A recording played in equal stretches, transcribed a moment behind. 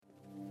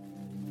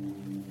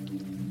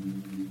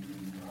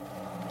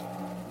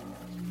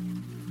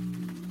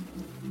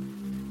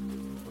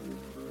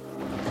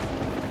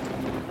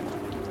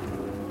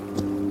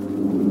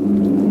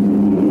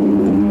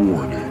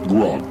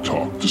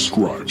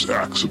describes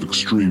acts of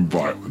extreme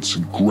violence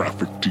in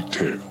graphic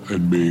detail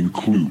and may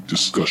include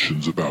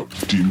discussions about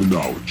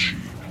demonology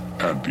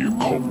and the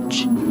occult,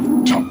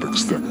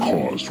 topics that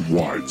caused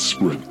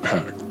widespread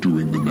panic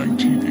during the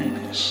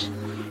 1980s.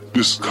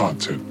 This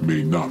content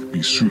may not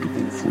be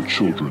suitable for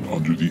children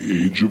under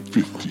the age of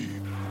 50.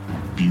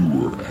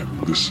 Viewer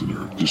and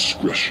listener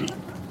discretion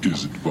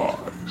is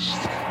advised.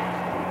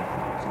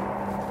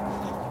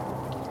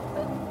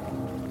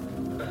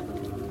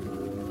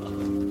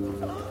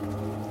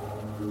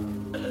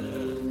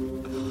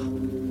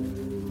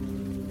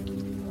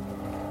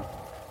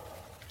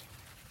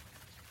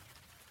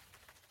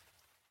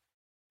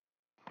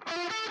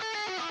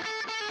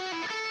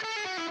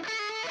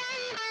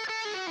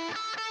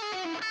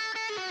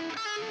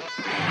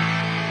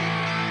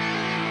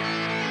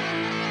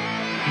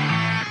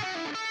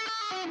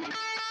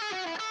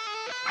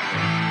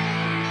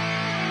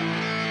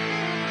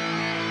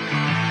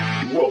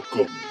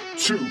 Welcome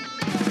to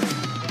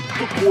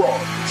The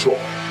Grog Talk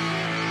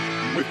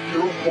with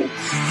your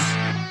hosts,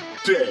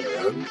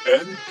 Dan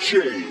and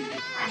James.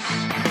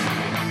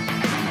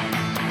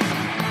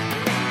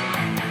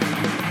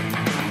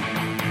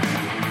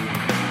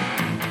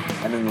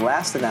 And then the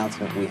last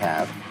announcement we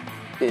have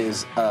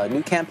is a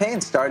new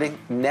campaign starting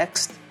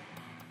next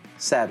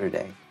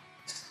Saturday.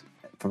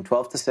 From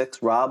 12 to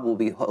 6, Rob will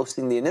be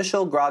hosting the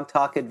initial Grog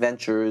Talk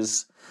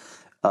Adventures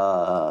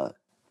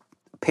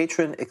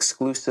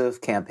patron-exclusive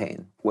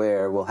campaign,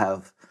 where we'll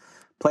have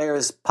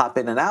players pop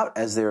in and out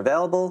as they're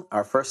available.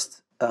 Our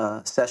first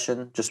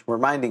session, just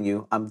reminding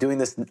you, I'm doing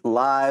this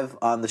live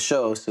on the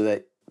show so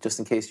that just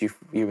in case you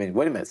mean,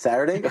 wait a minute,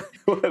 Saturday?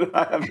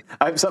 I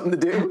have something to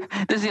do?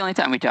 This is the only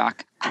time we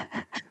talk.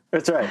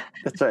 That's right.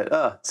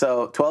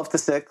 So 12 to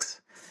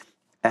 6,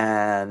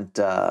 and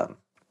I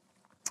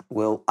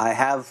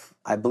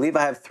believe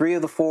I have 3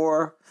 of the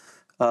 4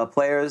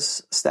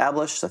 players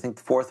established. I think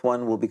the 4th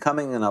one will be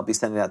coming, and I'll be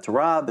sending that to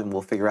Rob, and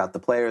we'll figure out the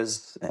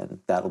players, and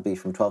that'll be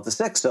from 12 to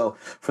 6. So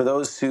for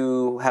those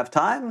who have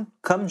time,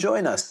 come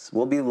join us.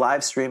 We'll be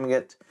live streaming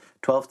it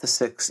 12 to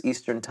 6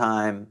 Eastern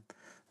Time.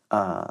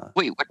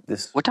 Wait,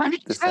 what time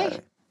did you say?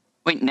 Saturday.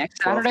 Wait,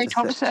 next Saturday,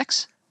 12 to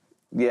 6?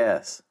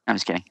 Yes. I'm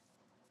just kidding.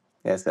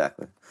 Yeah,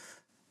 exactly.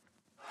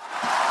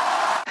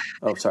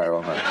 Oh, sorry,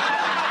 wrong one.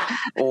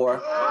 Or,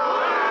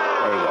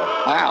 there you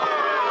go. Wow.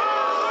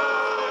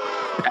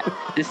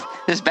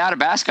 This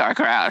Madagascar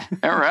crowd,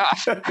 they're rough.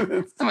 So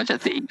much of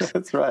thieves.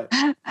 That's right.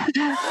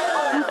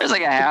 There's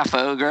like a half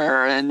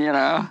ogre, and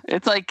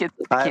it's a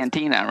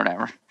cantina or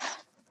whatever.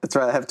 That's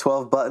right. I have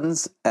 12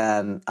 buttons,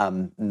 and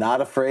I'm not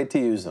afraid to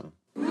use them.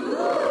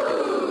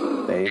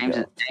 There you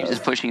go. James is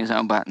pushing his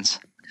own buttons.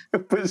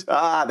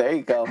 There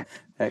you go.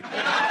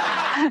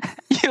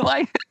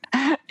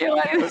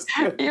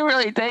 You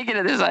really taking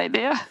to this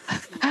idea?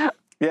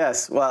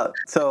 Yes. Well,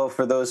 so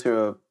for those who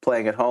are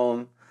playing at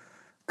home,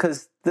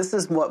 because this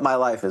is what my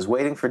life is,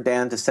 waiting for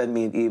Dan to send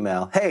me an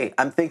email. Hey,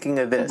 I'm thinking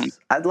of this.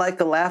 Mm-hmm. I'd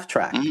like a laugh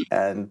track. Mm-hmm.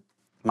 And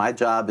my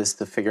job is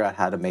to figure out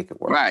how to make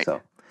it work. Right.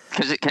 So,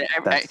 because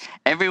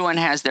everyone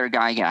has their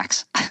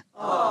Gygax.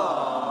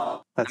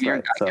 That's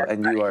right. So,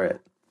 and you are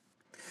it.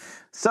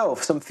 So,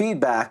 some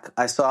feedback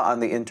I saw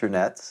on the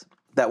internet,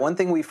 that one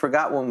thing we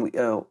forgot when we,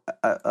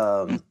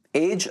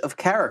 age of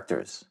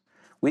characters.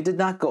 We did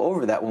not go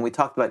over that when we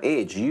talked about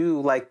age. You,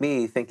 like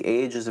me, think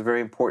age is a very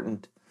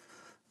important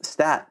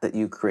stat that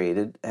you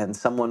created, and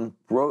someone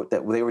wrote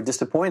that they were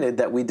disappointed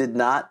that we did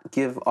not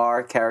give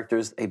our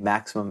characters a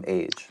maximum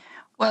age.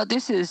 Well,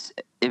 this is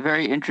a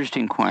very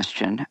interesting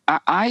question.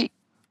 If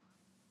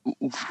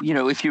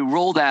you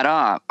roll that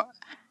up,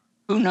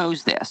 who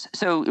knows this?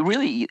 So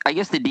really, I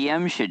guess the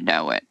DM should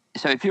know it.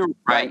 So if you're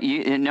right,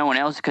 no one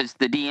else, because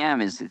the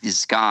DM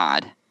is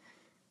God.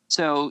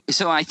 So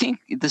I think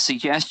the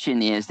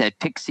suggestion is that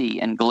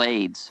Pixie and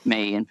Glades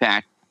may, in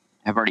fact,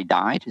 have already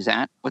died. Is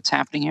that what's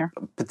happening here?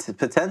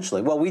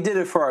 Potentially. Well, we did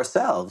it for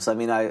ourselves. I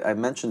mean, I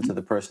mentioned to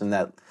the person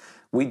that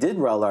we did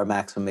roll our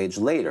maximum age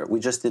later. We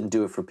just didn't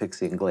do it for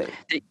Pixie and Glade.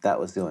 That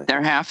was the only thing.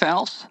 They're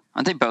half-elves?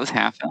 Aren't they both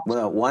half-elves?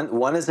 Well,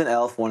 one is an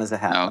elf, one is a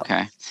half-elf.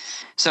 Okay.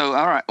 So,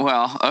 all right.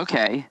 Well,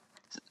 okay.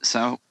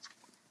 So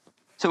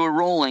we're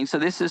rolling. So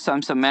this is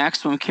some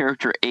maximum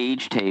character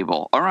age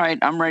table. All right.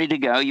 I'm ready to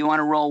go. You want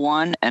to roll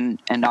one, and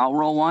I'll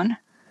roll one?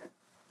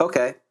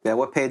 Okay. Yeah,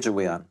 what page are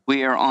we on?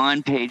 We are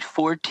on page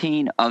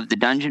 14 of the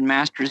Dungeon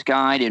Master's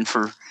Guide, and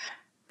for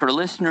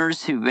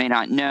listeners who may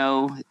not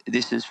know,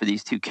 this is for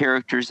these 2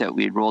 characters that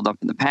we had rolled up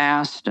in the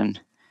past.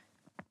 And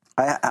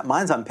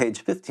mine's on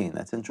page 15.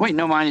 That's interesting. Wait,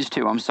 no, mine is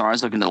too. I'm sorry. I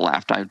was looking to the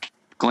left. I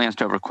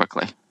glanced over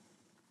quickly.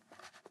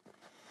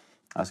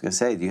 I was going to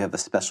say, do you have a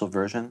special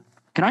version?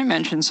 Can I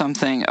mention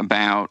something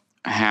about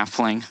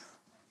halfling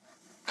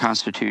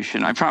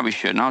constitution? I probably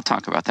should, and I'll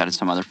talk about that at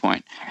some other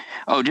point.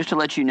 Oh, just to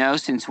let you know,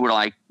 since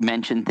we're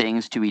mention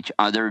things to each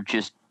other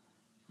just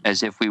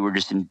as if we were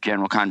just in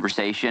general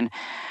conversation,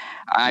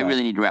 I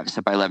really need to wrap this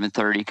up by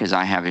 11:30 because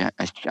I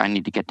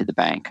need to get to the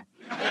bank.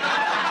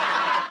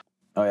 Oh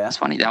yeah, that's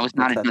funny. That was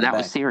not that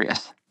was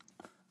serious.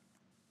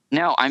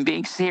 No, I'm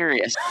being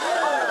serious.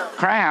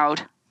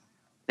 Crowd,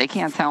 They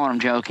can't tell when I'm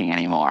joking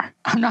anymore.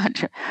 I'm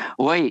not.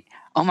 Wait.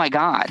 Oh my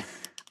God!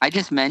 I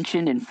just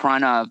mentioned in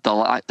front of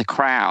the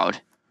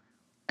crowd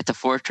at the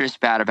Fortress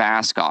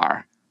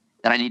Madagascar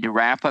that I need to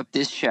wrap up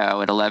this show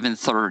at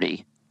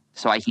 11:30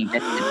 so I can get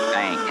to the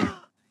bank.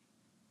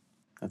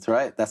 That's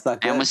right. That's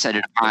not good. I almost said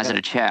to deposit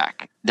a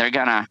check. They're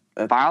gonna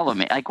follow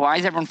me. Like, why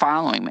is everyone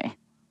following me?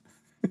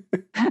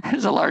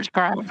 There's a large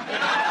crowd.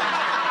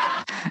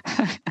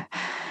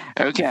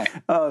 Okay.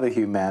 Oh, the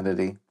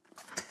humanity.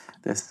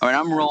 All right,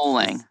 I'm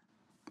rolling.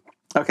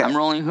 Okay. I'm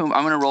rolling. I'm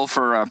going to roll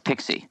for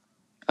Pixie.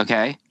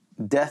 Okay.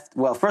 Death.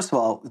 Well, first of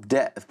all,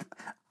 death.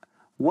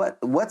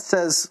 What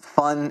says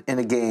fun in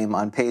a game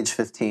on page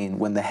 15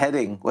 when the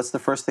heading? What's the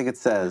first thing it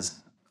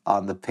says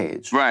on the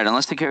page? Right,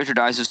 unless the character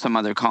dies of some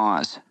other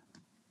cause.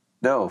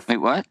 No. Wait,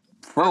 what?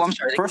 I'm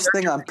sorry. First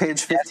thing on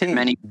page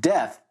 15.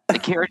 Death. The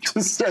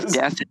character says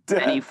death in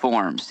many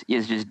forms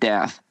is just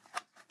death.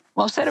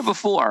 Well, I've said it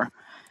before.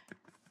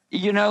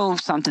 You know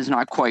something's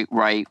not quite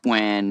right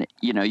when,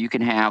 you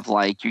can have,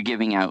 like, you're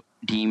giving out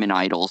demon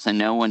idols and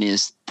no one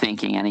is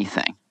thinking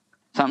anything.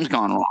 Something's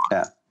gone wrong.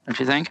 Yeah. Don't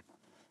you think?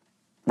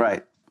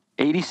 Right.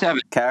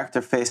 87.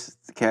 Character.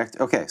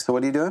 Okay, so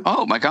what are you doing?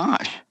 Oh, my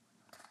gosh.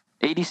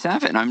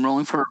 87. I'm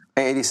rolling for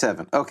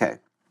 87. Okay.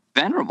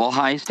 Venerable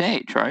highest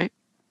age, right?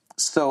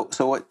 So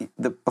what?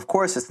 Of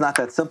course, it's not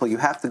that simple. You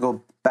have to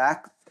go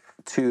back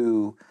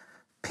to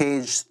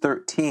page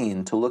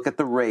 13 to look at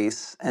the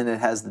race, and it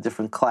has the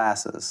different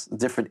classes,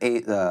 different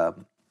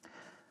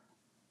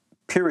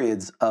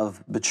periods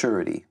of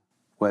maturity,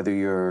 whether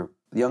you're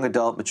young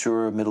adult,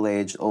 mature,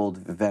 middle-aged, old,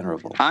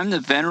 venerable. I'm the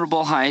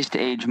venerable highest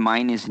age.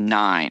 Mine is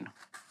 9.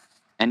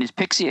 And is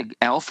Pixie an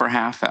elf or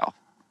half elf?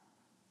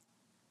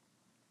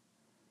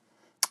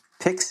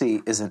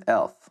 Pixie is an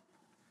elf.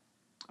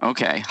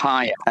 Okay,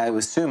 high elf. I would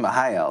assume a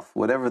high elf,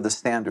 whatever the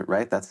standard,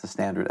 right? That's the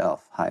standard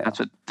elf, high elf. That's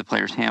what the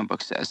player's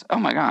handbook says. Oh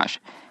my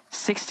gosh.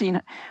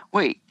 16.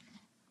 Wait,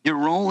 you're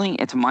rolling,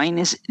 it's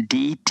minus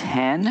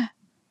D10?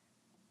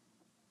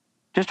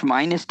 Just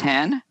minus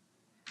 10?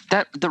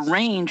 The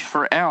range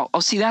for elf.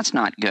 Oh, see, that's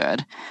not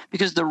good.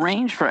 Because the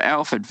range for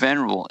elf at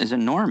venerable is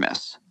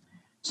enormous.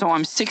 So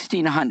I'm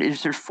 1600.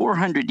 There's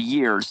 400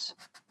 years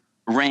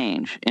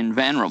range in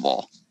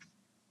venerable.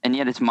 And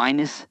yet it's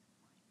minus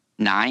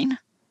 9?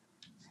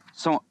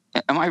 So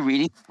am I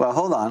reading? Well,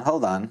 hold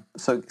on.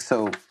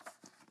 So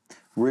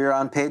we're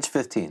on page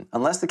 15.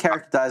 Unless the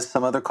character dies of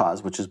some other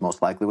cause, which is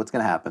most likely what's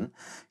going to happen,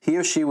 he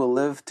or she will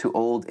live to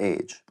old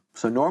age.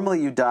 So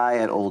normally you die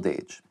at old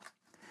age.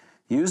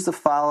 Use the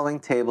following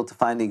table to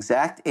find the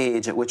exact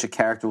age at which a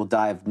character will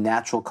die of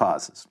natural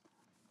causes.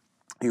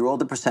 You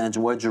rolled the percentage,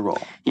 and what did you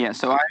roll? Yeah,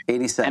 so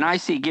 87. And I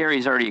see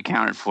Gary's already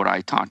accounted for what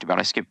I talked about.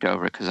 I skipped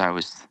over it because I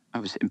was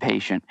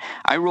impatient.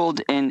 I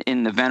rolled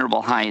in the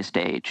venerable highest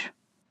age.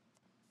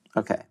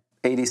 Okay,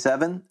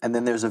 87, and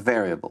then there's a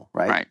variable,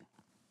 right? Right.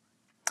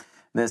 And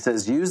then it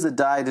says, use the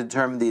die to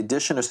determine the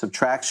addition or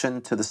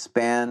subtraction to the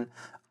span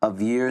of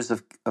years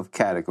of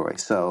category.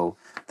 So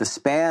the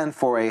span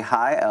for a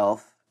high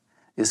elf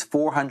is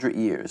 400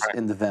 years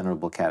in the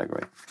venerable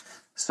category.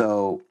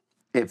 So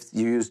if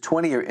you use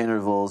 20-year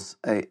intervals,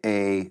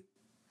 a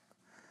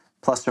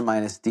plus or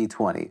minus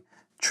D20.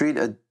 Treat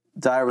a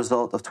die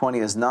result of 20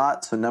 as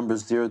not, so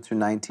numbers 0 through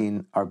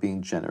 19 are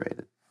being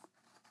generated.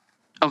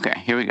 Okay,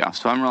 here we go.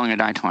 So I'm rolling a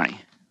die 20.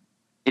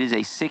 It is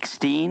a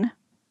 16.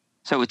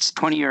 So it's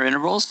 20-year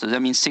intervals. So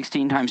that means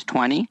 16 times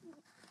 20.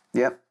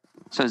 Yep.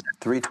 So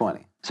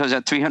 320. So is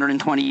that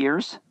 320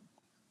 years?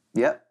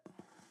 Yep.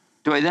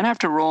 Do I then have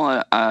to roll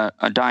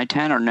a die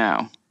 10 or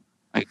no?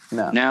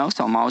 No. No?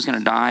 So I'm always going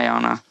to die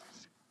on a...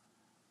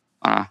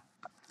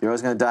 You're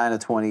always going to die on a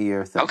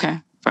 20-year thing. Okay,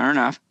 fair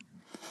enough.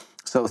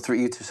 So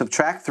you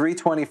subtract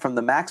 320 from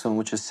the maximum,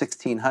 which is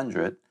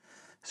 1,600.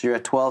 So you're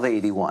at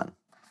 1281,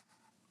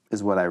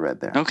 is what I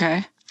read there.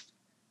 Okay.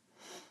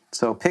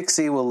 So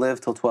Pixie will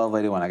live till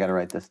 1281. I got to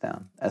write this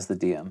down as the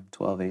DM,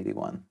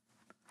 1281.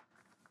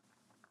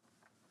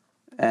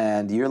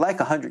 And you're like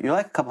 100. You're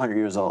like a couple hundred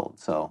years old.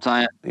 So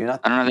you're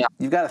not. I don't know that.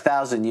 You've got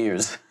 1,000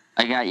 years.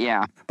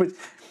 Yeah. But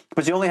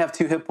you only have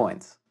 2 hit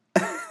points.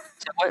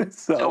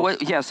 So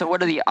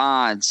what are the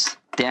odds?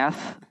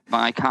 Death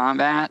by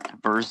combat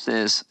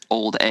versus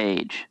old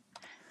age.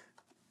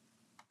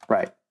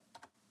 Right.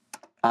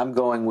 I'm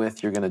going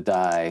with you're going to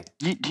die.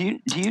 Do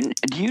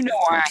you know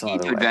why I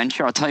need to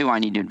adventure? I'll tell you why I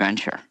need to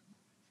adventure.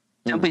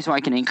 Simply so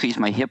I can increase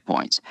my hit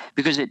points.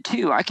 Because at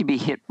 2, I could be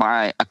hit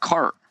by a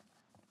cart.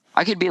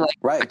 I could be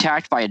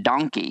attacked by a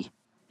donkey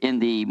in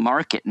the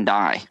market and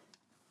die.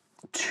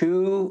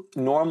 2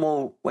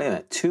 normal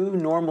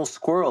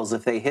squirrels,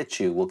 if they hit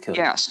you, will kill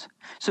you. Yes.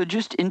 So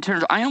just in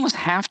terms, I almost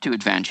have to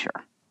adventure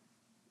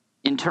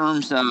in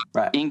terms of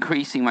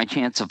increasing my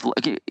chance of.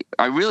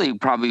 I really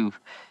probably,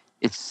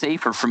 it's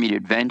safer for me to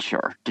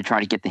adventure to try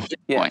to get the hit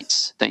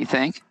points. Don't you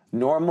think?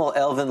 Normal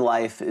elven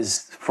life is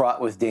fraught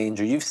with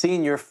danger. You've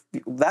seen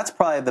that's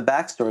probably the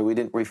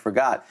backstory we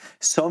forgot.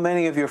 So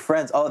many of your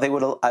friends, I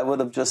would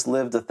have just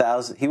lived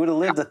 1,000. He would have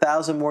lived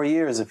 1,000 more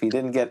years if he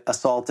didn't get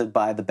assaulted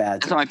by the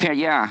badger. That's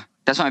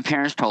what my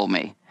parents told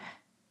me.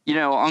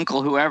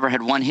 Uncle whoever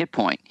had 1 hit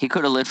point. He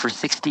could have lived for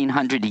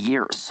 1,600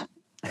 years.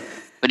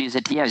 But he was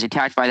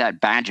attacked by that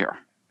badger.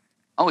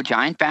 Oh, a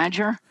giant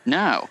badger?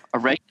 No.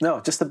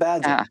 No, just a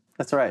badger. Yeah.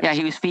 That's right. Yeah,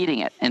 he was feeding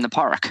it in the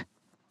park.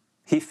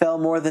 He fell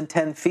more than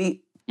 10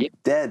 feet. Yep.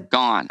 Dead.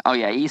 Gone. Oh,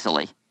 yeah,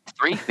 easily.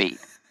 3 feet.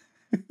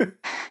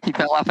 He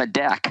fell off a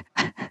deck.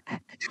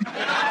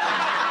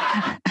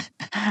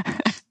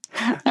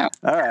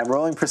 All right, I'm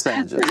rolling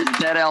percentages.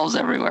 Dead elves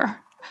everywhere.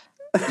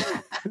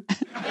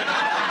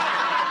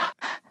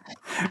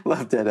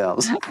 Love dead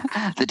elves.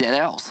 The dead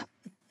elves.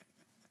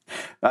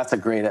 That's a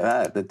great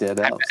the dead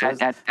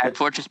elves. At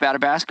Fortress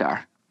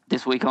Madagascar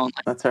this week only.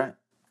 That's right.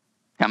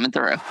 Coming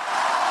through.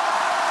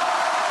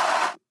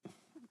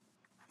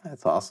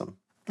 That's awesome.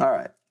 All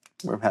right.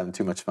 We're having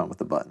too much fun with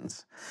the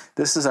buttons.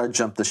 This is our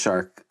Jump the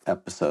Shark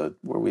episode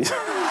where we...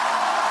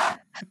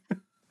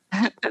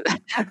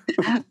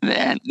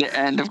 the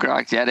end of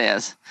Crocs. Yeah, it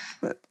is.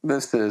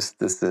 This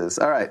is.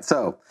 All right.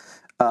 So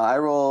I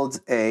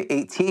rolled a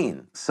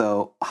 18.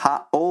 So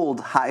old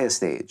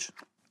highest age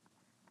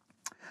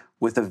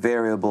with a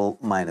variable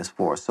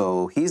 -4.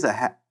 So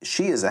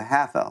she is a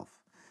half elf.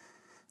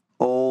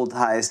 Old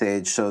highest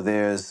age. So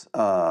there's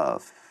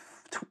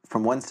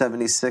from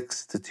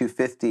 176 to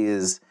 250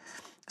 is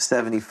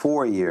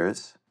 74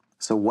 years.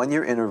 So 1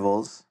 year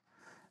intervals,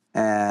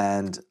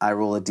 and I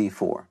roll a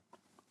d4.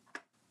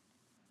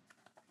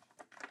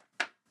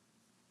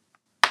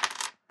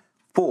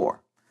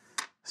 4.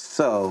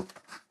 So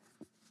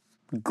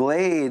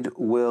Glade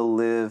will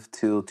live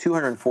till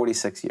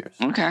 246 years.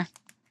 Okay.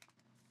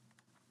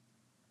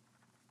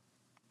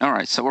 All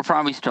right, so we're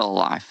probably still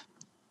alive.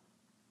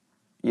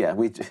 Yeah,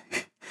 the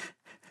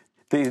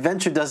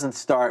adventure doesn't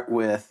start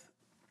with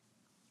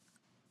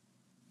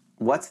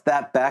what's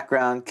that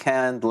background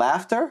canned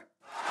laughter?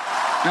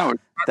 No,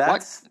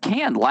 that's what?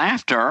 Canned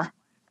laughter.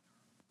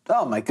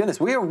 Oh my goodness,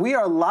 we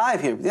are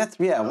live here. What?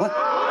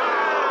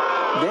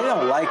 They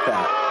don't like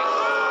that.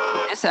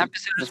 This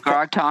episode of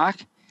Grog Talk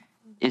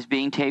is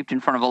being taped in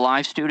front of a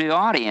live studio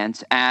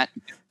audience at...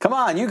 Come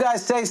on, you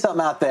guys say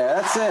something out there.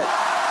 That's it.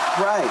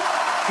 Right.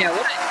 Yeah,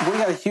 we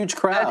got a huge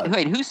crowd.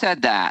 Wait, who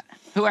said that?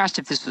 Who asked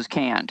if this was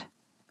canned?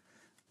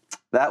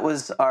 That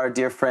was our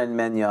dear friend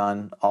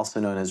Menyon, also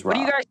known as Rob.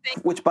 What do you guys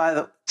think? Which,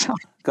 go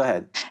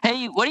ahead.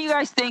 Hey, what do you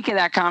guys think of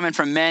that comment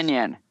from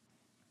Menyon?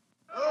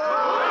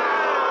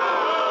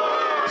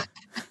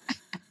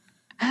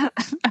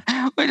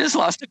 We just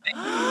lost a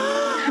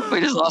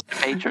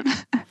patron.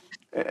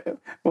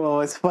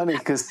 Well, it's funny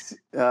because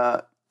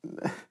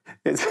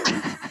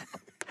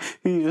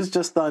he was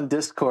just on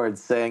Discord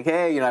saying,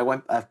 "Hey,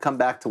 I've come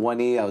back to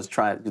 1E. I was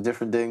trying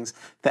different things.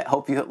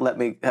 Hope you let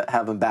me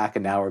have him back."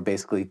 And now we're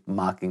basically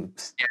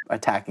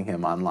attacking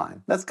him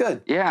online. That's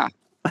good. Yeah,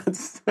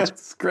 that's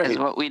great. That's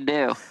what we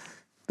do.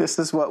 This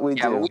is what we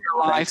do. Yeah, we're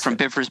live from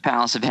Biffer's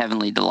Palace of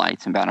Heavenly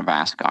Delights in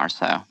Madagascar.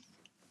 So.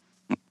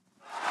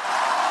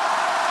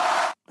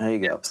 There you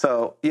go.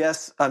 So,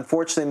 yes,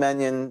 unfortunately,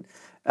 Menyon,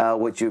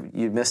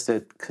 you missed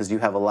it because you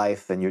have a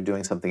life and you're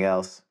doing something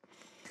else.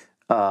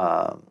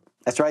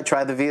 That's right.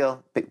 Try the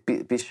veal.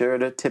 Be sure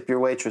to tip your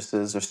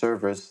waitresses or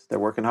servers. They're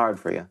working hard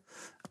for you.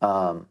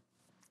 My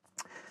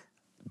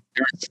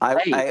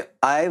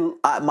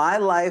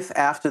life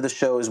after the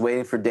show is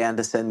waiting for Dan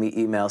to send me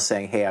emails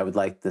saying, "Hey, I would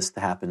like this to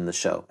happen in the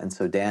show." And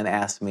so Dan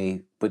asked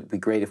me, "Would it be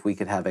great if we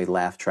could have a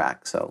laugh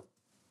track?" So.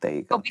 There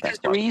you go. Well, because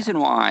the reason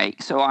why,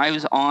 so I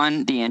was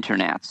on the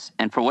internets,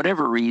 and for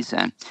whatever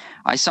reason,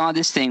 I saw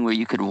this thing where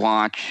you could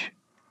watch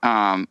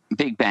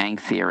Big Bang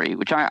Theory,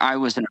 which I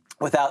wasn't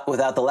without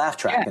the laugh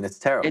track, and it's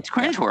terrible. It's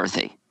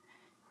cringeworthy,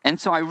 and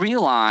so I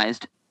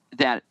realized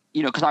that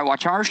because I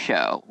watch our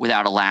show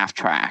without a laugh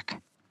track,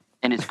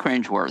 and it's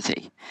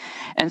cringeworthy,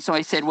 and so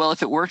I said, well,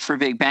 if it worked for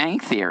Big Bang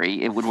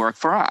Theory, it would work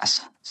for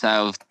us.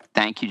 So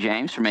thank you,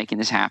 James, for making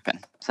this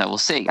happen. So we'll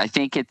see. I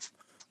think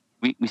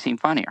we seem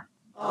funnier.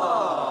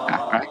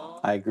 Right.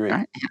 I agree.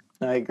 Right?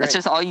 I agree. That's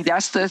just all you.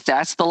 That's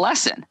the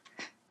lesson.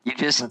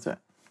 That's it.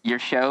 Your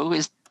show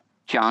is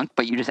junk,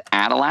 but you just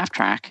add a laugh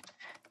track,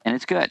 and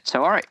it's good.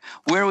 So, all right,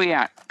 where are we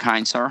at,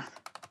 kind sir?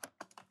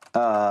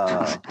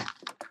 Well,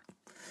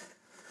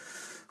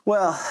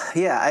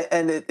 yeah,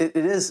 and it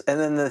is, and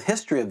then the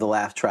history of the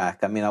laugh track.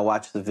 I mean, I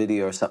watched the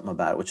video or something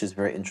about it, which is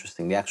very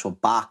interesting. The actual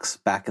box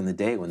back in the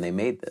day when they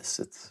made this,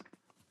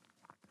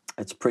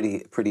 it's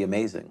pretty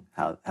amazing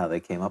how they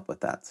came up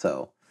with that.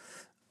 So.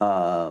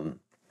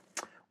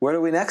 Where do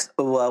we next?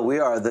 Well, we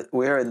are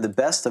in the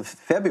best of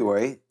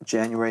February,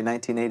 January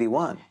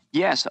 1981.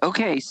 Yes.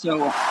 Okay.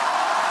 So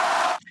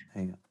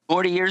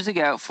 40 years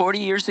ago,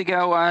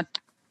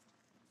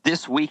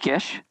 this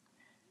weekish.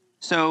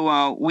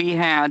 So we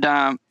had,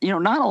 not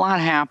a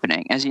lot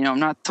happening. As you know, I'm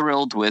not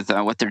thrilled with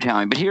what they're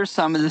telling me. But here's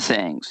some of the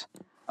things,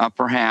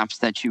 perhaps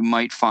that you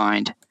might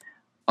find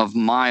of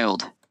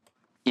mild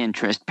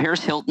interest.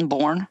 Paris Hilton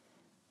born.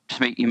 Just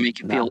make you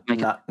feel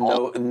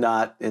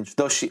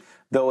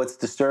though it's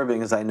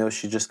disturbing as I know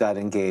she just got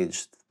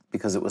engaged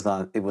because it was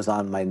on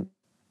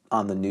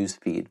the news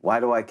feed.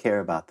 Why do I care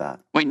about that?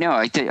 Wait, no,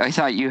 I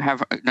thought you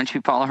have. Don't you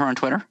follow her on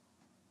Twitter?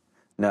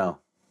 No.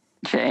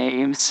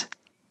 James.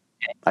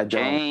 I don't.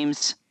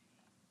 James.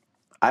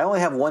 I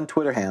only have one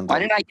Twitter handle,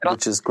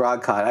 which is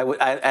GrogCon.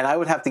 I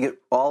would have to get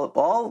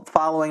all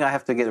following. I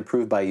have to get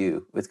approved by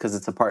you. It's because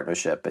it's a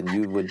partnership, and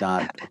you would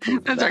not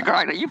approve of that.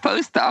 Grog, you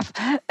post stuff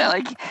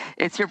like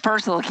it's your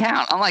personal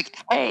account. I'm like,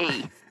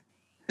 hey,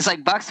 it's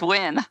like Bucks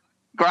win,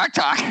 Grog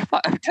Talk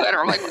Twitter.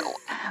 I'm like,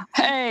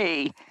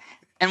 hey,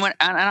 and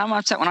I'm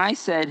upset when I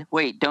said,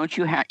 wait, don't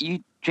you have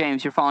you,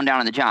 James? You're falling down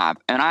on the job,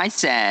 and I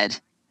said,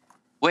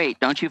 wait,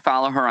 don't you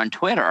follow her on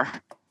Twitter?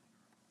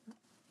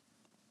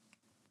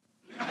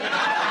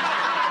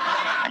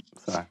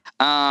 Sorry.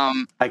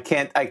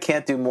 I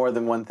can't do more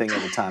than one thing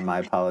at a time. I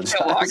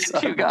apologize.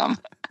 Chew gum.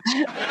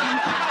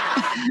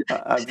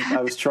 I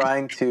was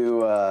trying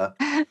to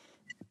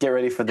get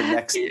ready for the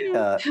next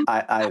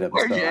item.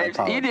 So James,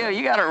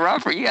 you got it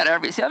rougher. You got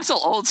everything. See, I'm so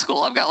old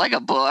school. I've got like a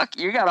book.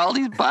 You got all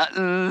these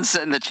buttons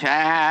and the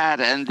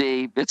chat and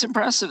it's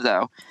impressive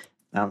though.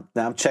 Now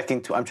I'm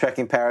checking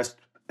Paris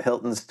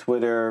Hilton's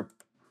Twitter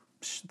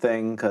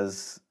thing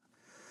because.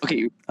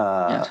 Okay.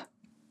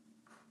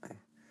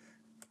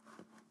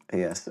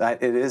 Yes,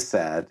 it is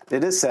sad.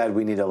 It is sad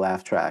we need a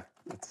laugh track.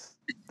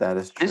 That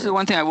is true. This is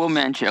one thing I will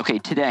mention. Okay,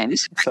 today.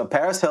 So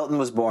Paris Hilton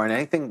was born.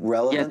 Anything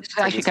relevant? Yeah, this is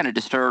actually kind of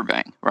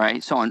disturbing,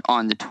 right? So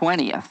on the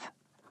 20th,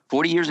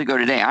 40 years ago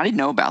today, I didn't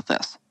know about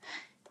this.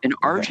 An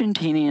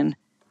Argentinian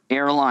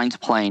Airlines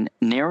plane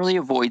narrowly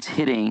avoids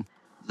hitting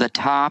the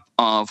top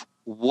of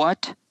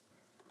what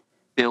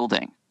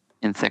building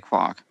in thick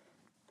fog?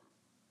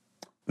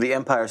 The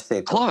Empire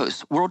State Building.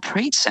 Close. World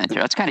Trade Center.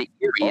 That's kind of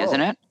eerie, isn't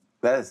it?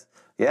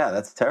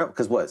 That's terrible.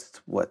 Because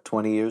what,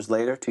 20 years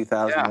later,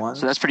 2001? Yeah,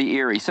 so that's pretty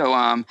eerie. So,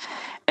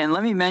 and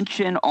let me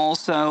mention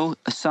also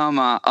some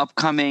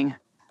upcoming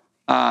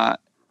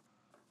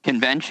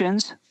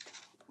conventions.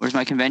 Where's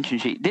my convention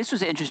sheet? This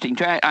was interesting.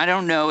 I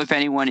don't know if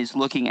anyone is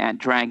looking at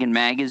Dragon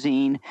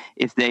Magazine,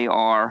 if they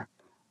are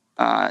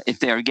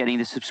getting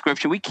the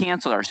subscription. We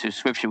canceled our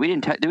subscription. We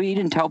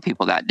didn't tell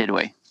people that, did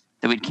we?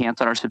 That we'd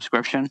canceled our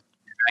subscription?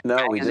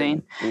 No, we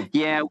didn't.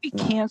 We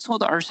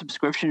canceled our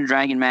subscription to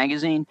Dragon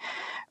Magazine.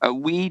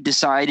 We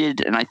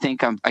decided, and I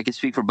think I can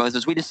speak for both of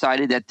us, we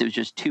decided that there's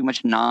just too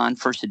much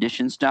non-first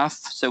edition stuff.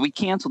 So we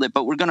canceled it,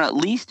 but we're going to at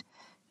least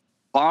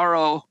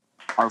borrow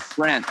our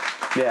friend.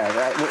 Yeah,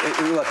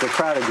 look, the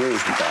crowd agrees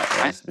with that.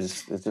 Right?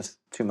 It's just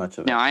too much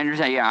of it. No, I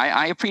understand. Yeah,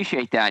 I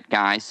appreciate that,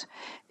 guys.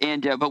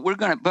 And but we're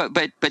going to,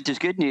 but there's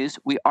good news.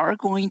 We are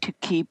going to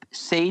keep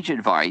Sage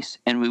Advice,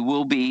 and we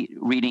will be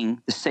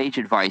reading the Sage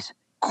Advice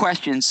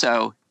questions.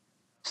 So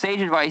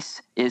Sage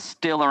Advice is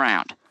still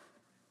around.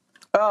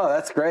 Oh,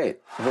 that's great.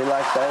 We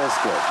like that. Is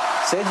good.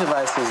 Sage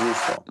Advice is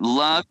useful.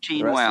 Love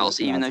Jean Wells,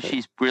 even though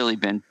she's really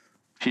been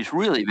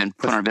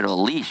put on a bit of a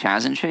leash,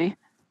 hasn't she?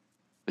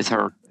 With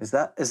her. Is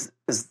that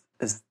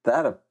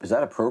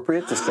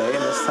appropriate to say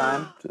in this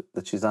time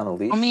that she's on a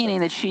leash? Well,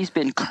 meaning that she's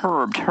been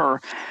curbed. Her.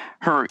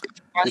 You're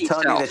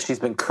telling me that she's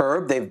been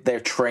curbed?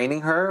 They're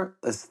training her.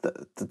 This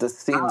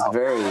seems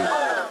very.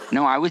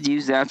 No, I would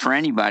use that for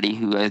anybody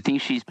who I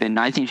think she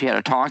had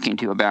a talking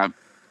to about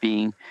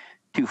being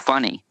too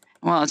funny.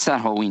 Well, it's that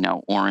whole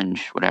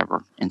orange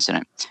whatever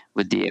incident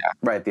with the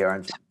right,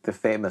 the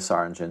famous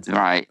orange incident,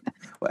 right?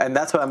 And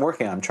that's what I'm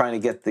working on. I'm trying to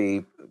get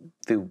the.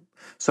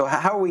 So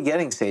how are we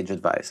getting Sage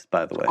Advice,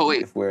 by the way? Oh,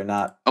 wait. If we're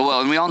not. Oh, well,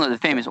 and we all know the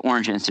famous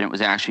orange incident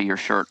was actually your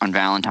shirt on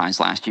Valentine's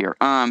last year.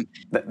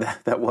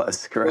 That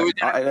was correct.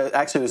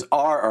 Actually, it was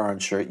our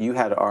orange shirt. You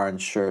had an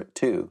orange shirt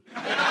too.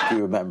 Do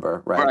you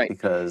remember? Right.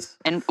 Because.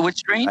 And what's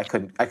strange? I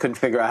couldn't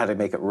figure out how to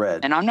make it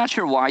red. And I'm not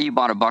sure why you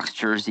bought a Bucks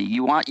jersey.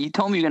 You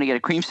told me you're going to get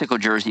a creamsicle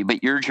jersey,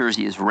 but your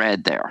jersey is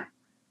red there.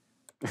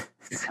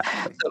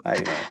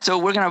 Exactly. So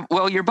we're gonna.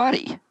 Well, your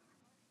buddy.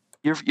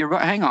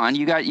 Hang on.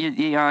 You got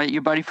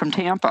your buddy from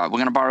Tampa. We're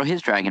going to borrow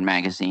his Dragon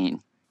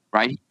Magazine,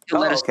 right?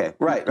 Okay.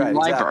 Right. Library.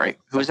 Exactly.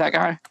 Who is that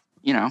guy?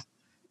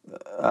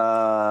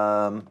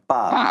 Bob.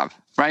 Bob,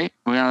 right?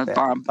 We're going to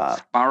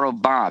borrow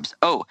Bob's.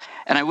 Oh,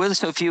 and I will.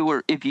 So if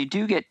you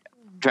do get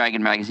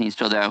Dragon Magazine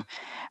still though,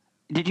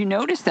 did you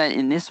notice that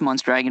in this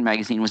month's Dragon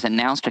Magazine was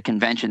announced a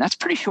convention? That's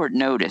pretty short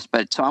notice,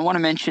 but so I want to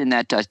mention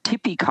that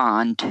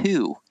TippyCon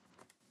 2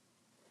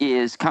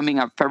 is coming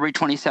up February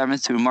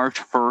 27th through March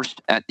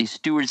 1st at the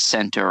Stewart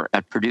Center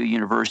at Purdue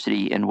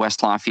University in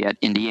West Lafayette,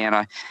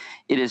 Indiana.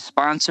 It is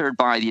sponsored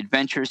by the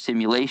Adventure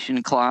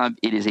Simulation Club.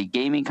 It is a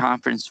gaming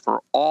conference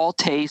for all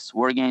tastes,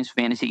 war games,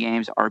 fantasy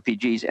games,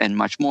 RPGs, and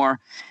much more.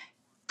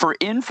 For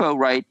info,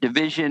 write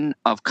Division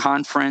of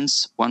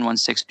Conference,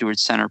 116 Stewart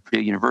Center,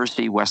 Purdue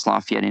University, West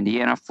Lafayette,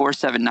 Indiana,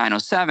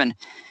 47907.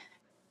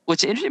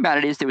 What's interesting about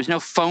it is there was no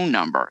phone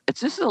number.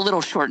 This is a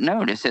little short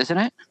notice, isn't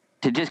it?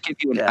 To just give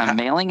you a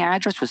mailing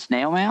address with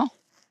snail mail?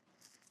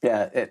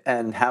 Yeah,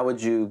 and how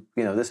would you,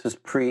 this was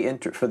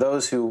for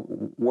those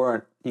who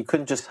weren't, you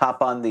couldn't just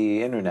hop on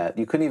the internet.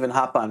 You couldn't even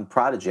hop on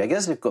Prodigy. I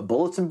guess a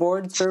bulletin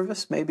board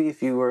service, maybe,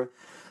 if you were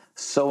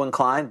so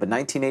inclined. But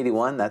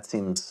 1981, that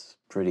seems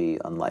pretty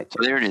unlikely.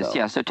 So there it is.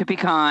 Yeah, so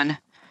TippyCon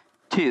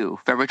 2,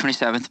 February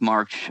 27th,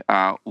 March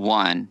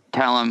 1.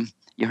 Tell them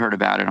you heard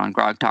about it on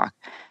Grog Talk.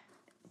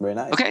 Very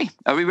nice. Okay,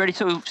 are we ready?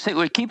 So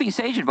we're keeping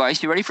sage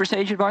advice. You ready for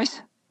sage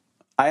advice?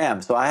 I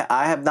am. So I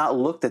have not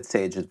looked at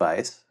sage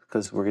advice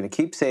because we're going to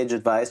keep sage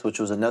advice, which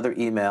was another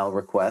email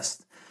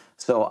request.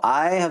 So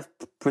I have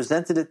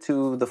presented it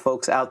to the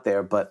folks out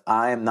there, but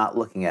I am not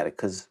looking at it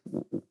because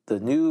the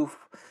new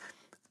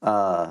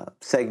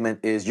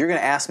segment is you're going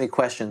to ask me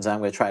questions. I'm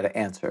going to try to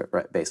answer it,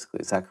 right? Basically.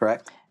 Is that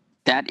correct?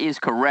 That is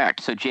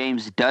correct. So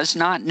James does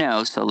not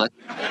know. So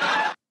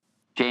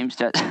James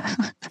does.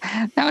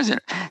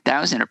 that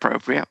was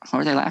inappropriate. What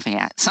were they laughing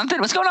at? Something.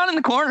 What's going on in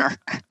the corner?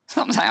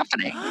 Something's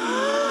happening.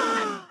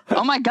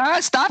 Oh my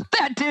God! Stop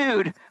that,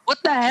 dude! What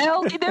the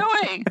hell are you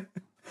doing?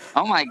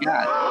 Oh my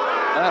God!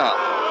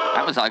 Oh,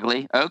 that was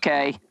ugly.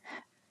 Okay.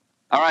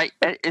 All right.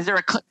 Is there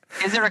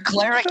a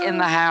cleric in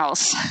the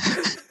house?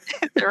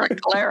 Is there a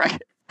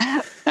cleric?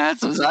 That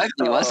was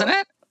ugly, wasn't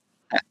it?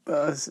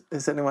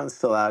 Is anyone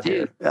still out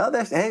here? Oh,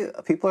 hey,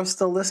 people are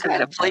still listening. What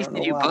kind of place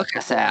did you book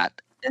us at?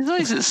 This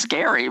place is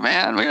scary,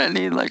 man. We're going to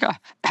need like a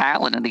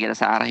paladin to get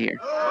us out of here.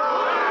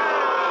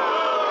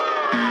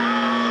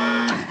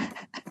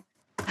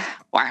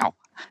 Wow.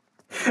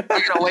 We're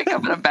going to wake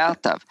up in a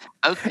bathtub.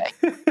 Okay.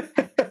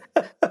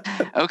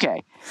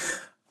 Okay.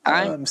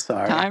 I'm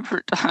sorry.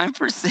 Time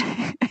for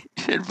sage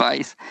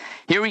advice.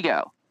 Here we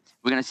go.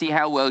 We're going to see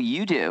how well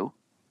you do.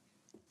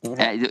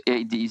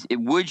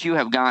 Mm-hmm. Would you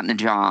have gotten a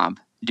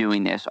job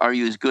doing this? Are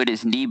you as good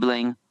as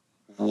Niebling,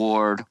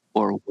 Ward,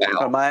 or Wells?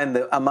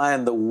 Am I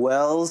in the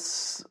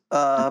Wells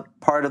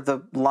part of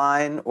the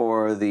line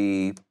or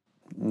the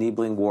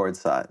Niebling Ward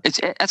side?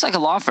 It's like a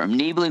law firm,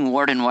 Niebling,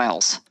 Ward, and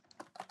Wells,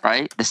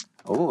 right?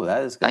 Oh,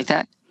 that is good. Like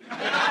that?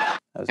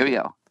 Here we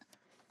go.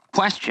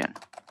 Question.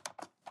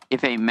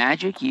 If a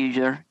magic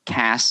user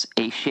casts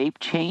a shape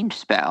change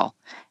spell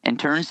and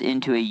turns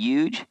into a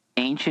huge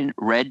ancient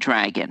red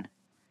dragon,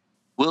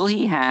 will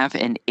he have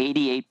an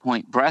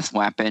 88-point breath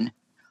weapon,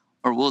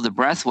 or will the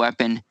breath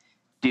weapon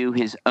do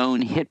his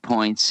own hit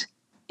points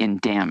in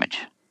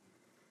damage?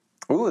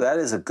 Ooh, that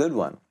is a good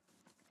one.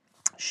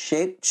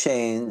 Shape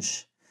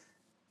change.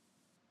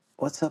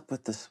 What's up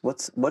with this?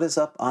 What is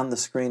up on the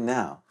screen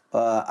now?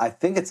 I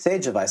think it's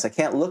Sage Advice. I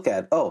can't look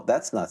at. Oh,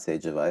 that's not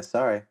Sage Advice.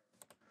 Sorry,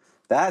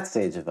 that's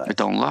Sage Advice. But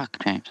don't look,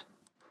 James.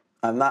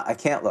 I'm not. I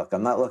can't look.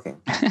 I'm not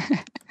looking.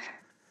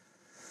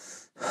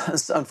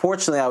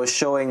 Unfortunately, I was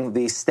showing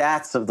the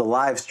stats of the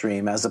live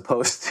stream as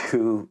opposed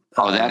to.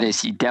 That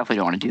is. You definitely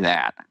don't want to do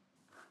that.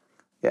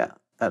 Yeah,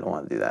 I don't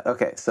want to do that.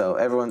 Okay, so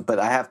everyone, but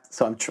I have.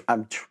 So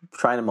I'm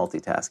trying to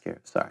multitask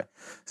here. Sorry.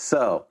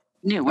 So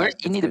you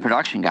need the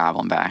production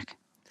goblin back.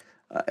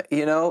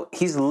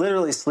 He's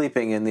literally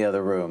sleeping in the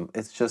other room.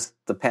 It's just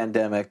the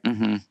pandemic.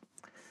 Mm-hmm.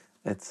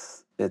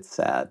 It's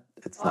sad.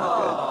 It's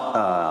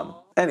not good.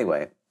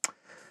 Anyway,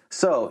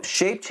 so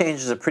shape change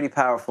is a pretty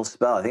powerful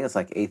spell. I think it's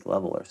like 8th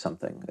level or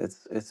something.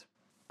 It's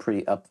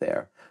pretty up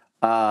there.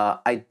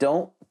 I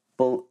don't,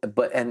 but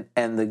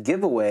the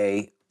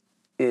giveaway.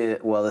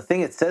 The thing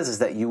it says is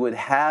that you would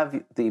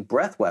have the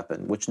breath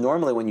weapon, which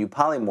normally when you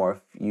polymorph,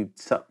 you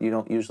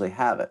don't usually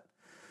have it.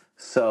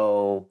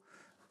 So.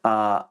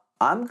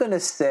 I'm going to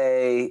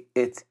say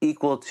it's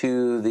equal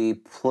to the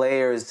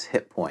player's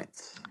hit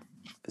points,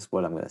 is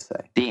what I'm going to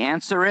say. The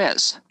answer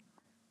is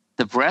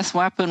the breath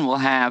weapon will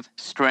have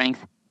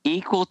strength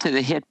equal to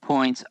the hit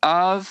points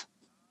of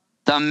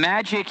the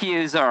magic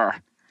user.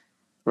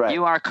 Right.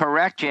 You are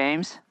correct,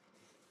 James.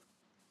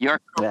 You're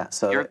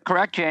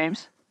correct,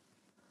 James.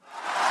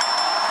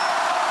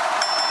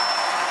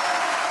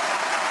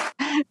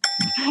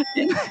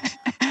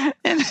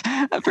 And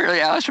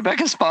apparently Alice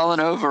Rebecca's fallen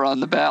over on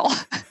the bell.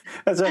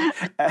 That's right.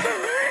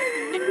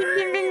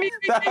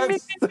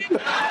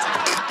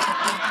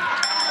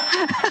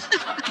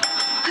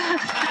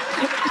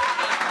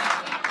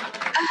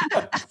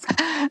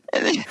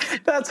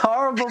 That's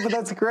horrible, but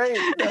that's great.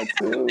 That's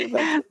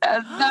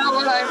not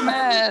what I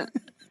meant.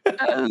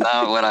 That's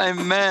not what I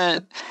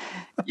meant.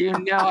 You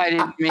know I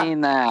didn't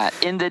mean that.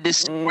 In the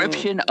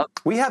description of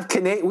we have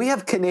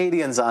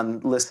Canadians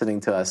on listening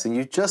to us,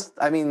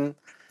 and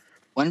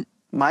when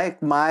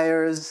Mike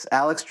Myers,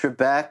 Alex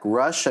Trebek,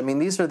 Rush. I mean,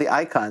 these are the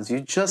icons.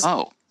 You just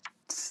now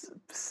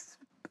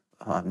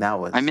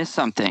I missed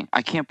something.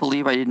 I can't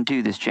believe I didn't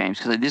do this, James,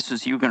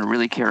 because you were going to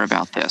really care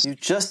about this. You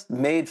just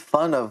made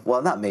fun of.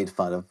 Well, not made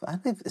fun of. I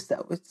think I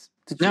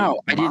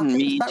didn't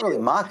mean. It's not really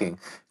mocking.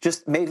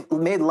 Just made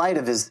light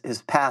of his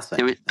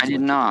passing. I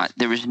did not.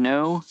 There was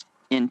no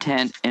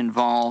intent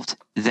involved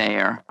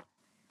there.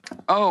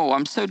 Oh,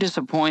 I'm so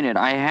disappointed.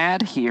 I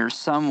had here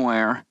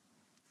somewhere.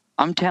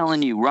 I'm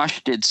telling you,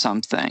 Rush did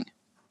something,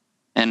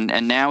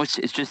 and now it's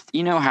just,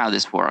 you know how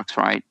this works,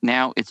 right?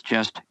 Now it's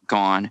just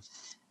gone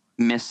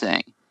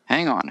missing.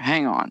 Hang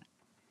on.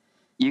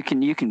 You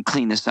can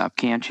clean this up,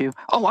 can't you?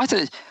 Oh, I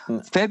thought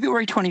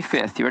February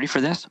 25th. You ready for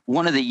this?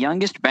 One of the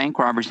youngest bank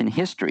robbers in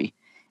history,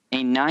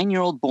 a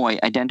 9-year-old boy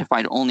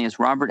identified only as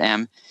Robert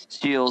M.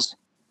 steals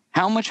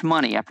how much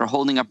money after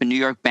holding up a New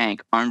York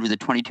bank armed with a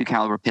 .22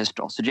 caliber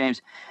pistol? So,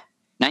 James,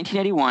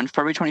 1981,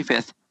 February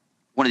 25th.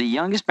 One of the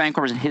youngest bank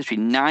robbers in history,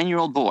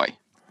 9-year-old boy.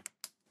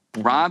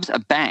 robs a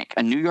bank,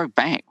 a New York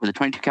bank, with a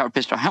 22 caliber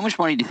pistol. How much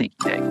money do you think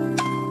he takes?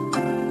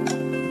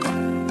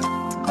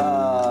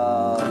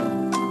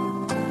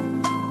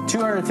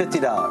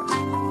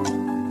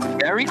 $250.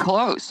 Very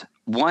close.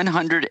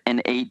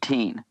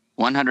 $118.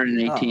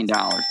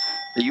 $118.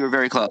 So you were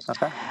very close.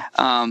 Okay.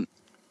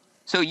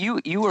 So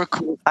you were.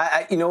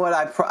 You know what?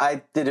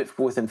 I did it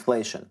with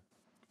inflation.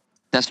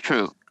 That's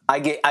true. I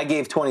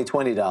gave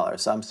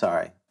 $20. I'm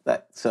sorry.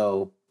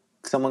 So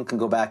someone can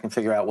go back and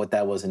figure out what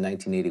that was in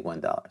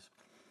 1981 dollars.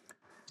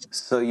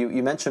 So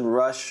you mentioned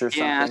Rush or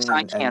something. Yes,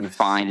 I can't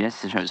find it.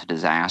 This was a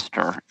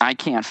disaster. I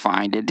can't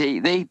find it.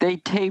 They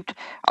taped.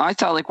 I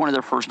thought like one of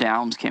their first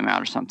albums came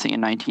out or something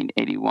in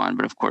 1981,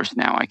 but of course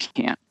now I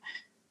can't.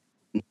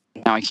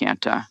 Now I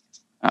can't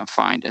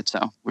find it.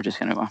 So we're just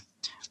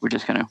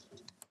gonna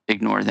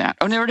ignore that.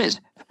 Oh, there it is.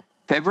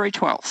 February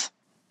 12th.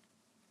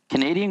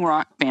 Canadian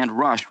rock band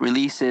Rush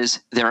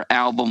releases their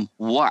album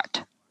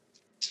what?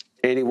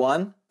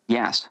 81?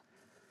 Yes.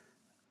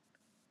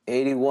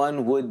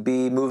 81 would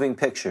be Moving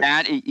Pictures.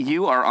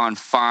 You are on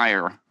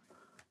fire.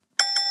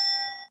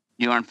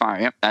 You're on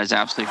fire. Yep, that is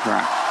absolutely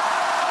correct.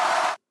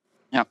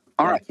 Yep.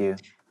 All right. Thank you.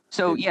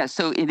 So,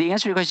 so the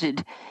answer to your question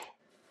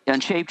on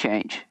shape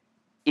change,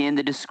 in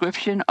the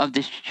description of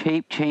the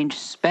shape change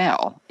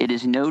spell, it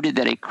is noted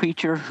that a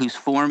creature whose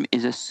form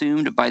is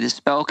assumed by the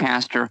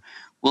spellcaster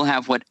will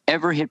have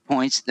whatever hit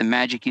points the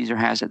magic user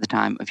has at the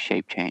time of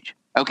shape change.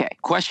 Okay,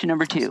 question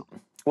number 2.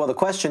 Well, the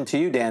question to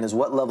you, Dan, is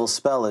what level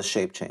spell is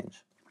shape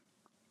change?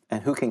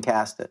 And who can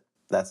cast it?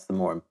 That's the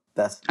more.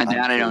 That's. And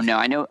that I don't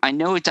know. I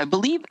know it's. I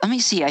believe. Let me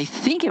see. I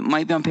think it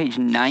might be on page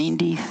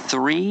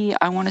 93.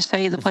 I want to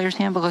say the player's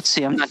handbook. Let's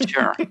see. I'm not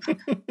sure.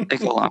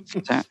 Take a look.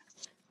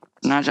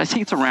 I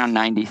think it's around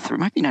 93. It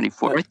might be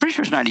 94. I'm pretty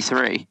sure it's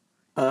 93.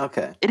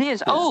 Okay. It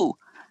is. Yeah. Oh,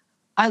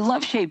 I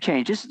love shape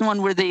change. This is the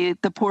one where the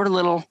poor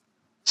little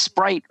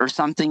sprite or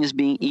something is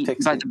being eaten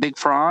by the big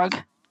frog.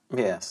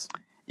 Yes.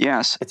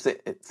 Yes. It's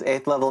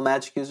 8th level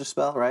magic user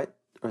spell, right?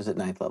 Or is it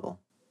 9th level?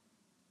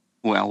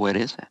 Well, what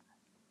is it?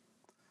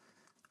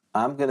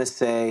 I'm going to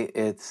say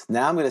it's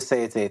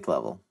 8th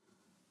level.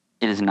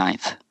 It is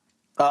 9th.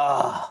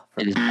 Oh.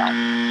 It is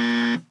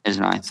 9th. It is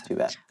 9th. That's too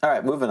bad. All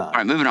right, moving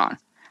on.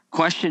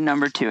 Question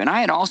number 2. And I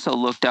had also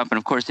looked up, and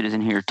of course it is in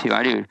here too.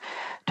 I do a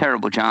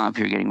terrible job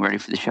here getting ready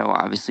for the show,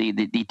 obviously,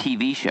 the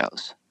TV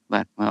shows.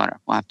 But whatever.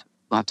 We'll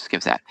have to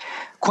skip that.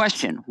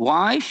 Question.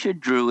 Why should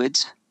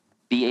druids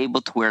be able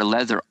to wear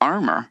leather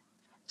armor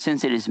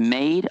since it is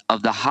made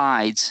of the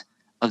hides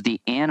of the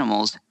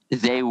animals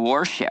they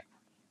worship?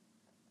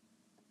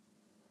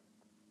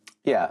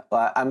 Yeah,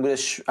 well,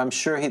 I'm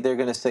sure they're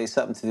going to say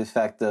something to the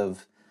effect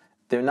of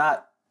they're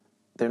not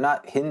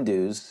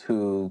Hindus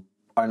who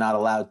are not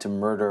allowed to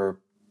murder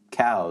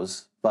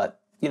cows, but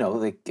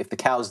if the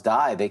cows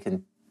die, they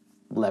can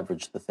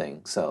leverage the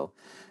thing. So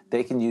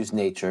they can use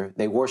nature.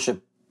 They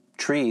worship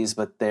trees,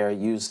 but they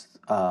use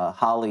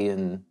holly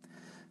and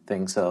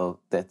things. So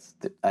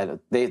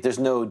there's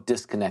no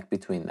disconnect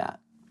between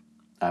that.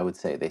 I would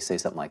say they say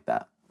something like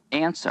that.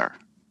 Answer.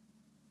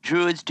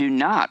 Druids do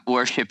not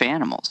worship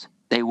animals.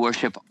 They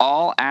worship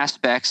all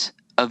aspects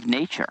of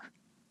nature.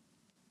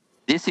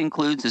 This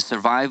includes the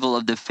survival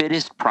of the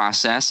fittest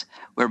process,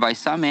 whereby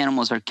some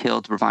animals are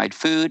killed to provide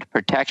food,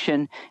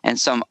 protection, and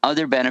some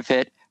other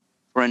benefit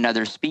for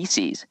another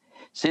species.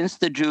 Since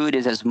the druid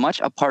is as much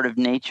a part of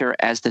nature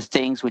as the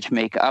things which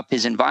make up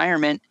his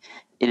environment,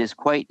 it is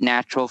quite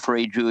natural for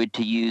a druid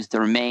to use the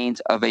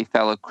remains of a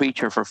fellow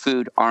creature for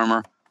food,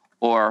 armor,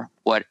 or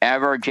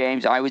whatever.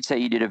 James, I would say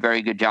you did a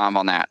very good job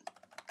on that.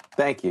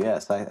 Thank you.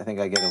 Yes, I think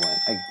I get a win.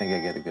 I think I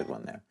get a good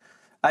one there.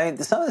 I mean,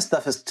 some of this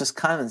stuff is just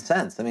common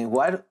sense. I mean,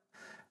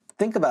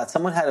 think about it.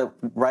 Someone had to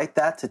write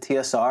that to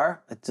TSR.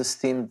 It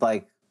just seemed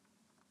like,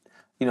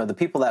 the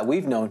people that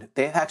we've known,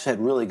 they actually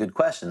had really good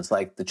questions.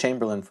 Like the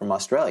Chamberlain from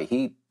Australia,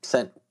 he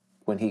sent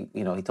when he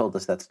told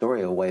us that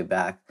story a way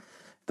back.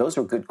 Those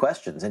were good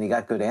questions, and he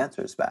got good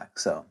answers back.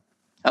 So,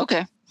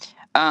 okay.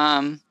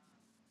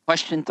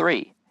 Question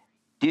 3.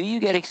 Do you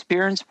get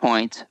experience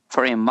points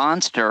for a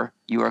monster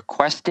you are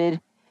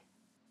quested?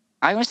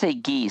 I would say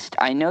geist.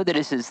 I know that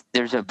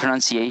there's a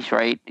pronunciation,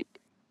 right?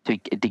 To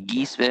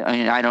geist. I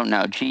mean, I don't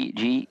know.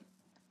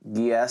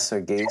 Yes,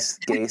 or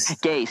geist.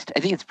 Geist. I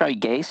think it's probably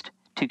geist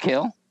to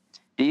kill.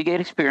 Do you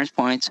get experience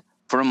points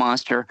for a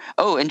monster?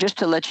 Oh, and just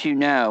to let you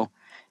know,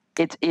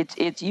 it's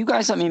you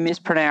guys let me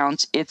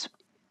mispronounce. It's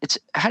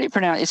how do you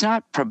pronounce? It's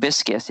not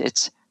proboscis.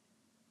 It's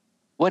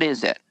what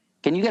is it?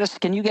 Can you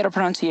get a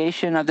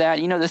pronunciation of that?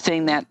 The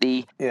thing that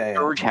the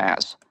surge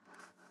has.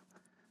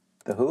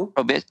 The who?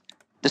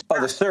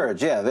 The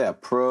surge. Yeah,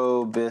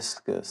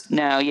 proboscis.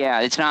 No,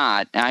 it's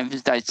not.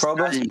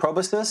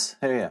 Proboscis?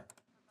 Yeah.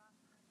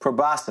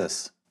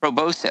 Proboscis.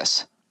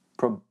 Proboscis.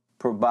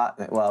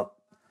 Well,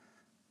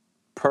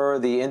 per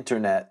the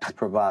internet,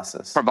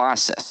 proboscis.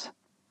 Proboscis.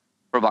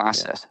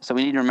 Yeah. So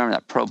we need to remember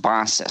that.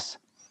 Proboscis.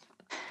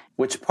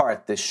 Which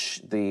part?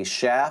 The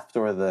shaft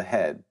or the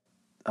head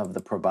of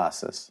the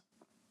proboscis?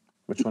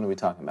 Which one are we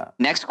talking about?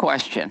 Next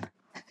question.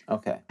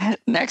 Okay.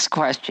 Next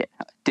question.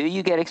 Do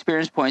you get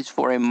experience points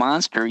for a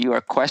monster you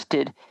are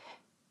quested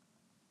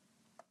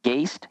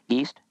geist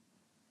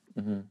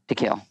to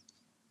kill?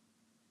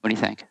 What do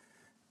you think?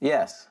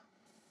 Yes.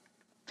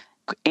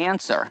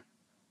 Answer.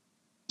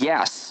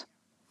 Yes.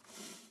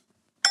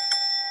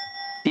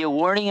 The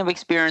awarding of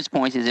experience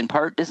points is in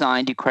part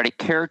designed to credit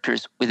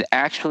characters with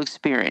actual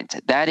experience.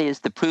 That is,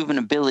 the proven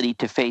ability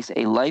to face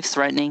a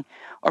life-threatening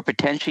or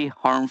potentially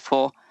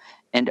harmful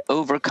and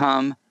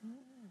overcome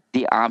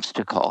the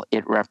obstacle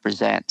it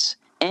represents.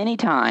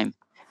 Anytime,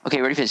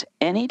 okay, ready for this?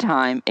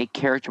 Anytime a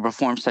character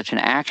performs such an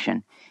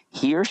action,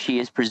 he or she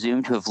is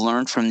presumed to have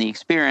learned from the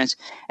experience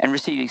and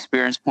received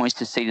experience points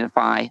to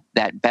signify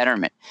that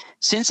betterment.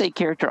 Since a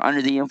character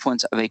under the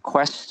influence of a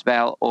quest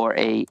spell or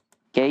a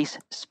geist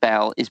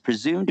spell is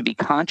presumed to be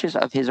conscious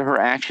of his or her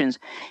actions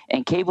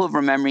and capable of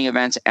remembering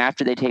events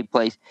after they take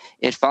place,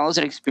 it follows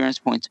that experience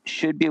points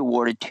should be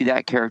awarded to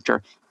that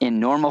character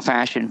in normal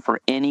fashion for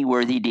any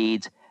worthy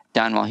deeds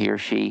done while he or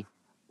she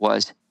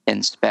was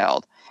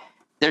enspelled.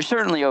 They're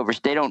certainly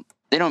they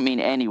don't mean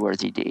any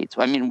worthy deeds.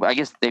 I mean, I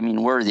guess they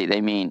mean worthy.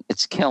 They mean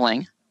it's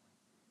killing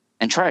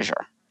and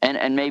treasure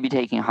and maybe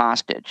taking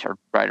hostage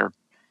but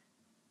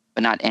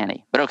not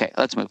any. But okay,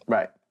 let's move on.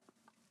 Right.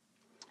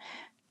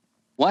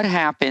 What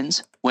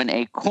happens when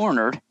a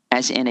cornered,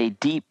 as in a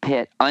deep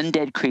pit,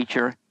 undead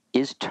creature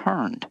is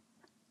turned?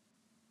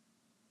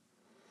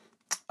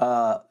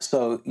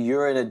 So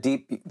you're in a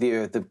deep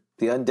the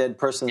undead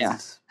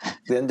person's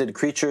the undead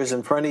creature is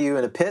in front of you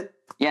in a pit.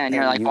 Yeah, and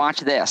you're like, watch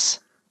this.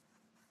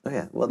 Oh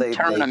yeah. Well, they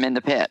turn them in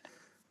the pit.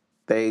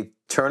 They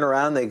turn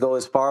around. They go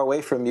as far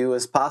away from you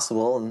as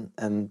possible,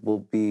 and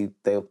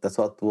that's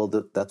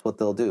what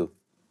they'll do.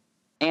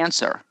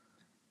 Answer.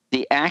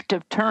 The act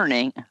of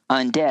turning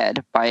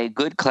undead by a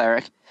good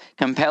cleric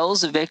compels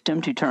the victim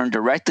to turn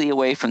directly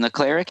away from the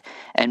cleric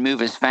and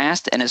move as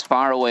fast and as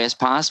far away as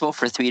possible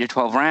for 3 to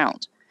 12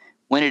 rounds.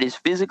 When it is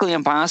physically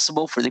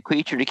impossible for the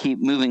creature to keep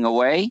moving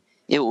away,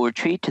 it will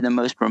retreat to the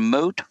most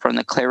remote from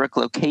the cleric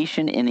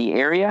location in the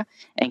area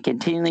and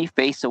continually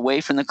face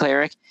away from the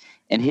cleric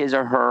and his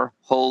or her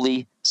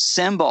holy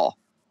symbol.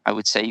 I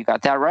would say you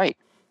got that right.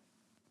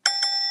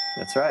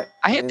 That's right.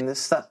 I mean,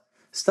 this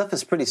stuff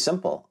is pretty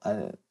simple.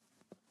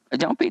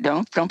 Don't be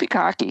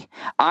cocky.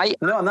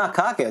 No, I'm not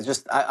cocky. It's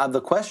just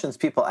the questions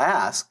people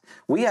ask.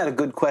 We had a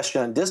good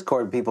question on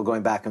Discord, people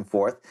going back and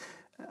forth.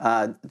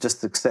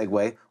 Just to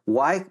segue,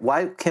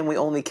 why can we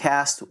only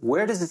cast?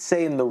 Where does it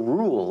say in the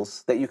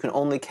rules that you can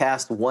only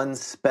cast one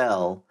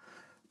spell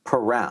per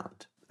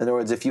round? In other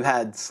words, if you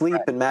had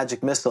sleep and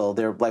magic missile,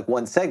 they're like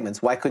one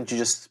segments. Why couldn't you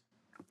just?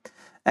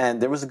 And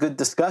there was a good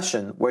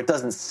discussion where it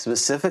doesn't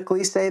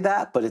specifically say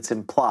that, but it's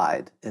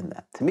implied in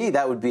that. To me,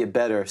 that would be a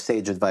better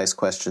sage advice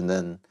question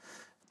than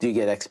do you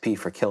get XP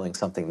for killing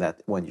something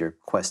that when you're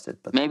quested?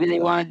 But maybe they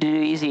wanted to do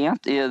easy.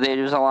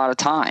 There's a lot of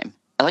time.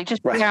 Like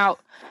just pick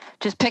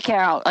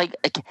out like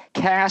a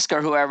Cask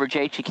or whoever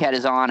Jay Chiquette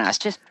is on us.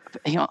 Just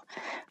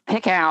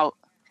pick out.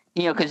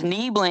 Because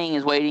Niebling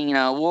is waiting.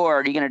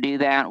 Ward, are you going to do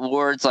that?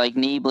 Ward's like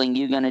Niebling,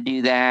 you going to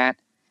do that?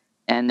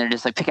 And they're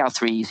just like, pick out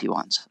 3 easy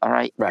ones. All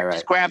right. Right.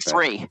 Just grab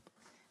 3.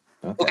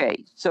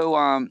 Okay.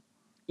 So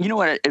you know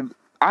what?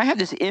 I have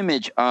this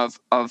image of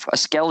a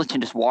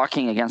skeleton just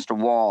walking against a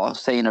wall,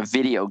 say in a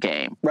video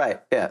game. Right.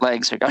 Yeah.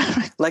 Legs are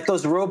like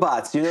those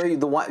robots. You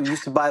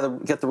used to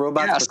get the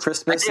robots for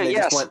Christmas, and they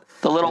just went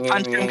the little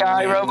punching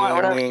guy robot,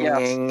 whatever.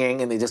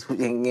 And they just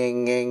exactly.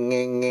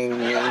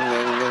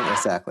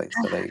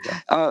 So there you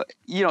go.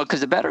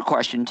 Because the better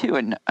question too,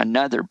 and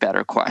another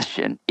better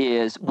question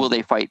is, will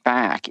they fight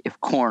back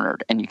if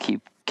cornered and you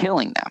keep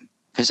killing them?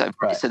 So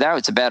that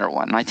was a better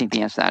one. And I think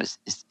the answer to that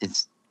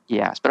is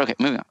yes. But okay,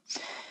 moving on.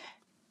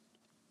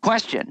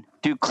 Question: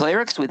 do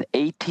clerics with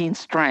 18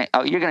 strength?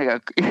 Oh, you're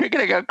gonna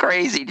go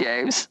crazy,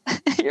 James.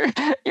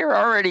 you're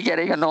already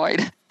getting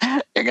annoyed.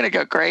 You're gonna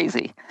go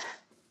crazy.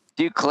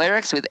 Do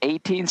clerics with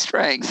 18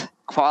 strength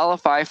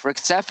qualify for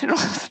exceptional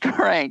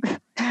strength?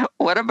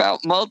 What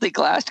about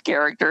multi-classed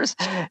characters,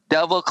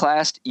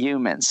 double-classed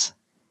humans?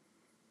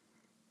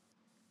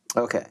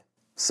 Okay,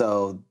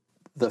 so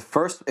the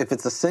first, if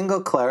it's a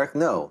single cleric,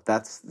 no,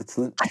 it's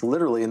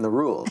literally in the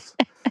rules.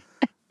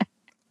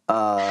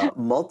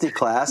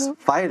 Multi-class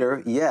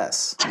fighter,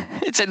 yes.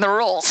 It's in the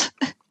rules.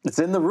 It's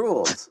in the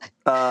rules.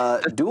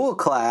 Dual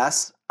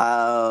class.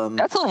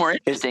 That's a little more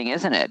interesting,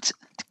 isn't it?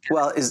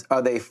 Well,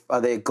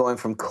 are they going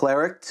from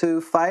cleric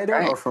to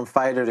fighter or from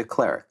fighter to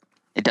cleric?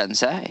 It doesn't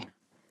say.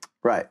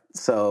 Right.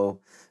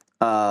 So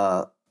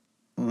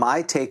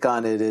my take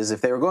on it is if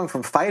they were going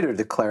from fighter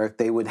to cleric,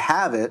 they would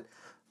have it,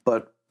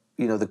 but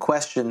the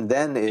question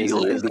then is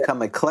if they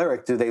become a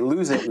cleric, do they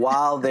lose it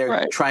while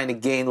they're trying to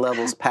gain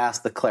levels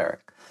past the cleric?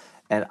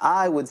 And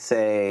I would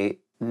say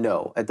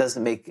no. It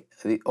doesn't make.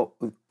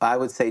 I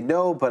would say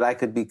no, but I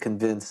could be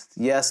convinced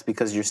yes,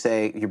 because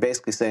you're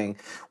basically saying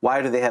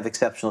why do they have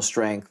exceptional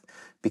strength?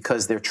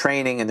 Because they're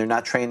training and they're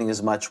not training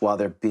as much while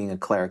they're being a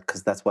cleric,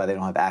 because that's why they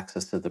don't have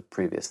access to the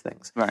previous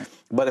things. Right.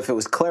 But if it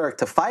was cleric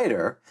to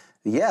fighter,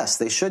 yes,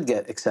 they should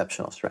get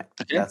exceptional strength.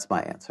 Okay. That's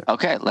my answer.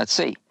 Okay, let's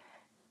see.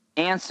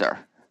 Answer.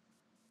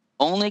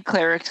 Only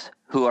clerics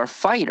who are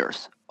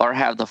fighters or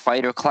have the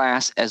fighter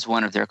class as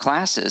one of their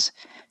classes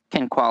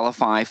can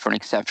qualify for an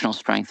exceptional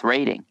strength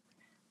rating.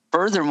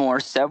 Furthermore,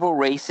 several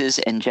races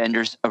and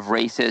genders of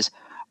races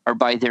are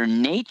by their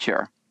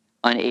nature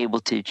unable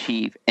to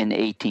achieve an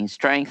 18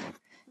 strength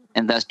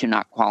and thus do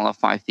not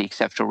qualify for the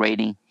exceptional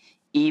rating,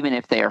 even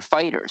if they are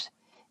fighters.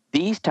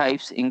 These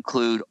types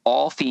include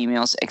all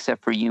females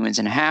except for humans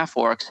and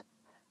half-orcs,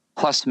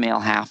 plus male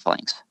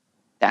halflings.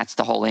 That's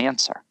the whole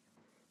answer.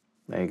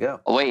 There you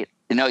go. Oh, wait.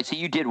 No, so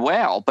you did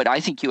well, but I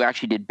think you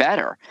actually did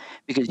better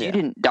because you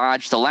didn't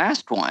dodge the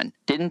last one.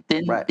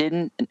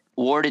 Didn't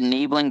Ward and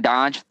Niebling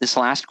dodge this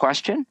last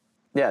question?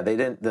 Yeah, they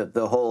didn't.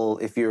 The whole,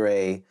 if you're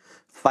a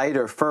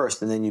fighter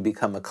first and then you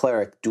become a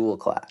cleric, dual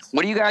class.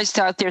 What do you guys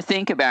out there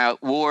think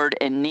about Ward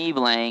and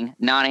Niebling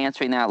not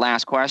answering that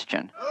last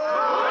question?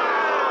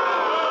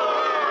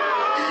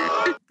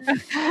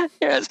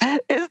 Yes,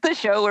 it's the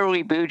show where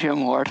we boo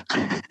Jim Ward.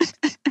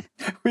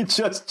 We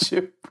just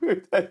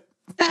booed it.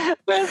 I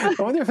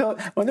wonder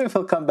if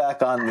he'll come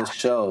back on the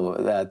show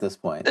at this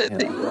point. You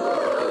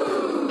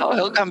know? Oh,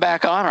 he'll come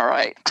back on, all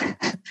right.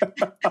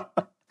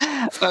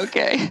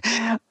 Okay.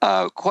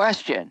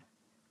 Question.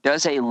 I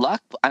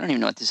don't even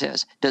know what this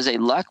is. Does a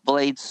luck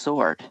blade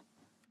sword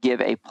give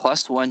a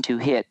 +1 to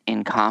hit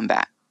in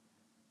combat?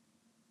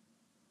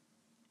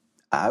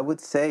 I would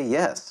say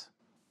yes.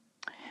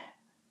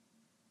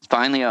 It's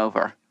finally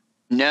over.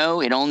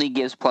 No, it only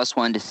gives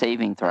 +1 to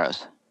saving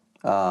throws.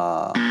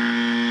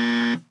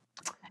 I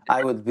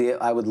would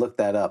look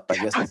that up. I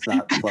guess it's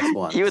not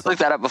 +1. You would look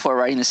that up before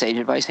writing the sage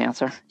advice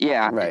answer?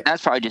 Yeah, right.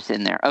 That's probably just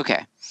in there.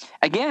 Okay.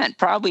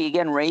 Probably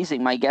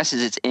raising. My guess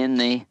is it's in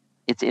the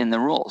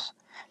rules.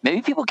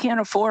 Maybe people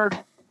can't afford.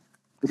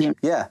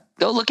 Yeah.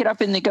 Go look it up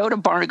go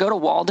to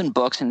Walden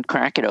Books and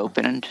crack it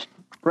open and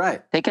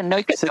take a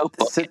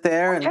notebook. Sit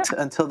there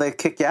until they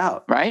kick you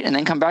out. Right, and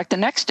then come back the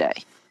next day.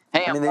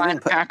 Hey, I'm buying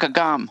a pack of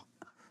gum.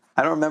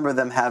 I don't remember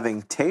them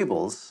having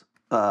tables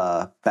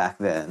back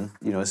then.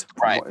 You know,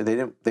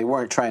 they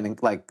weren't trying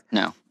to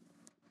No.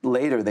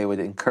 Later, they would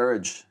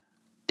encourage.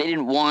 They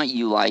didn't want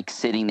you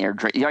sitting there.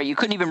 You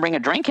couldn't even bring a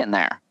drink in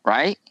there,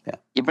 right? Yeah.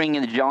 You bring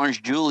in the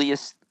Orange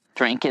Julius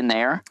drink in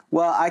there.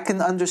 Well, I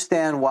can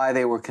understand why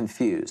they were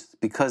confused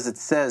because it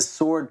says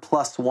sword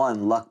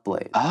 +1 luck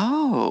blade.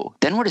 Oh,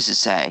 then what does it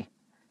say?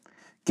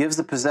 Gives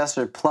the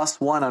possessor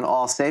 +1 on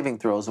all saving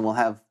throws and will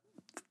have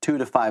 2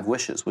 to 5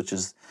 wishes,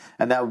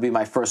 and that would be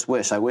my first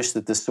wish. I wish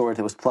that this sword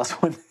was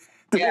 +1.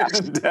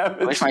 Yes.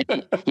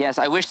 Yes,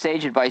 I wish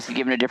Sage Advice had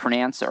given a different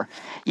answer.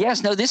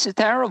 Yes, no, this is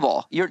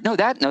terrible.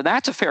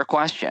 That's a fair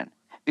question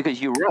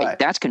because you're right.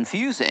 That's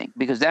confusing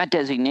because that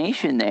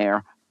designation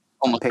there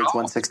on page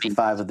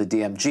 165 of the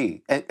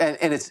DMG, and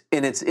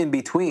it's in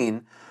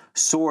between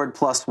sword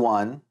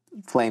 +1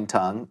 flame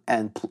tongue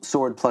and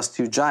sword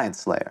 +2 giant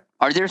slayer.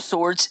 Are there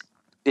swords?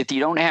 If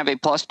you don't have a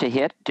plus to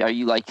hit, are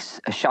you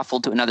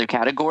shuffled to another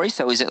category?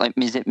 So is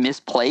it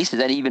misplaced? Is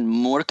that even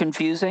more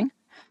confusing?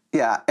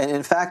 Yeah, and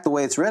in fact, the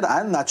way it's read,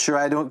 I'm not sure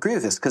I don't agree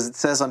with this because it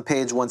says on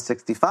page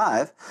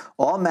 165,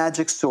 all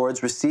magic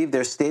swords receive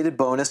their stated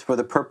bonus for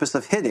the purpose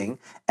of hitting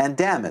and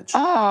damage.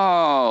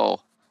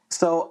 Oh.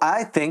 So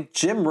I think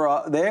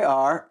they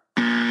are.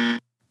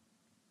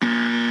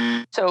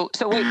 So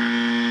wait.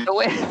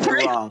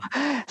 They're wrong.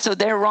 So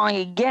they're wrong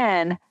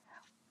again.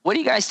 What do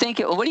you guys think?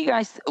 What do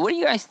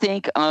you guys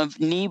think of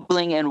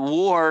Niebling and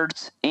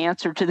Ward's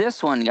answer to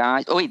this one,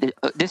 guys? Oh wait,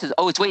 this is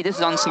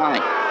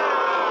unsigned.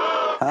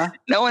 Huh?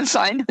 No one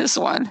signed this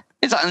one.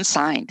 It's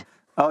unsigned.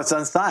 Oh, it's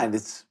unsigned.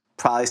 It's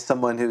probably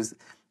someone who's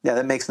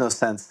that makes no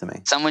sense to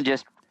me. Someone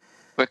just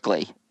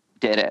quickly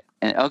did it.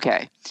 And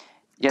okay.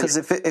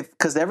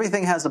 Because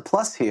everything has a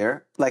plus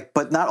here,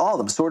 but not all of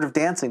them. Sword of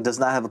Dancing does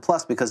not have a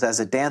plus because as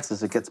it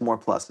dances, it gets more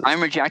pluses.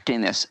 I'm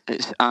rejecting this.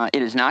 It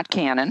is not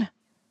canon.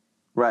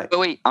 Right. Oh,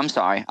 wait, I'm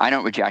sorry. I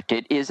don't reject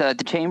it. Is the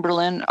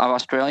Chamberlain of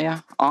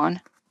Australia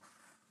on?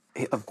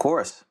 Of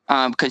course.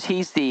 Because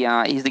he's the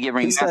giver.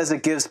 He says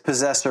it gives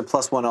possessor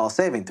 +1 all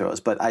saving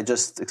throws, but I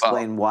just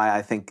explained why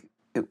I think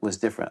it was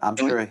different.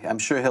 I'm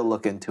sure he'll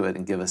look into it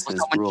and give us his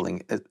ruling.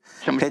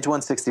 Page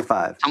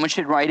 165. Someone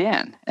should write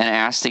in and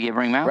ask the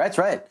giver mouth. That's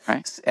right.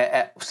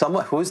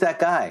 Someone. Who's that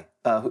guy?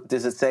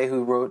 Does it say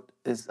who wrote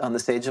is on the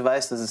Sage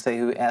Advice? Does it say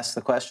who asked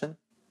the question?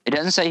 It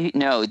doesn't say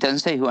no. It doesn't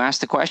say who asked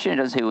the question. It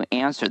doesn't say who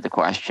answered the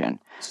question.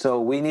 So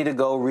we need to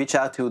go reach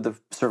out to the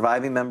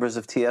surviving members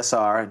of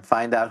TSR and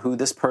find out who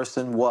this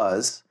person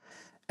was,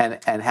 and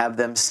have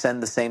them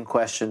send the same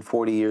question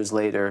 40 years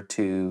later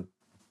to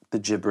the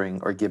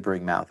gibbering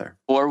mouther.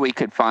 Or we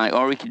could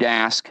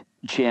ask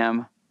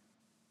Jim,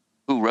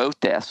 who wrote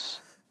this,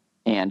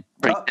 and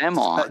bring them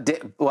on.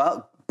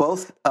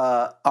 Both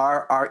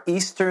our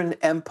Eastern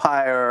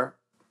Empire,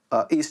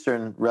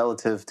 Eastern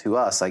relative to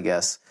us, I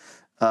guess.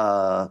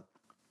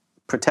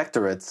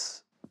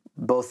 Protectorates,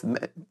 both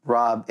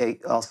Rob,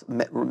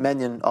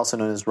 Menyon, also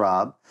known as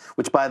Rob,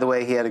 which, by the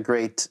way, he had a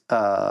great,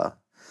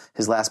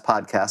 his last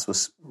podcast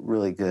was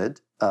really good,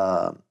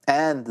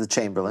 and the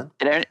Chamberlain.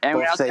 Did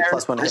anyone both else say there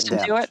 +1 hit listen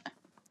damage. To it?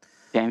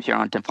 James, you're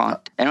on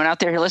default. Anyone out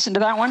there who listened to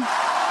that one?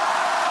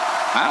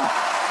 Wow.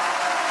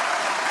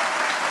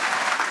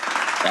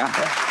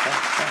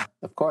 Yeah,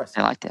 of course.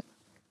 I liked it.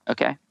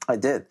 Okay. I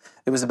did.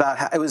 It was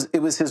about it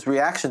was his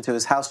reaction to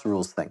his house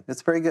rules thing.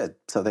 It's very good.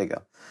 So there you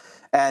go.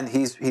 And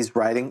he's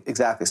writing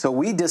exactly. So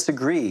we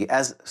disagree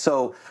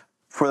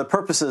for the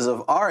purposes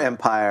of our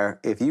empire,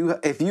 if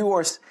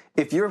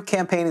your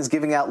campaign is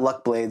giving out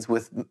luck blades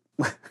with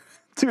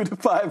 2 to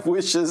 5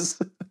 wishes,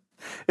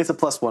 it's a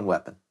 +1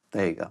 weapon.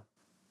 There you go.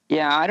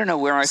 Yeah, I don't know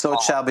where I. So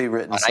it shall be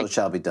written. So it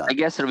shall be done. I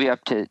guess it'll be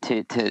up to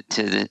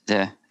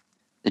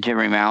the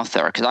jibbery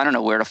mouther, because I don't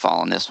know where to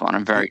fall on this one.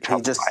 I'm very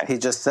troubled. He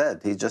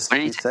said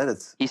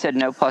it's. He said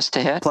no plus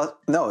to hit.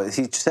 No,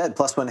 he said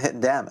 +1 hit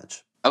and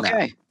damage.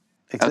 Okay.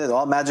 No.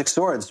 All magic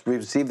swords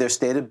receive their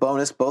stated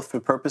bonus both for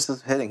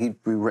purposes of hitting.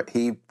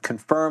 He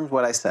confirmed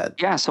what I said.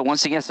 Yeah. So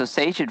once again,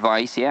 sage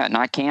advice. Yeah,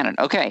 not canon.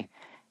 Okay.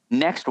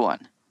 Next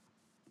one.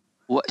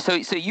 So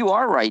you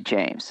are right,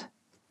 James.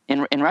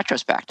 In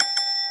retrospect.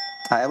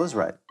 I was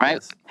right. Right.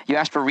 Yes. You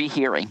asked for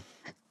rehearing.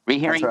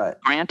 Rehearing That's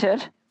right.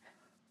 Granted.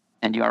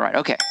 And you are right.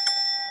 Okay.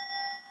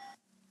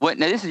 Now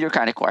this is your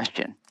kind of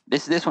question.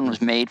 This one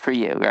was made for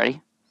you.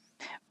 Ready?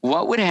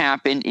 What would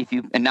happen if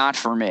you, and not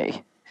for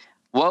me,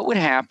 what would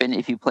happen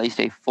if you placed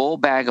a full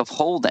bag of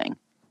holding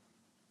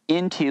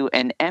into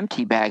an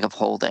empty bag of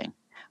holding?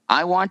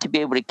 I want to be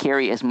able to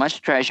carry as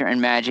much treasure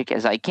and magic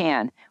as I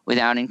can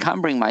without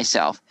encumbering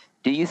myself.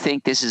 Do you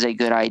think this is a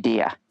good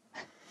idea?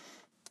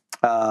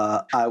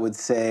 I would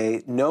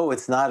say, no,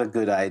 it's not a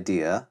good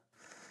idea.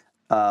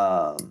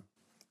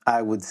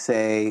 I would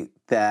say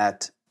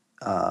that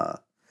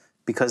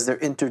because they're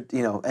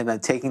and I'm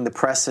taking the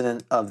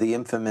precedent of the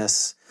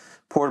infamous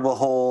portable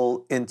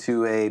hole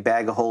into a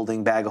bag of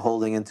holding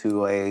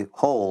into a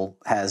hole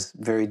has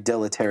very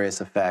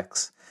deleterious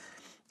effects.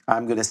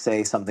 I'm going to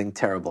say something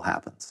terrible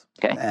happens.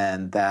 Okay.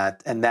 And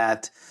that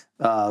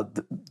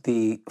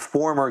the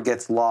former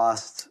gets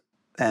lost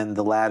and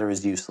the latter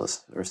is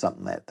useless or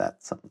something like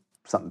that. Something.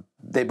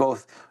 They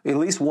both, at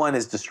least one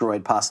is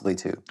destroyed, possibly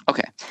two.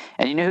 Okay.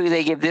 And you know who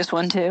they give this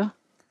one to?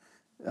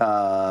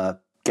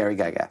 Gary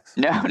Gygax.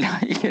 No,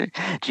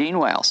 Gene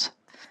Wells.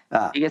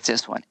 He gets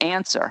this one.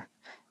 Answer.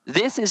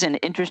 This is an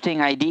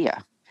interesting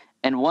idea,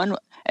 and one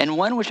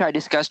which I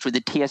discussed with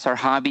the TSR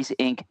Hobbies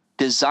Inc.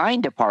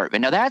 design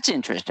department. Now that's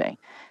interesting.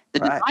 The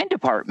design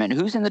department.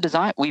 Who's in the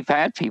design? We've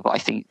had people. I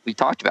think we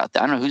talked about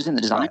that. I don't know who's in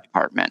the design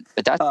department,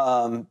 but that's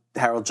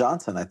Harold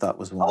Johnson. I thought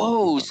was one.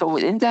 Oh, so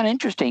isn't that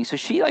interesting? So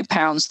she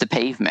pounds the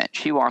pavement.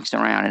 She walks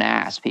around and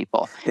asks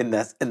people in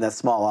that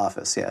small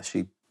office. Yeah,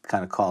 she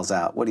kind of calls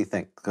out. What do you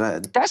think? Go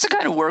ahead. That's the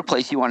kind of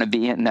workplace you want to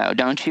be in, though,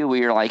 don't you? Where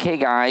you're like, hey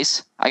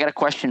guys, I got a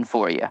question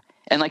for you.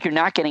 And you're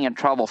not getting in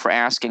trouble for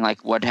asking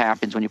what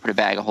happens when you put a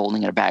bag of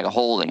holding in a bag of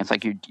holding. It's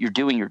like you're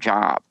doing your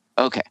job.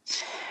 Okay.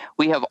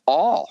 We have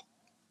all,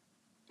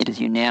 it is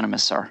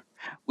unanimous, sir.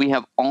 We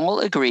have all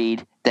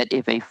agreed that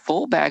if a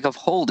full bag of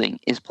holding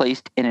is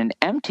placed in an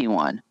empty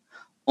one,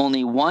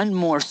 only one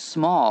more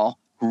small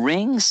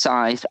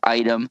ring-sized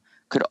item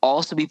could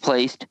also be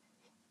placed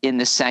in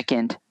the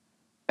second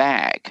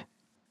bag.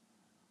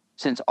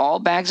 Since all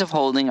bags of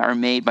holding are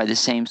made by the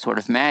same sort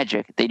of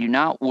magic, they do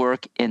not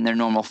work in their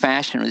normal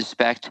fashion with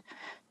respect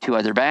to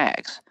other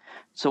bags.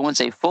 So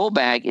once a full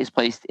bag is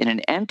placed in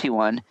an empty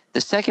one, the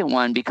second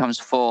one becomes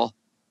full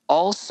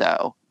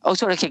also. Oh,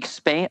 so it can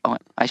expand. Oh,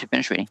 I should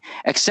finish reading.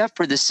 Except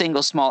for the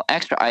single small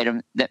extra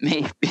item that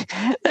may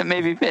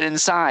be fit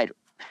inside.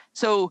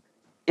 So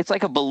it's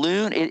like a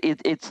balloon.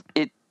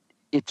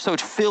 So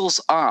it fills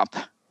up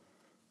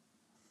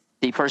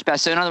the first bag.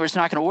 So in other words, it's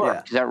not going to work.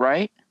 Yeah. Is that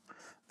right?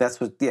 That's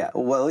what. Yeah.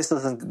 Well, at least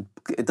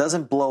it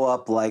doesn't blow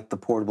up like the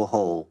portable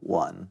hole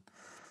one,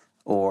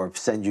 or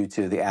send you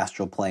to the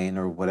astral plane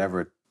or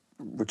whichever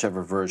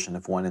version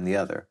of one and the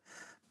other.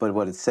 But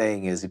what it's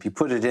saying is, if you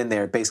put it in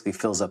there, it basically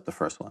fills up the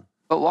first one.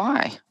 But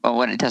why? Well,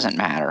 when it doesn't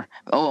matter.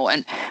 Oh,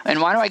 and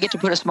why do I get to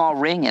put a small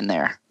ring in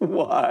there?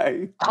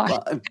 Why? Come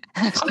on.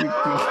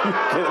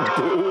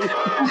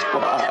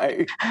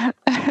 Why?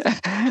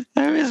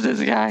 Who is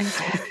this guy?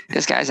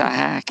 This guy's a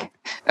hack.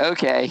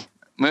 Okay,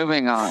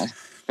 moving on.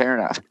 Fair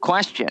enough.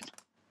 Question.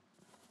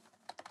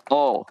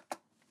 Oh,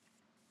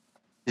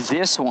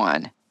 this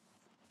one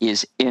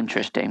is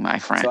interesting, my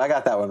friend. So I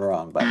got that one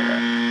wrong, by the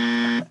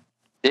way.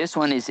 This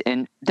one is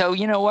in. Though,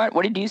 you know what?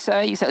 What did you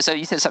say? You said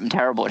something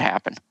terrible would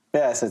happen.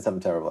 Yeah, I said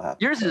something terrible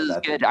happened. Yours is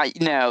good.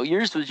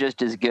 Yours was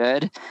just as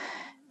good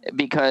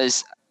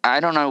because I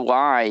don't know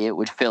why it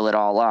would fill it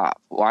all up.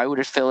 Why would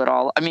it fill it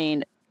all? I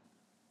mean,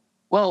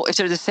 well, if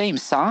they're the same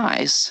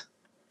size,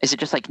 is it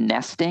just like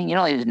nesting? You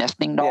know, like a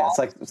nesting doll.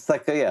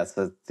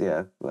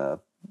 Yeah,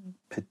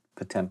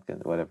 Potemkin,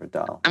 whatever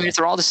doll. I mean, if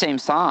they're all the same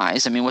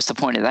size, I mean, what's the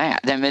point of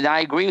that? I mean, I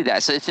agree with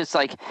that. So it's just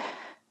like,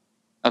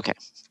 okay.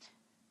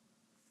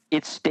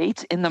 It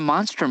states in the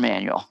monster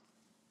manual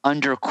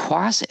under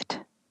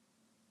Quasit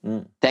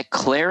that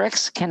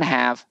clerics can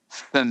have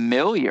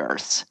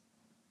familiars.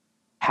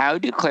 How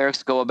do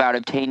clerics go about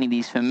obtaining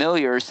these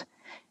familiars,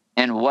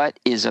 and what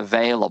is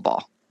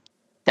available?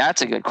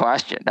 That's a good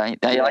question.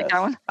 Don't you like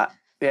that one?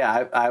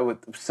 Yeah, I would.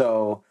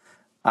 So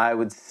I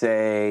would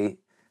say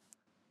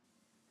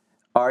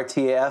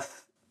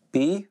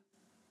RTFB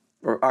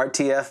or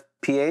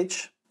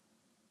RTFPH.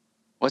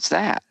 What's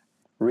that?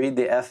 Read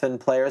the F in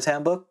Player's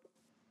Handbook.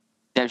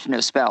 There's no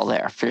spell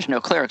there. There's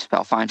no cleric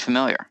spell. Find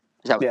familiar.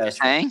 Is that what you're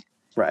saying?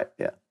 Right.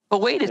 Yeah. But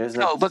wait a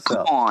no, but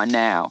come on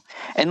now.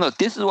 And look,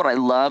 this is what I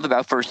love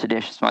about first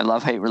edition. It's my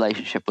love-hate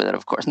relationship with it,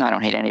 of course. No, I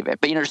don't hate any of it.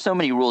 But, there's so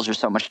many rules, there's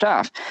so much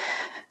stuff.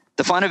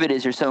 The fun of it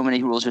is there's so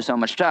many rules, there's so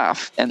much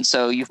stuff. And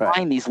so you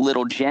find these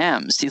little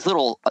gems, these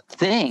little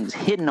things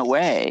hidden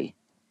away.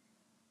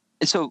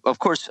 And so, of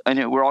course, I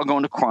know we're all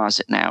going to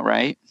Quasit now,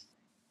 right?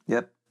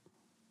 Yep.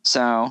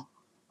 So,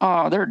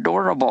 they're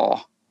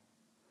adorable.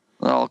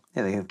 Little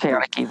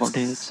chaotic evil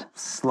dudes.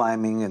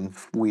 Sliming and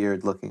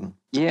weird looking.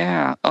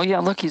 Yeah. Oh, yeah,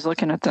 look, he's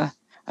looking at the...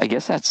 I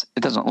guess it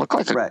doesn't look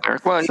like a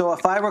cleric. Well, so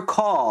if I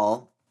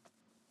recall,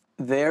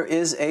 there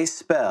is a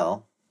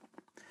spell.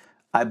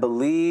 I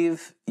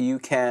believe you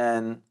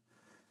can...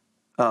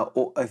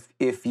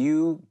 if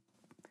you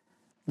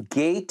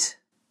gate...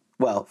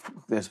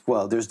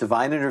 there's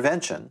Divine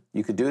Intervention.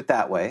 You could do it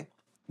that way.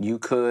 You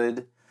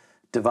could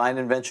Divine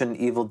Intervention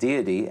Evil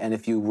Deity, and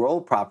if you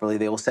roll properly,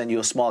 they will send you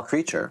a small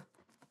creature.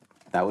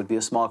 That would be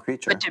a small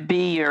creature. But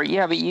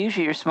but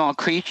usually your small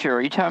creature,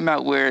 are you talking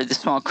about where the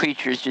small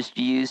creature is just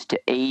used to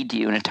aid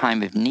you in a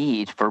time of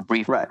need for a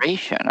brief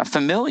duration? A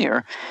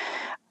familiar,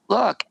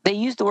 look, they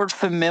use the word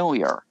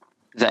familiar.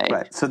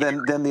 Right. So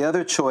then the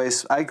other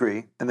choice, I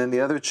agree, and then the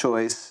other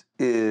choice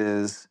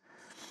is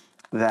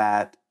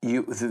that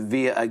you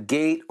via a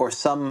gate or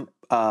some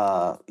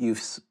you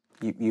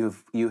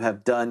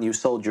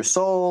sold your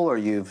soul or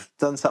you've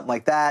done something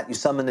like that. You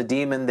summon a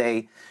demon.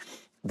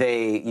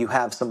 You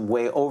have some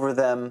way over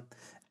them,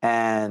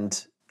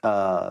 and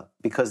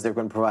because they're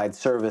going to provide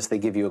service, they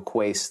give you a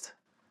quaist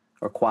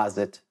or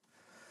quasit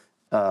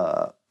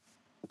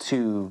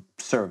to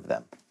serve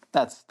them.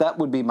 That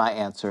would be my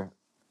answer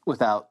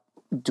without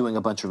doing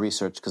a bunch of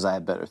research because I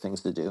have better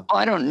things to do. Well,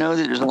 I don't know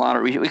that there's a lot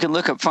of research. We can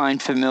look up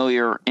Find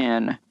Familiar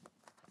in.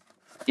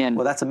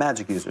 Well, that's a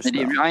magic user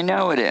spell. I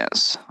know it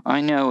is.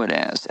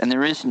 And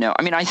there is no...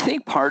 I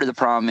think part of the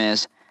problem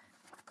is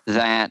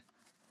that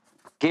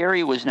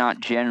Gary was not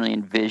generally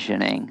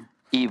envisioning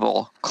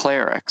evil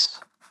clerics.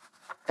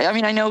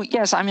 I know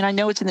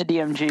it's in the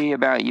DMG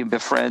about you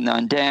befriend the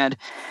undead.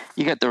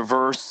 You got the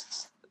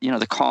reverse,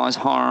 the cause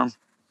harm.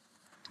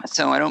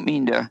 So I don't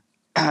mean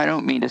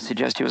to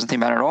suggest he wasn't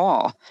thinking about it at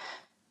all.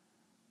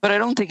 But I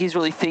don't think he's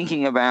really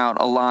thinking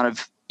about a lot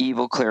of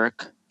evil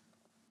cleric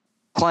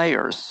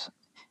players.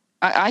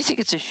 I think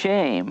it's a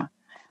shame.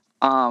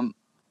 I'm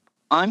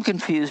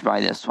confused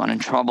by this one and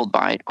troubled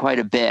by it quite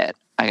a bit.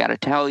 I got to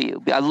tell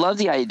you, I love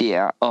the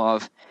idea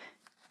of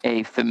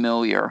a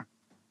familiar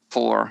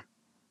for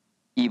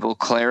evil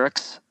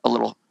clerics, a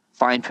little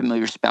Find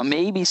Familiar spell.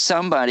 Maybe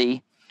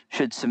somebody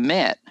should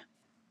submit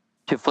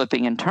to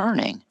Flipping and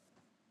Turning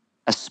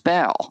a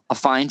spell, a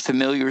Find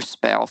Familiar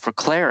spell for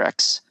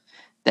clerics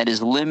that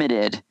is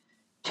limited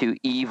to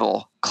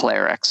evil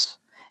clerics.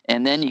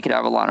 And then you could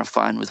have a lot of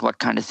fun with what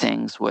kind of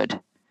things would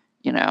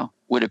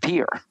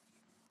appear.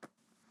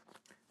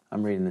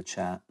 I'm reading the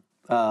chat.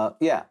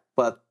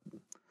 But...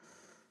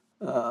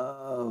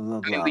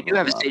 we do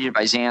have a Staged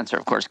by Xanser,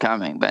 of course,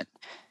 coming, but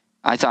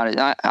I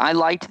thought I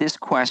liked this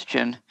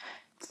question.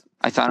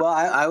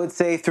 I would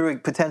say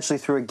potentially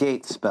through a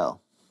gate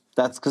spell.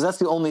 That's because that's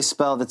the only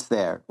spell that's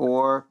there.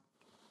 Or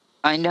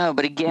I know,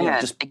 but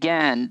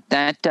again,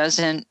 that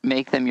doesn't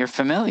make them your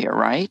familiar,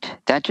 right?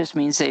 That just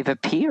means they've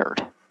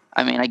appeared.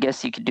 I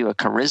guess you could do a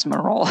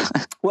charisma roll.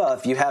 Well,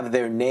 if you have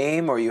their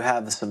name or you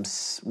have some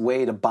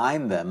way to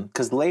bind them,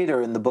 because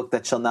later in the book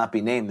that shall not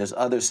be named, there's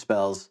other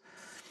spells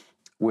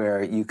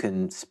where you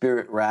can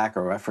spirit rack,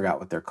 or I forgot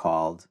what they're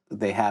called.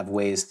 They have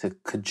ways to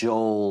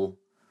cajole,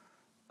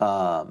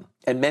 and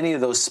many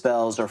of those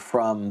spells are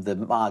from the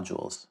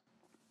modules.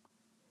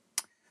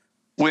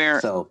 Where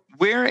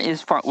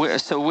is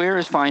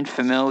Find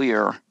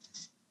Familiar?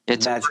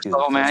 It's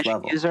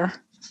magic user.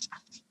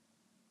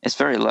 It's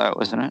very low,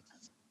 isn't it?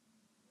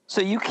 So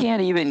you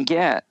can't even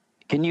get.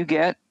 Can you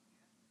get?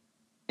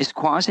 Is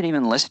Quasit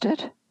even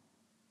listed?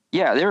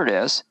 Yeah, there it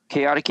is.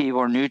 Chaotic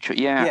evil or neutral.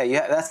 Yeah.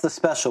 Yeah. That's the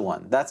special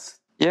one.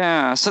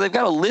 So they've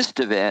got a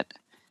list of it.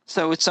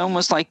 So it's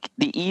almost like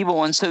the evil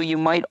one. So you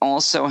might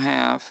also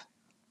have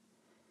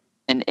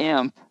an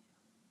imp,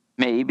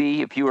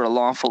 maybe if you were a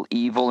lawful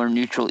evil or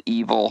neutral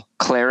evil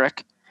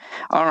cleric.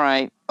 All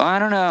right. I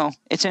don't know.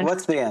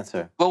 What's the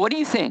answer? Well, what do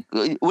you think?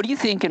 What do you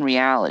think in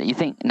reality? You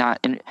think not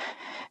in.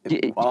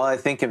 All I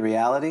think in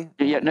reality?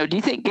 Yeah. No. Do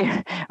you think?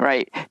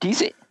 Right. Do you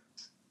think?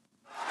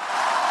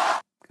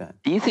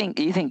 Do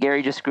you think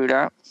Gary just screwed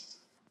up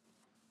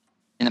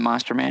in the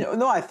Monster Man?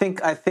 No, I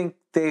think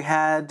they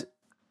had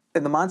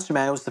in the Monster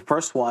Man. It was the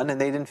first one, and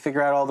they didn't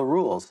figure out all the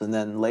rules, and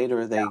then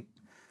later they.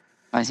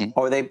 I see.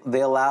 Or they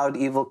allowed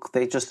evil.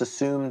 They just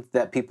assumed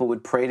that people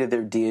would pray to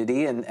their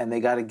deity, and they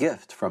got a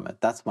gift from it.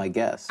 That's my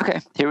guess. Okay,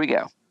 here we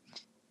go.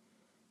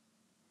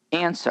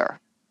 Answer: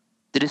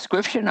 The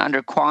description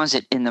under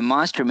Quasit in the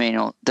Monster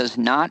Manual does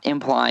not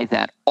imply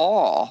that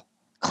all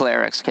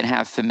clerics can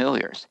have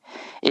familiars.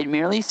 It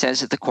merely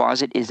says that the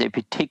Quasit is a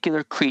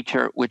particular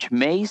creature which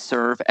may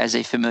serve as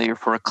a familiar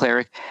for a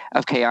cleric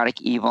of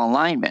chaotic evil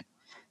alignment.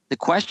 The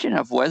question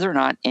of whether or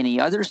not any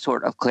other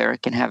sort of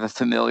cleric can have a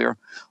familiar,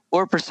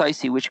 or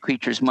precisely which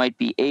creatures might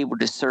be able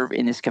to serve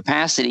in this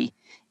capacity,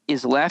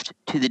 is left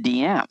to the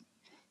DM.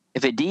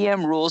 If a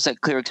DM rules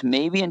that clerics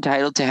may be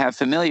entitled to have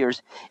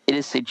familiars, it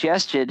is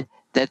suggested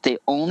that they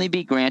only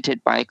be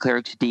granted by a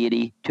cleric's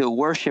deity to a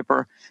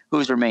worshipper who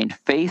has remained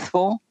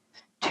faithful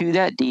to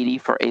that deity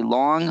for a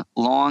long,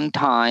 long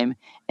time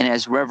and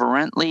as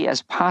reverently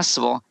as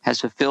possible has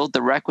fulfilled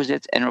the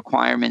requisites and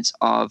requirements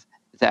of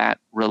that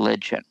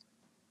religion.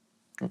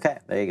 Okay,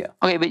 there you go.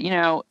 Okay, but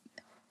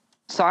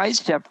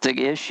sidestep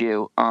the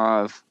issue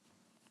of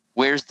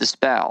where's the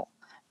spell,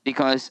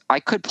 because I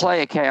could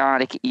play a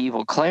chaotic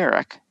evil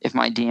cleric if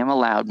my DM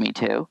allowed me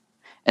to,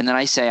 and then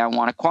I say I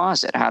want a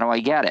Quasit. How do I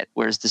get it?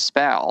 Where's the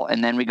spell?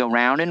 And then we go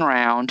round and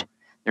round.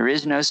 There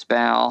is no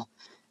spell,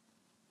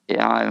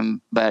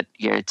 but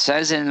it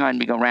says in and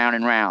we go round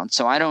and round.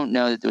 So I don't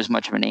know that there was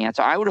much of an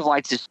answer. I would have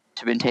liked this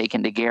to have been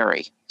taken to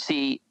Gary.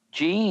 See,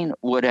 Gene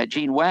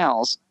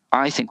Wells,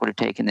 I think, would have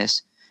taken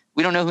this.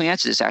 We don't know who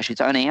answered this, actually.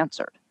 It's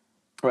unanswered.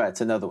 Right,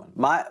 it's another one.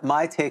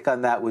 My take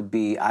on that would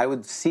be I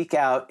would seek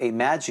out a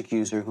magic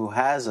user who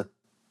has a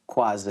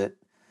Quasit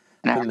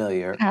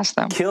familiar, ask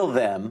them. Kill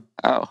them,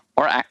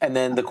 and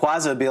then the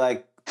Quasit would be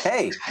like,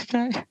 hey,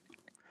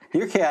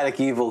 you're chaotic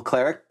evil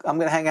cleric, I'm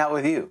going to hang out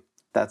with you.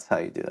 That's how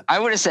you do it. I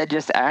would have said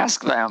just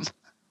ask them.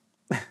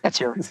 That's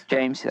your,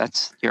 James,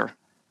 that's your...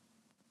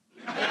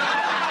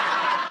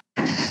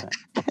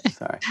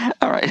 Sorry.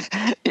 All right.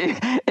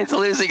 It's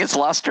losing its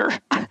luster.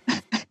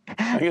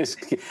 I'm just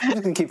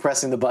going to keep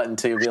pressing the button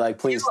until you'll be like,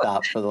 please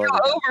stop. For the you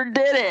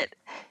overdid it.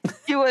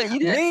 You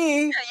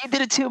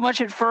did it too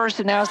much at first,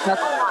 and now it's not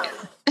working.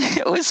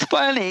 It was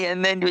funny,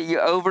 and then you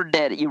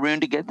overdid it. You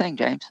ruined a good thing,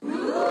 James.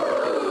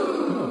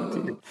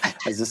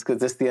 Is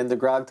this the end of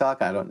Grog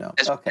Talk? I don't know.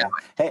 Okay.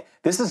 Hey,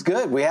 this is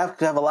good. We have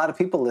to have a lot of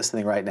people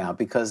listening right now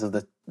because of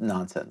the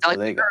nonsense. So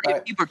there you go.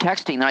 Right. People are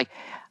texting. They're like,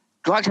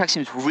 Grog Talk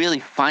seems really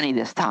funny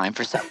this time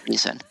for some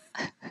reason.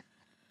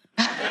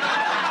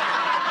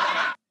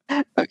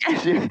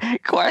 Okay,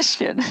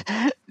 question.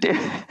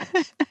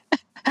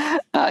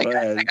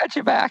 I got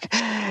you back.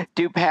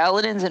 Do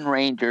paladins and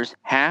rangers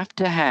have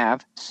to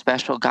have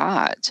special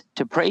gods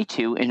to pray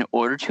to in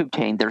order to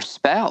obtain their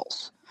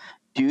spells?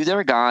 Do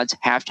their gods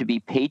have to be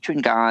patron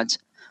gods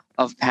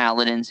of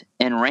paladins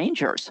and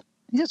rangers?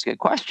 I think that's a good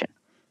question.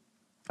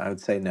 I would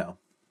say no.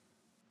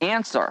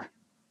 Answer: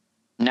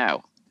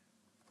 no.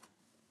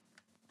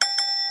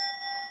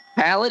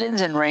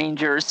 Paladins and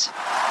rangers.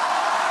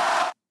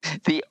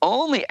 The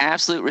only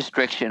absolute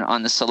restriction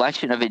on the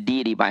selection of a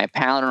deity by a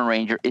paladin or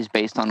ranger is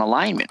based on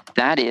alignment.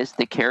 That is,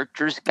 the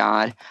character's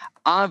god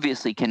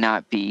obviously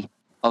cannot be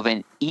of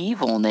an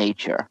evil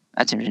nature.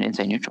 That's interesting, didn't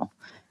say neutral.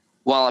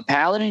 While a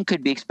paladin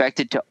could be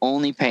expected to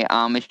only pay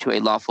homage to a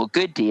lawful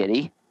good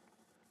deity,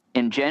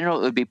 in general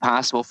it would be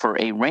possible for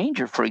a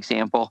ranger, for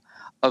example,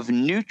 of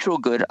neutral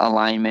good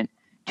alignment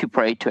to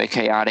pray to a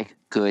chaotic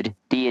good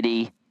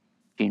deity.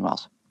 Gene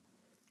Wells.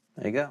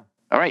 There you go.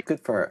 All right. Good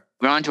for her.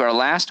 We're on to our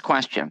last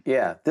question.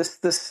 Yeah, this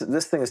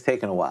thing has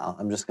taken a while.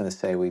 I'm just going to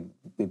say we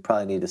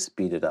probably need to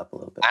speed it up a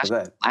little bit. Go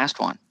ahead. Last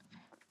one.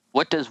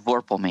 What does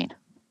Vorpal mean?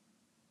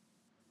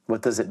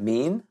 What does it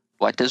mean?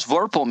 What does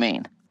Vorpal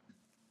mean?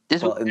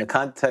 Well, in the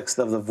context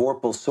of the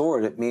Vorpal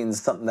sword, it means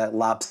something that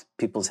lops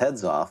people's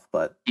heads off.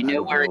 But do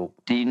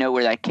you know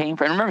where that came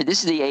from? And remember,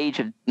 this is the age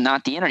of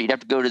not the internet. You'd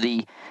have to go to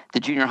the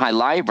junior high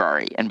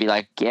library and be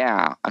like,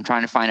 "Yeah, I'm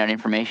trying to find out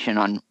information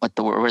on where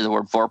the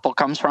word Vorpal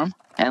comes from."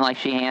 And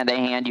like they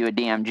hand you a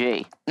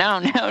DMG.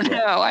 No,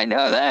 I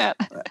know that.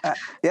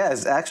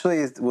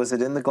 Actually, was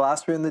it in the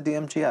glossary in the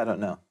DMG? I don't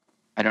know.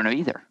 I don't know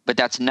either. But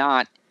that's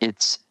not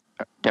its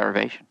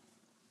derivation.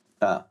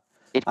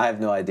 I have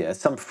no idea.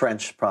 It's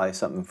probably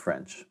something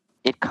French.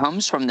 It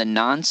comes from the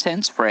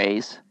nonsense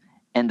phrase,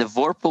 "and the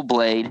Vorpal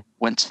blade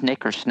went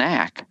snick or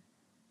snack,"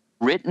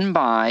 written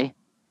by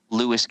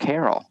Lewis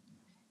Carroll.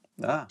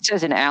 It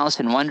says in Alice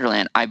in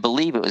Wonderland, I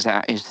believe it was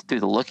through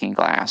the Looking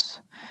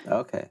Glass.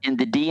 Okay. In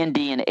the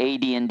D&D and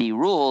AD&D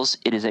rules,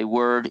 it is a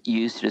word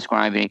used to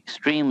describe an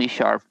extremely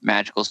sharp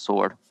magical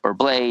sword or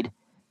blade.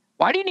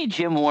 Why do you need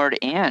Jim Ward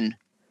and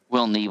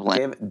Will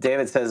Neveland?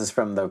 David says it's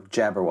from the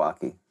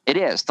Jabberwocky. It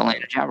is the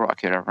land of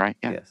Jabberwocky, whatever, right?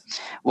 Yeah. Yes.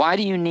 Why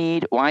do you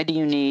need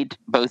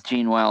both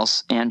Gene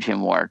Wells and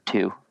Jim Ward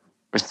to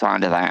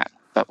respond to that?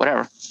 But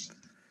whatever.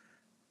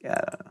 Yeah,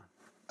 I don't know.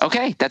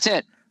 Okay, that's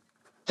it.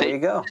 There you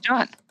go.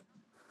 Done.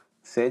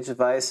 Sage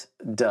advice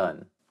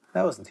done.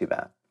 That wasn't too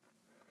bad.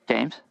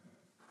 James.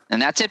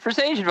 And that's it for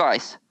Sage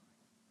Advice.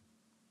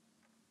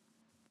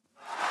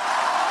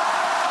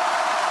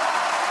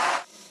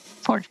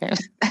 Poor James.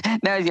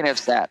 Now he's going to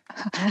upset.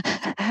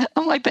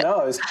 I'm like that.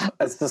 No,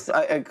 it's just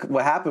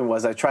what happened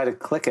was I tried to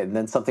click it and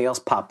then something else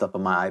popped up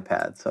on my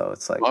iPad. So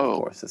it's like, Of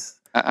course, it's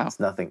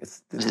nothing.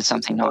 Was it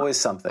something always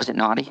something. Was it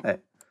naughty?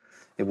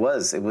 It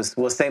was.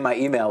 We'll say my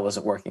email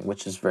wasn't working,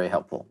 which is very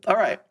helpful. All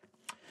right.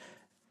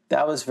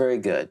 That was very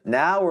good.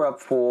 Now we're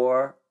up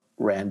for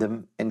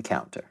random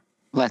encounter.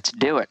 Let's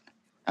do it.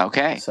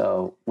 Okay.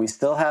 So we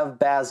still have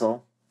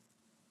Basil.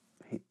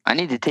 I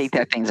need to take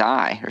that thing's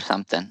eye or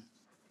something.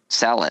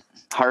 Sell it.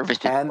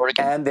 Harvest it.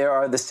 And there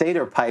are the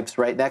Seder pipes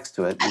right next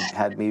to it. You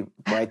had me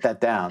write that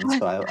down,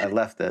 so I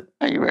left it.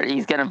 Are you ready?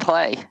 He's going to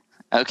play.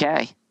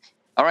 Okay.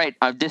 All right.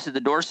 This is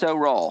the Dorso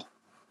roll.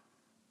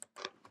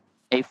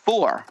 A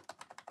 4.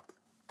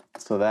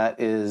 So that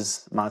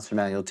is Monster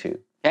Manual 2.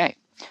 Okay.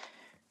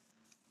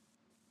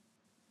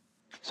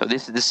 So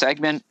this is the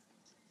segment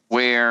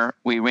where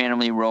we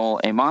randomly roll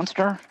a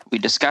monster, we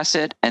discuss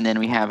it, and then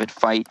we have it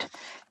fight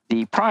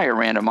the prior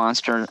random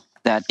monster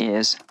that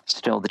is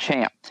still the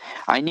champ.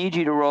 I need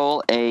you to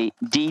roll a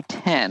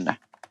D10,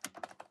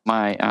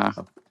 my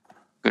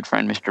good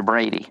friend Mr.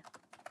 Brady.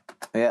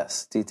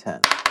 Yes,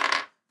 D10.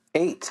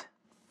 8.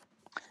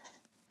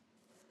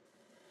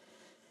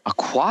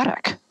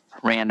 Aquatic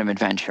random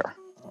adventure.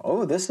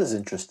 Oh, this is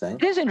interesting.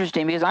 It is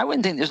interesting because I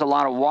wouldn't think there's a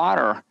lot of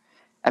water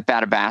at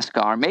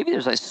Madagascar. Maybe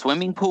there's a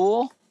swimming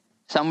pool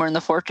somewhere in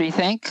the fortress, you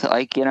think?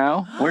 Like,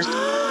 where's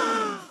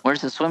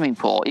the swimming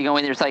pool? You go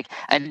in, there's like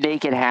a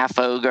naked half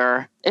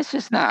ogre. It's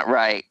just not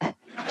right.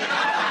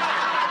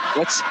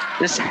 What's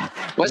this?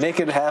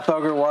 Naked half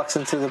ogre walks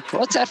into the pool.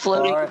 What's that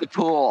floating in the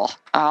pool?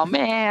 Oh,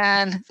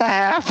 man. It's a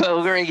half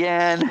ogre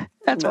again.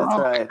 That's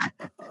right.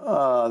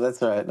 Oh,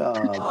 that's right.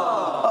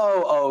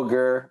 Oh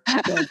ogre.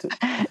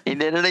 He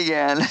did it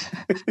again.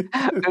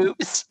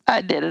 Oops,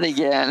 I did it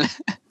again.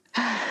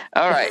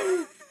 All right.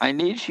 I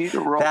need you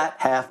to roll. That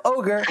half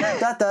ogre.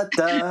 Da, da,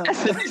 da.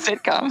 That's the new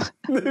sitcom.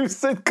 New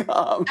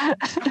sitcom.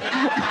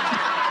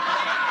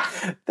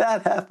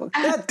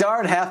 That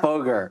darn half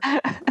ogre.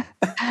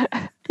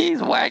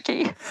 He's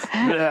wacky.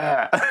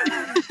 Yeah.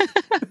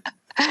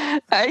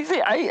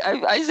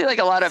 I see like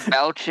a lot of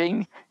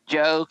belching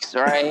jokes,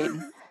 right?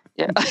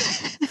 Yeah.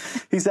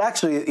 He's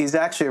actually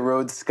a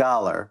Rhodes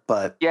Scholar,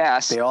 but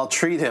yes, they all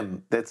treat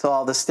him. That's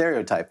all the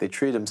stereotype. They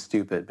treat him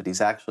stupid, but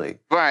he's actually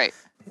right.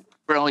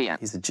 Brilliant.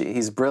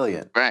 He's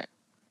brilliant. Right.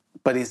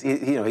 But he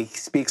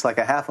speaks like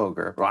a half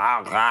ogre.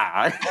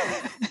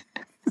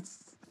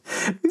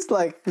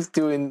 He's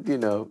doing,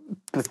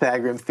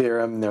 Pythagorean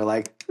theorem, and they're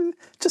like,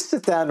 just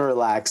sit down and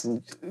relax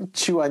and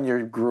chew on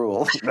your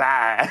gruel.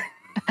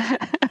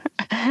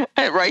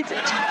 It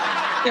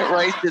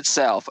writes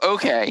itself.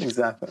 Okay.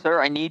 Exactly.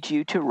 Sir, I need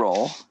you to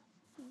roll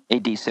a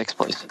D6,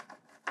 please.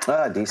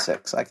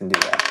 D6. I can do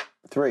that.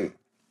 3.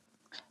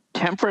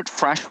 Temperate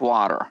fresh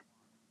water.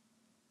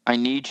 I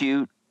need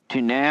you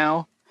to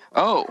now...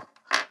 Oh,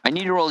 I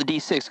need to roll a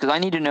D6 because I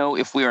need to know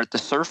if we are at the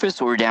surface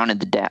or we're down in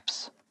the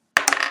depths.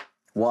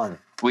 1.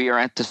 We are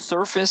at the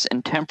surface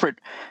and temperate...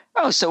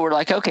 Oh, so we're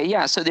like, okay,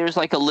 yeah, so there's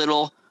like a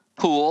little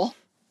pool,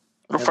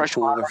 fresh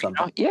water.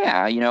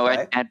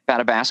 Right. At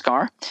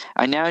Madagascar.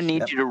 I now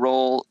need you to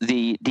roll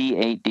the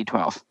D8,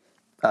 D12.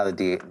 The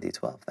D8 and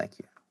D12, thank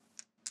you.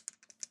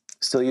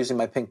 Still using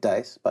my pink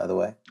dice, by the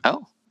way.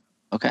 Oh,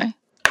 okay.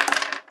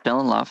 Still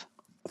in love.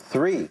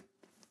 3.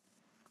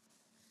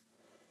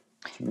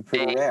 Should be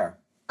pretty rare.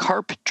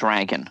 Carp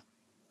dragon.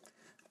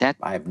 That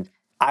I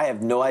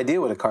have no idea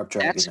what a carp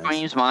dragon is. That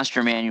screams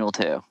Monster Manual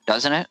 2,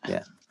 doesn't it?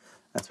 Yeah,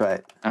 that's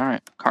right. All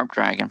right, carp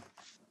dragon.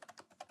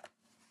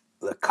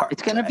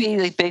 It's going to be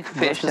the big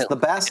fish. It's the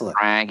basilisk.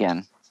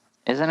 Dragon,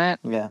 isn't it?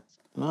 Yeah.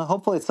 Well,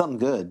 hopefully it's something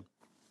good.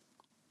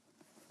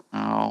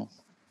 Oh.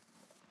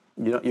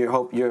 Your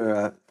hopes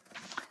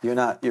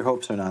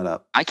are not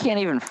up. I can't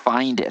even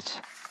find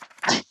it.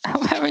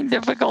 I'm having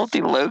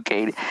difficulty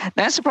locating.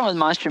 That's the problem with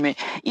Monster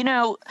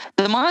Manual.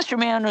 The Monster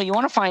Manual, you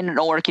want to find an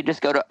orc, you just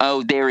go to,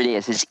 oh, there it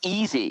is. It's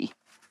easy.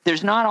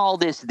 There's not all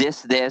this,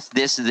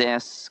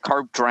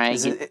 carp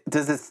dragon.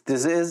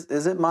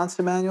 Is it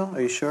Monster Manual? Are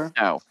you sure?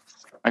 No.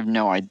 I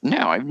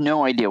have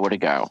no idea where to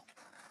go.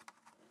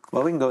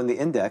 Well, we can go in the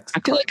index. I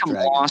feel like I'm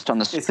lost on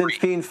the screen. It's in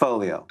Fiend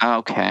Folio.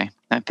 Okay.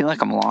 I feel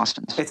like I'm lost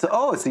in this. It's a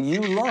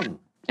Yulung.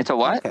 It's a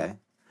what? Okay.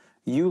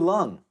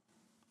 Yulung.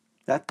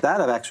 That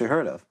I've actually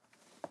heard of.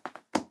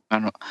 I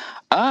don't know.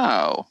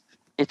 Oh,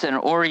 it's an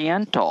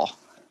Oriental.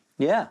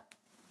 Yeah.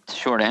 It's a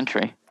short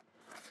entry.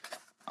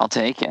 I'll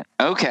take it.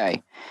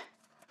 Okay.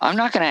 I'm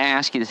not going to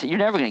ask you this. You're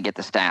never going to get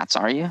the stats,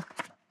 are you?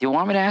 Do you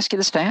want me to ask you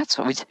the stats?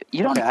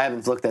 You don't. Okay, I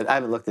haven't looked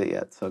at it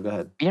yet, so go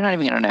ahead. You're not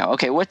even going to know.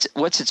 Okay, what's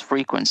its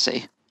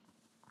frequency?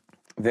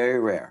 Very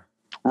rare.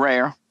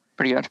 Rare.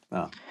 Pretty good.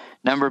 Oh.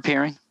 Number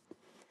appearing?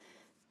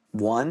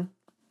 1.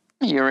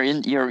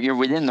 You're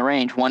within the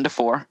range. 1 to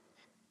 4.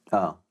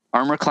 Oh.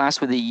 Armor class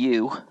with a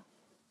U.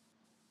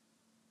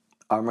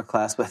 Armor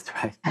class with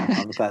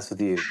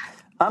U.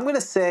 I'm going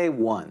to say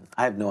 1.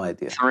 I have no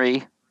idea.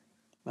 3.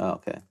 Oh,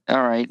 okay.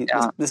 All right.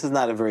 This is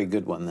not a very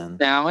good one then.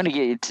 Now I'm going to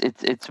give you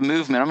its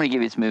movement. I'm going to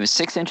give you its movement.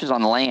 6 inches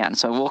on the land,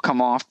 so we'll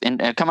come off and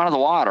come out of the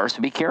water.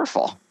 So be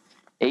careful.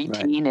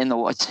 18 in the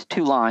it's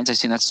 2 lines. I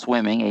assume that's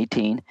swimming.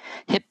 18.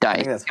 Hit die. I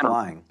think that's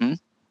flying.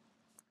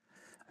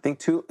 I I think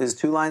two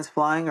lines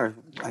flying, or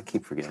I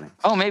keep forgetting.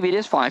 Oh, maybe it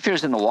is flying. I figured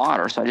it's in the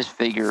water, so I just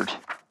figured.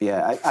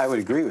 Yeah, I would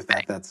agree with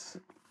that. That's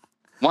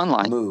one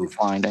line move.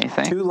 Flying, don't you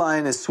think? 2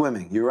 line is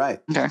swimming. You're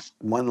right. Okay.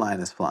 1 line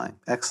is flying.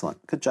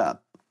 Excellent. Good job.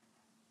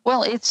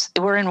 Well,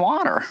 we're in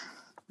water.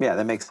 Yeah,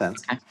 that makes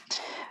sense.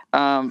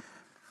 Okay.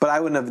 But I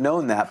wouldn't have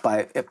known that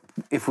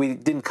if we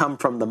didn't come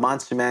from the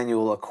Monster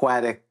Manual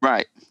aquatic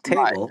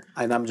table,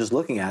 and I'm just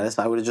looking at this,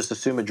 I would have just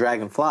assumed a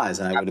dragon flies,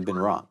 and I would have been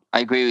wrong. I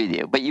agree with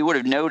you, but you would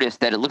have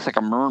noticed that it looks like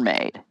a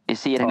mermaid. You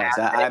see it in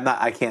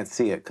I can't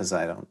see it because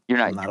I'm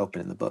not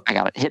opening the book. I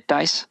got it. Hit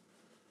dice.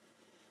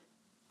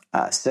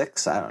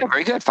 6. I don't know.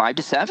 Very good. 5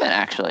 to 7,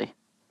 actually.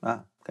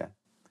 Oh, okay.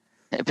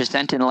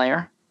 Percent in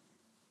layer.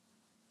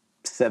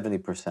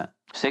 70%.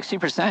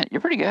 60%.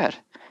 You're pretty good.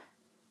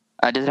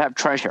 Does it have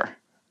treasure?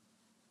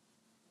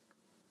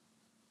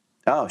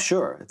 Oh,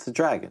 sure. It's a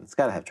dragon. It's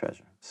got to have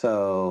treasure.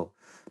 So,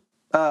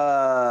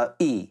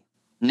 E.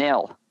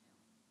 Nil.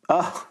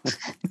 Oh.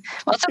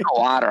 Well, it's in the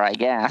water, I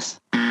guess.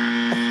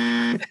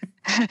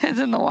 It's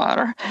in the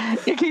water.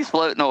 It keeps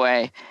floating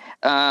away.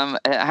 How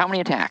many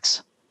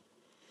attacks?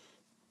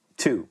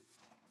 2.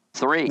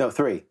 3. No,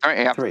 3.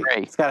 3.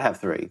 It's got to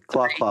have 3.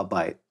 Claw,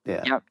 bite.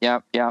 Yeah.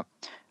 Yep.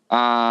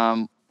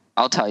 I'll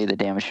tell you the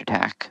damage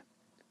attack.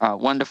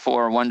 1 to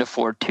 4, 1 to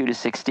 4, 2 to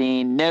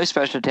 16. No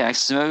special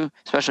attacks, no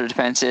special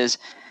defenses.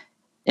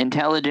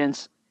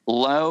 Intelligence,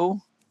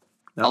 low.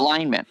 No.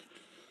 Alignment.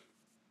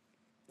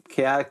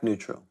 Chaotic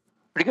neutral.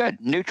 Pretty good.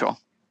 Neutral.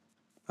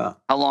 Oh.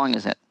 How long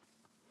is it?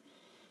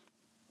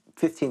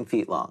 15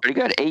 feet long. Pretty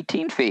good.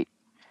 18 feet.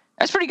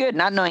 That's pretty good.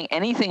 Not knowing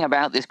anything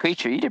about this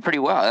creature, you did pretty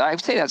well.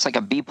 I'd say that's like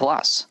a B+.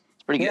 It's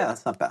pretty good. Yeah,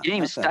 that's not bad. You didn't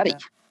even study.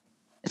 Bad.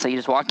 It's like you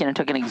just walked in and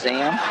took an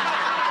exam.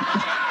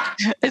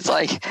 It's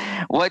like,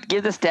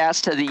 give the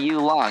stats to the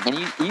Yulong. And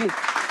you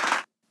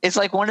it's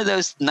like one of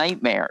those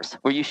nightmares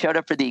where you showed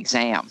up for the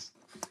exam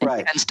and you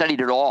hadn't studied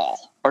at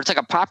all. Or it's like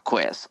a pop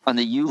quiz on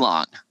the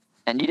Yulong.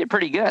 And you did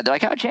pretty good. They're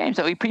like, oh, James,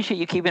 we appreciate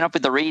you keeping up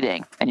with the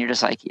reading. And you're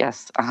just like,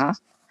 yes,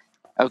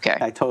 okay.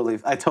 I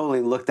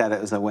totally looked at it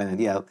as I went in.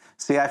 Yeah.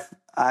 See,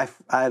 I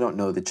don't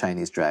know the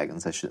Chinese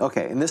dragons.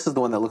 Okay, and this is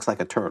the one that looks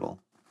like a turtle.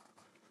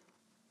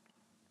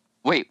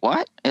 Wait,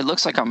 what? It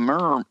looks like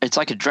it's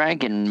like a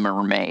dragon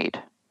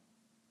mermaid.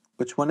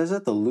 Which one is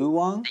it? The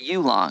Luong? The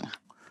Yulong.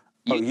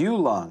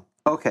 Yulong.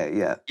 Okay,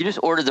 yeah. You just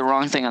ordered the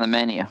wrong thing on the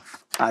menu.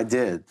 I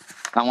did.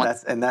 Well,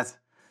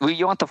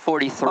 you want the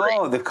 43.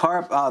 Oh, the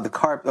carp.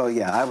 Oh,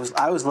 yeah.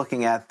 I was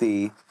looking at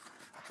the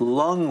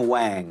Lung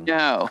Wang.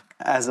 No.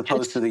 As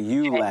opposed to the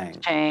Yulang.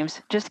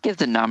 James, just give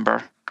the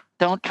number.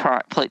 Don't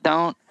try.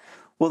 Don't.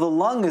 Well, the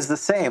lung is the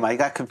same. I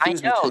got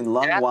confused between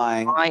Lung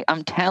Wang.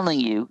 I'm telling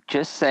you,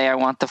 just say I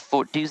want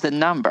use the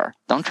number.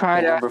 Don't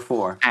try to. Number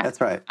 4. That's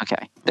right.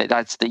 Okay.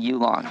 That's the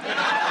Yulong.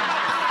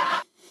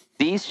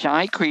 These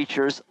shy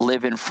creatures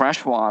live in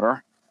fresh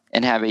water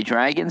and have a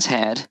dragon's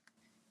head,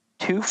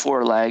 2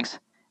 forelegs,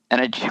 and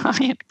a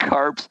giant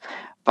carp's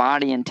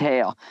body and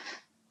tail.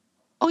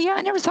 Oh, yeah,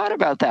 I never thought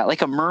about that.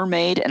 Like a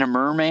mermaid and a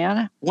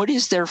merman. What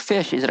is their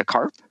fish? Is it a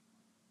carp?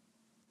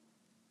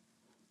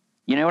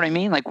 You know what I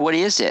mean? Like, what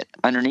is it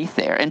underneath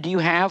there? And do you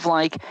have,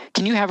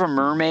 can you have a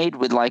mermaid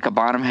with, a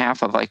bottom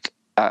half of, a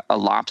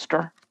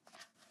lobster?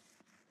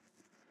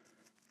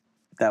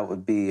 That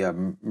would be a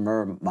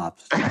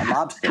mobster. A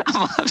mobster. A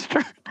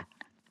mobster.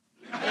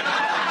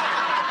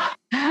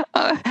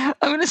 I'm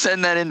going to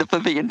send that into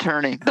Flipping and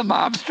Turning. The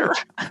mobster.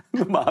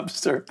 The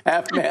mobster.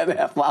 Half man,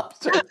 half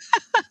lobster.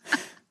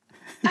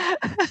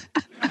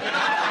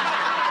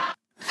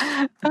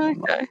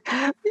 Okay.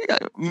 Yeah,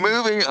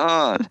 moving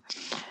on.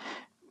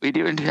 We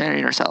do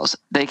entertain ourselves.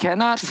 They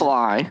cannot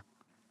fly.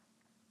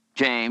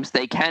 James,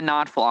 they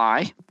cannot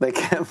fly. They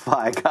can't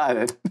fly. Got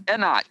it.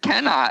 Cannot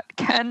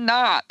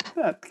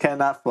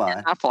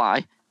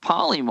fly.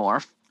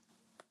 Polymorph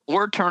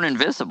or turn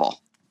invisible.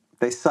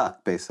 They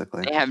suck,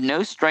 basically. They have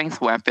no strength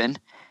weapon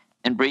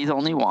and breathe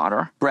only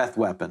water. Breath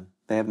weapon.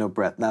 They have no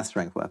breath, not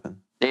strength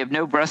weapon. They have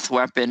no breath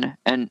weapon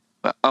and...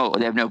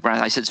 they have no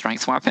breath. I said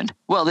strength weapon.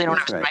 Well, they don't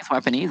have strength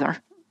weapon either.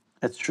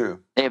 That's true.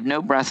 They have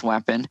no breath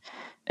weapon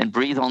and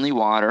breathe only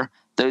water,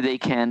 though they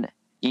can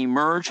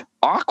emerge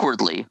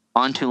awkwardly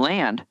onto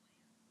land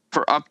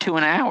for up to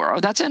an hour. Oh,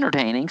 that's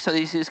entertaining. So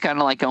these just kind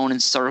of like going in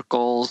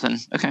circles and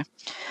okay.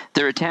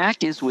 Their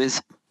attack is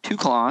with 2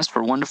 claws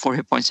for 1 to 4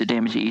 hit points of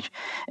damage each,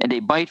 and a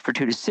bite for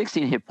 2 to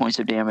 16 hit points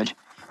of damage.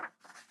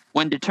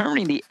 When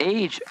determining the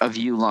age of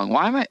Yulong,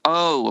 why am I?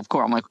 Oh, of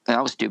course. I'm like,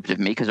 that was stupid of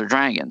me because they're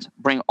dragons.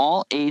 Bring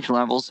all age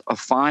levels of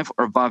 5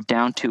 or above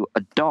down to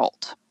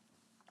adult.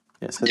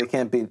 Yeah, so they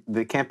can't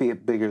be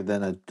bigger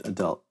than an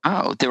adult.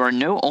 Oh, there are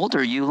no older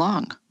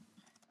Yulong.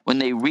 When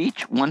they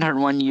reach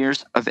 101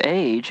 years of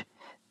age,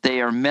 they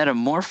are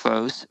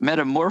metamorphosed.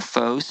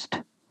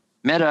 Metamorphosed.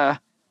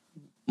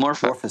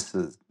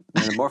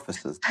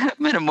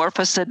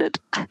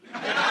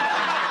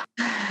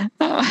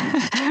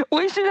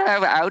 We should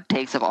have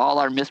outtakes of all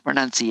our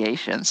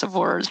mispronunciations of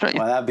words, right?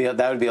 Well,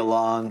 that would be a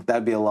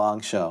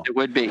long show. It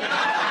would be.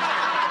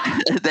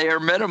 They are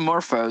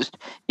metamorphosed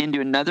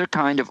into another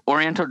kind of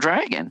oriental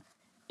dragon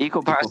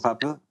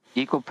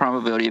Equal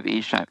probability of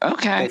each type.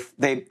 Okay.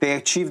 They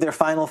achieve their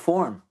final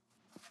form.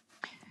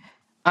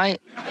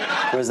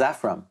 Where's that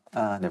from?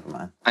 Never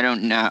mind. I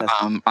don't know.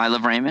 I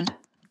Love Raymond?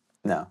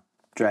 No.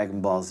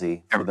 Dragon Ball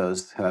Z, for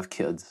those who have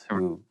kids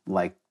who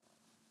like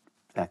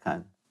that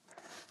kind.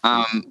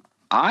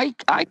 I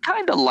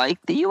kind of like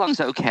the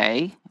Yulong's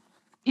okay.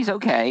 He's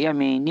okay. I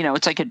mean,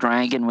 it's like a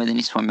dragon and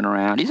he's swimming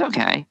around. He's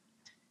okay.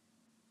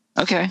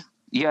 Okay.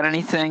 You got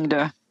anything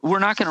to... We're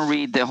not going to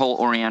read the whole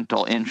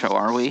Oriental intro,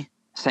 are we?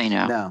 Say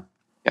no. No.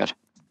 Good.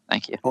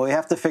 Thank you. Well, we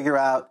have to figure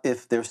out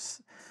if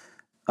there's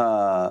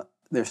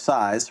their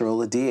size. So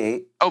roll a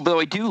d8. Oh, but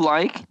I do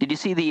like... Did you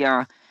see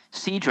the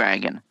sea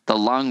dragon? The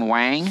Lung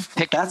Wang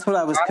picture? That's what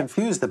I was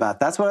confused about.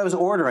 That's what I was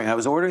ordering. I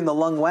was ordering the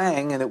Lung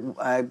Wang, and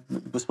I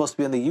was supposed to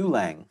be on the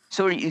Yulang.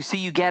 So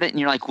you get it, and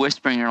you're like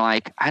whispering. You're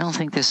like, I don't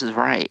think this is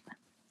right.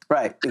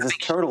 Right. This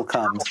turtle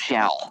comes.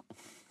 Shell.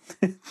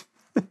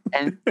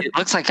 And it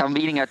looks like I'm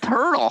eating a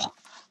turtle.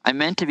 I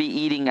meant to be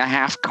eating a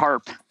half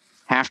carp,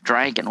 half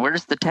dragon.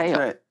 Where's the tail?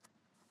 Right.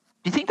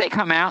 Do you think they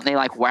come out and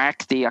they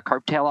whack the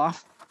carp tail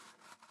off?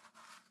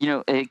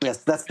 Yes,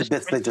 that's the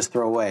bits they just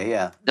throw away.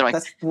 Yeah, they're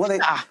like,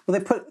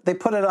 they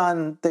put it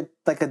on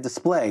like a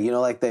display.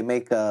 Like they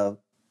make a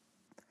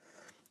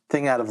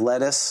thing out of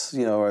lettuce,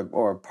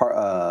 or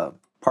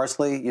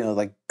parsley,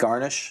 like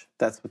garnish.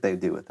 That's what they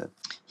do with it.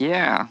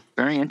 Yeah,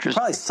 very interesting.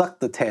 Probably suck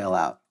the tail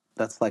out.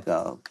 That's like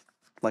a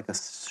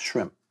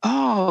shrimp.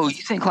 Oh,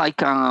 you think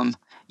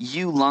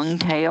Yulong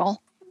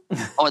tail?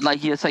 Oh,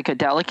 it's like a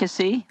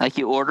delicacy? Like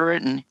you order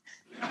it and...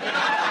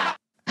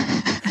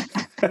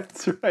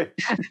 That's right.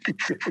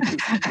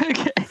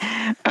 Okay.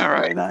 All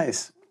right. Very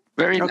nice.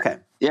 Very okay.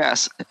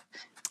 Yes.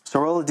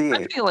 So roll a d8.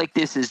 I feel like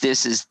this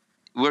is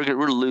we're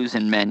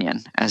losing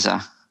Minion as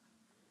a...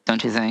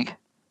 Don't you think?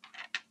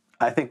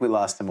 I think we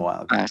lost him a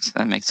while ago.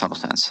 That makes total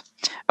sense.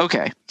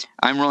 Okay.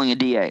 I'm rolling a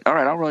d8. All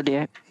right, I'll roll a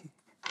d8.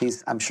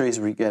 I'm sure he's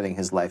regretting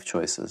his life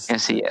choices.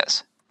 Yes, he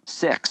is.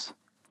 6.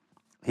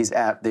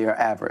 They are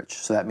average,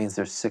 so that means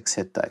there's 6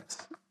 hit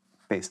dice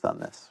based on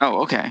this.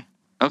 Oh, okay.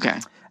 Okay.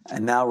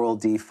 And now roll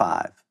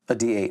d5, a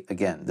d8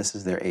 again. This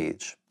is their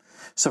age.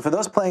 So for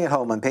those playing at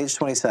home, on page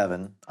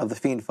 27 of the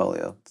Fiend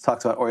Folio, it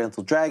talks about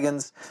Oriental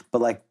dragons,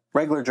 but like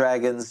regular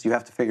dragons, you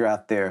have to figure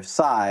out their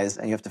size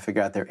and you have to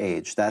figure out their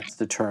age. That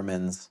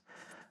determines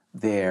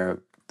the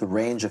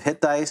range of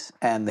hit dice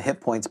and the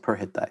hit points per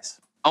hit dice.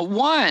 A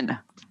 1.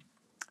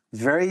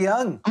 Very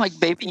young. I'm like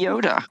Baby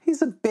Yoda.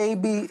 He's a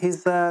baby.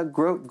 He's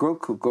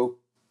Groku.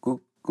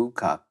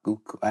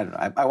 I don't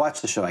know. I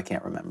watched the show. I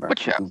can't remember. What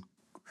show?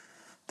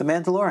 The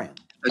Mandalorian.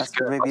 That's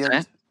what Baby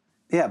Yoda.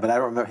 Yeah, but I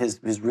don't remember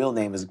his real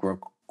name is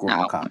Groku.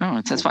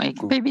 No, that's why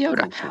Baby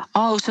Yoda.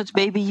 Oh, so it's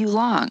Baby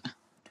Yulong.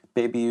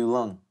 Baby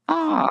Yulong.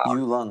 Oh.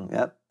 Yulong.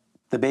 Yep.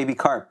 The baby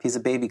carp. He's a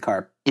baby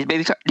carp. He's a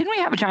baby carp. Didn't we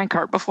have a giant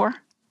carp before?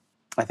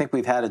 I think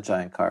we've had a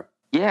giant carp.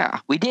 Yeah,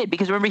 we did,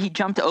 because remember he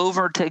jumped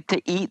over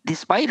to eat the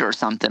spider or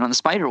something on the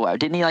spider web.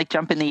 Didn't he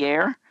jump in the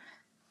air?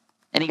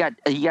 And he got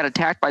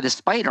attacked by the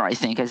spider, I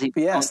think, as he...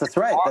 Yes, that's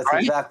right. That's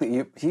right?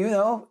 Exactly.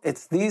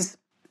 It's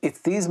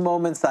these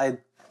moments I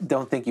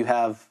don't think you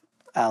have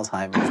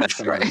Alzheimer's.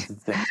 That's right.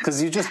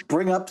 Because you just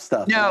bring up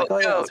stuff. No.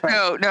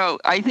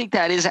 I think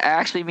that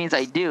actually means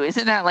I do.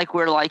 Isn't that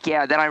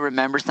then I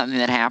remember something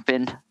that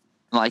happened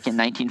like in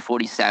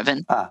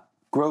 1947?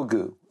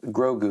 Grogu.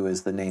 Grogu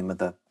is the name of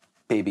the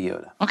Baby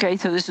Yoda. Okay,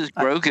 so this is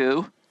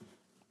Grogu,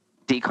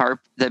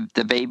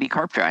 the baby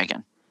carp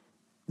dragon.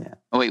 Yeah.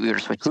 Oh wait, we were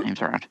switching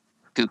names around.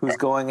 Who's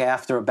going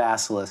after a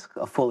basilisk,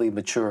 a fully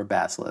mature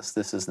basilisk?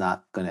 This is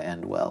not going to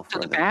end well for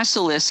them. The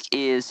basilisk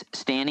is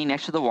standing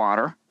next to the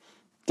water,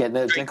 getting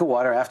a drink of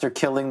water after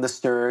killing the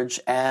sturge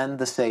and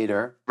the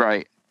satyr.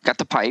 Right. Got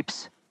the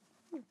pipes.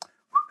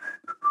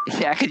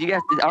 Yeah, because you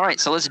got. All right,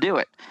 so let's do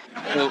it.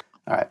 All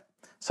right.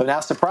 So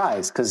now,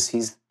 surprise,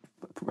 because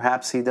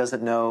perhaps he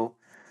doesn't know.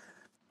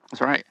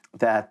 That's right.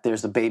 That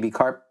there's a baby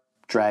carp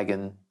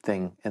dragon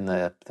thing in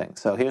the thing.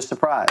 So here's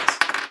surprise.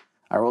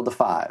 I rolled a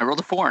 5. I rolled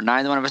a 4.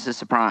 Neither one of us is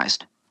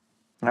surprised.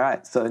 All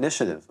right. So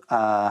initiative.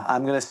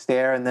 I'm going to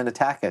stare and then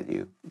attack at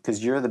you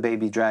because you're the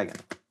baby dragon.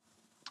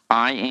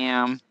 I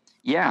am.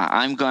 Yeah,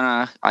 I'm going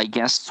to, I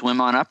guess,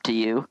 swim on up to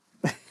you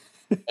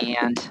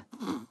and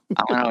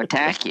I'm going to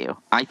attack you.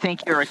 I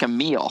think you're like a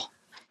meal.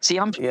 See,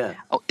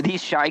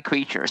 these shy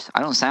creatures.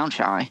 I don't sound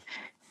shy.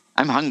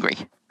 I'm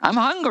hungry.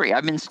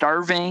 I've been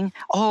starving.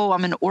 Oh,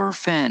 I'm an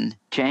orphan,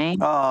 Jane.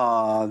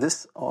 Oh,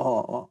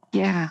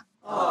 Yeah.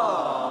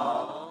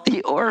 Oh.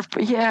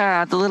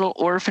 The little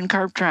orphan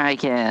carp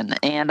dragon.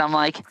 And I'm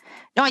like,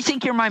 no, I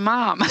think you're my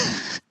mom.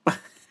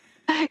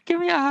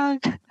 Give me a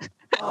hug.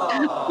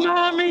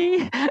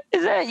 Mommy,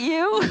 is that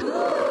you?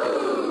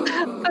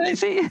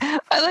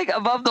 I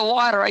above the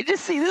water, I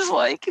just see this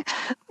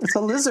it's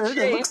a lizard.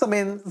 Shape. It's a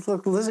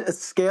lizard. It's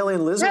scaly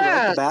and lizard,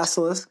 like the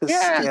basilisk is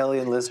scaly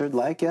and lizard,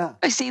 yeah.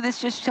 I see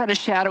this just kind of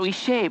shadowy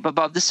shape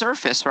above the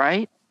surface,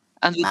 right?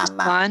 Under the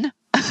sun.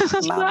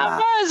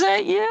 Mama, is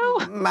that you?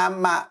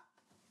 Mama.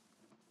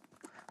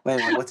 Wait a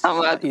minute. What's I'm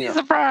allowed to be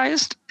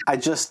surprised.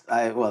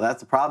 Well,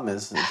 that's the problem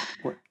is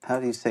how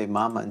do you say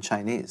mama in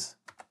Chinese?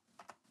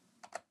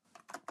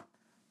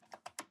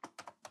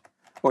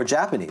 Or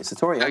Japanese.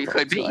 It's Oriental. It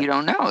could be. So You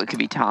don't know. It could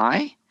be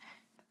Thai.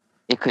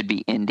 It could be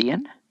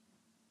Indian.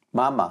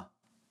 Mama.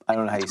 I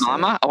don't know how you say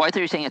Mama? it. Oh, I thought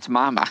you were saying it's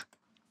mama.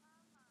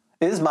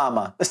 It is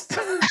mama.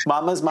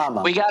 Mama's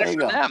mama. We got There it you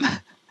from go. them.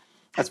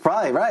 That's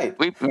probably right.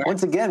 We-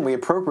 Once again, we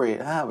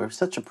appropriate. We're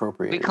such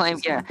appropriators. We claim,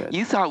 It's yeah. not good.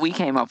 You thought we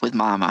came up with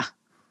mama.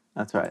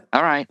 That's right.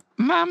 All right.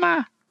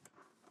 Mama.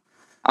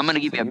 I'm going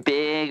to give you a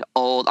big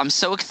old, I'm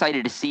so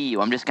excited to see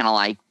you. I'm just going to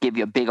like give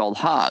you a big old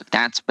hug.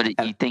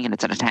 You're thinking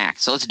it's an attack.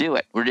 So let's do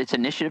it. It's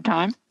initiative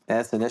time.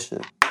 That's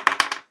initiative.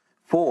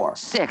 4.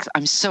 6.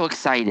 I'm so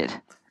excited.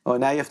 Oh,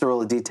 now you have to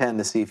roll a d10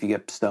 to see if you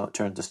get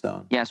turned to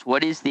stone. Yes.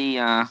 What is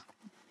the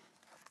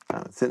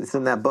It's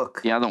in that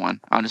book. other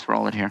one? I'll just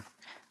roll it here.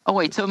 Oh,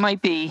 wait. So it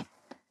might be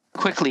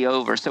quickly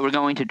over. So we're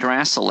going to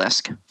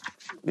Drasilisk.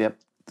 Yep.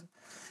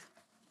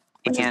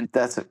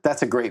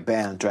 That's a great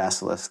band,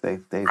 Drasilisk. They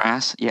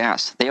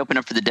Yes. They open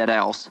up for the Dead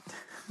Elves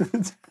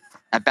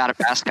at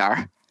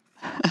Madagascar.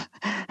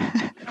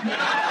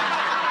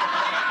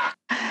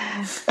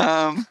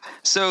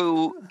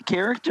 So,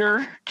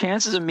 character,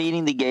 chances of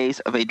meeting the gaze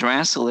of a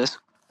Drasilisk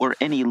or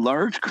any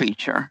large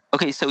creature.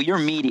 Okay, so you're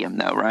medium,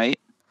 though, right?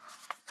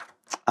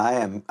 I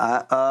am.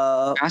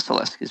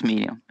 Drasilisk is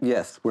medium.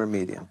 Yes, we're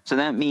medium. So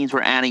that means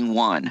we're adding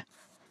 1.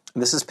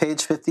 This is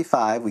page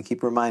 55. We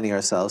keep reminding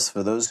ourselves,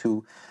 for those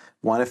who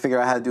want to figure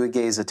out how to do a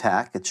gaze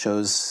attack, it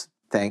shows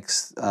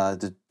thanks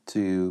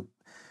to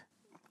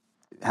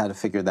how to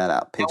figure that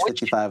out. Page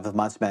 55 of the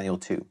Monster Manual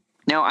 2.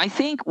 Now, I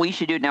think we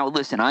should do it. Now,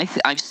 listen,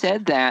 I've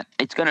said that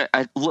it's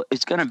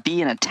gonna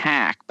be an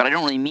attack, but I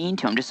don't really mean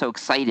to. I'm just so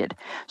excited.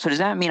 So does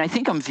that mean I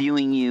think I'm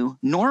viewing you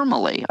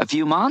normally, a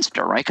view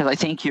monster, right? Because I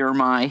think you're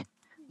my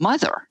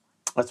mother.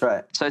 That's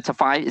right. So it's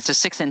a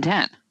 6 and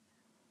 10.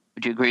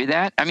 Would you agree with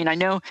that? I mean, I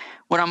know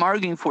what I'm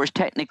arguing for is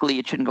technically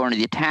it shouldn't go into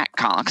the attack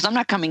column because I'm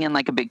not coming in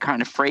like a big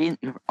kind of frenzy,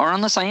 or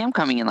unless I am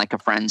coming in like a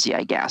frenzy,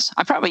 I guess.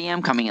 I probably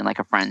am coming in like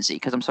a frenzy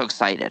because I'm so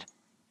excited.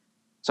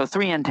 So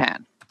 3 and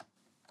 10.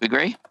 We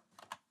agree?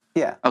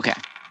 Yeah. Okay.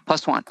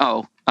 +1.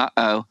 Oh,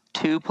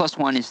 2 +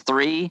 1 is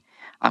 3.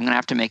 I'm gonna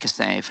have to make a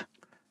save.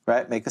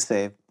 Right. Make a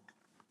save.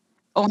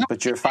 Oh, no.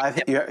 But you're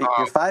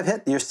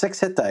 6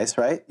 hit dice,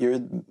 right?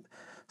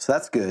 So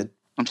that's good.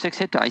 I'm 6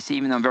 hit dice,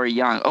 even though I'm very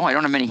young. Oh, I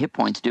don't have many hit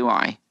points, do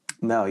I?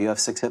 No, you have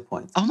 6 hit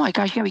points. Oh my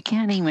gosh, you gotta be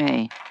kidding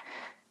me.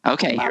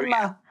 Okay, here we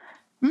go.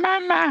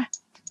 Mama.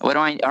 All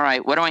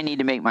right, what do I need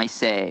to make my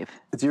save?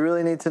 Do you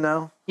really need to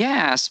know?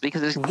 Yes,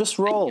 because it's Just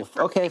roll.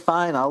 Okay,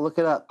 fine. I'll look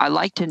it up. I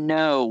like to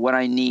know what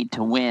I need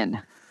to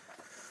win.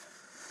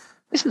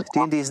 This is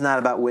D&D is not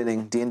about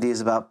winning. D&D is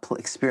about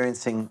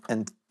experiencing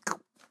and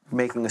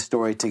making a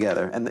story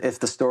together. And if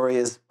the story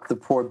is the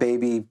poor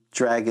baby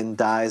dragon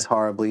dies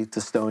horribly to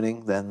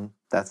stoning, then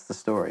that's the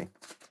story.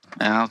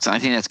 Well, I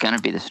think that's going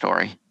to be the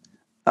story.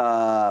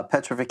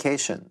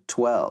 Petrification,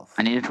 12.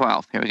 I need a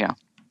 12. Here we go.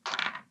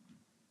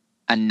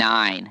 A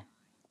 9.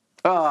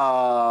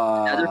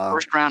 Another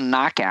first round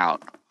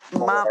knockout.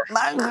 4.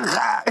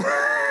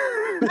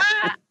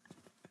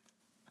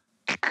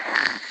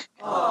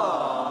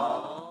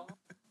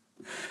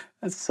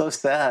 That's so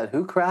sad.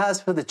 Who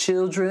cries for the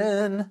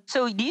children?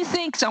 So do you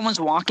think someone's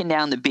walking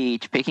down the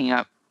beach picking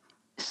up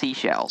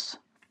seashells?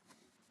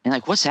 And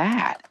like, what's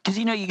that? Because,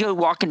 you go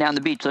walking down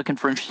the beach looking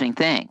for interesting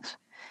things.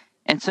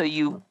 And so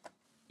you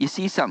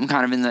see something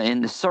kind of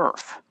in the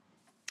surf.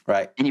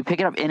 Right. And you pick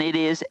it up, and it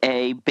is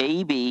a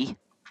baby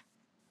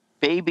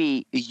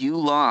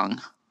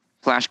Yulong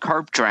 /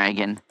 carp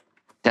dragon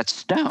that's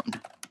stoned.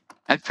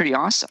 That's pretty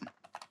awesome.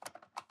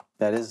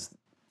 That is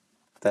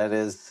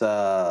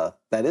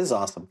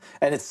awesome.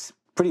 And it's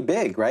pretty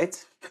big,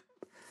 right?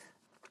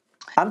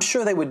 I'm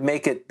sure they would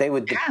make it.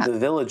 The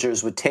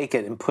villagers would take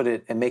it and put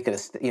it and make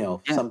it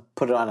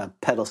put it on a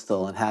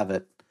pedestal and have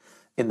it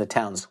in the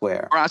town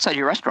square or outside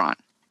your restaurant.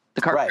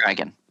 The carp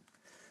dragon.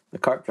 The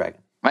carp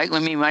dragon. Right. I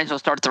mean, might as well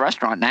start at the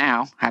restaurant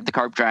now. Have the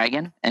carp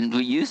dragon, and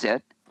we use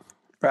it.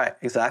 Right.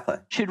 Exactly.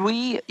 Should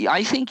we?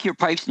 I think your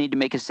pipes need to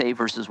make a save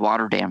versus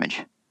water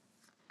damage,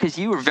 because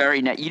you were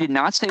you did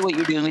not say what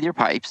you're doing with your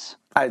pipes.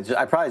 I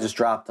probably just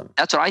dropped them.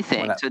 That's what I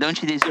think. So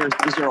don't you? Is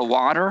there a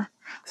water?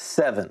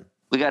 7.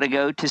 We got to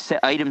go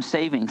to item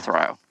saving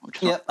throw.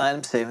 Yep,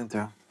 item saving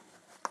throw.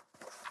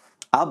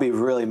 I'll be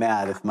really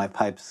mad if my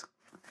pipes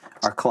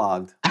are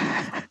clogged.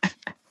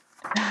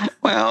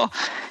 Well,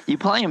 you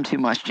play them too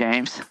much,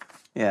 James.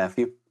 Yeah, if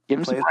you Give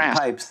them play some with the rest.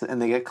 pipes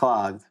and they get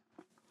clogged,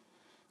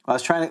 I'll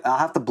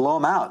have to blow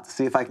them out to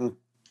see if I can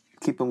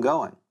keep them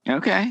going.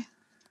 Okay.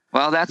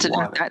 Well, that's a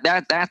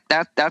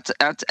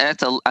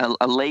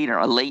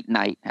late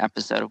night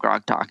episode of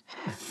Grog Talk.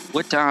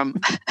 What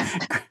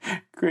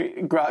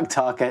Grog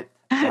Talk at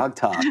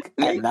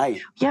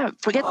night. Yeah,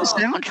 forget the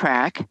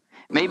soundtrack.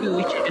 Maybe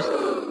we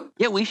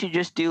should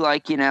just do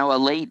like, a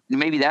late,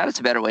 maybe that is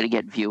a better way to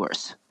get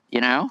viewers,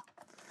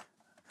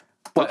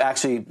 But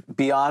actually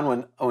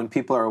beyond when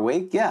people are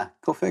awake, yeah,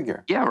 go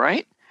figure. Yeah,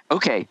 right?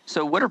 Okay,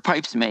 so what are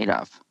pipes made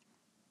of?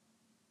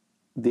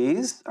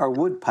 These are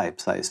wood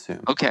pipes, I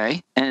assume.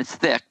 Okay, and it's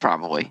thick,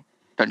 probably,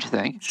 don't you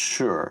think?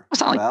 Sure.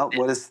 It's not Well, like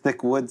what does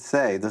thick wood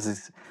say?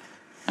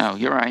 Oh,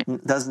 you're right.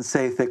 Doesn't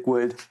say thick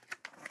wood.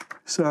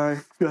 Sorry,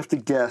 you have to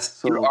guess.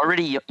 So.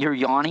 You're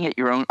yawning at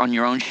on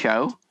your own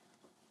show.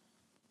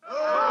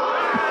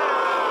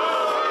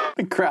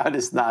 The crowd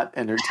is not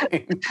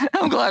entertained.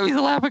 I'm glad we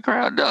laugh at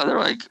crowd. No, they're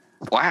like,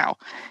 wow.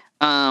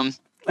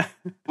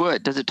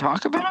 Wood, does it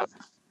talk about it?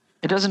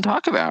 It doesn't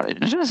talk about it.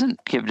 It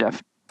doesn't give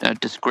a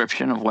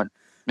description of what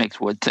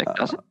makes wood thick,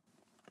 does it?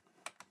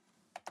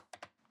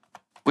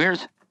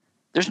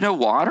 There's no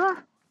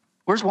water?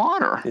 Where's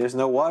water? There's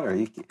no water.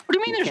 What do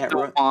you mean there's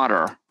no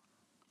water?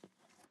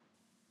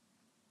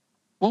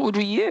 What would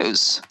we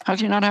use? How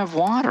can you not have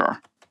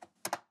water?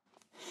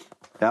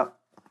 Yep.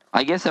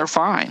 I guess they're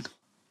fine,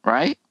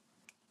 right?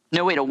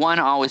 No, wait, a 1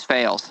 always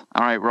fails.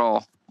 All right,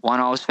 roll. 1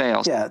 always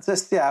fails. Yeah,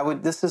 this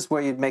is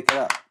where you'd make it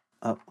up.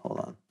 Oh, hold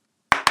on.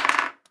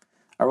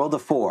 I rolled a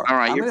 4. All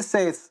right, I'm gonna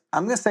say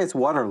it's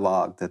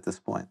waterlogged at this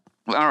point.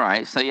 All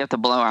right, so you have to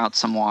blow out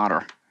some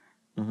water.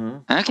 Mm-hmm.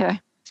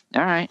 Okay.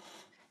 All right.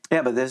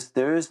 Yeah, but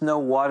there is no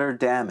water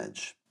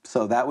damage.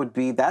 So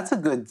that's a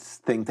good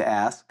thing to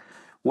ask.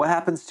 What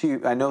happens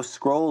to I know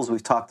scrolls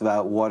we've talked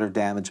about water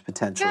damage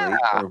potentially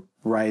or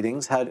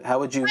writings. How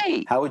would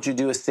you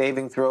do a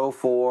saving throw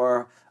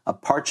for a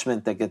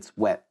parchment that gets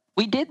wet?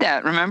 We did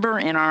that, remember,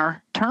 in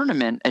our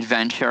tournament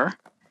adventure.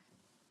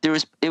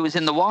 It was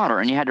in the water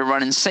and you had to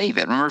run and save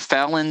it. Remember, it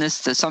fell in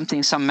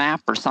some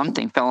map or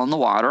something fell in the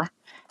water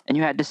and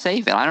you had to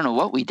save it. I don't know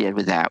what we did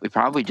with that. We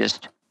probably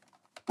just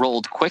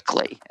rolled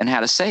quickly and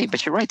had a save.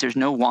 But you're right, there's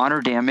no water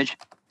damage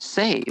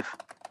save.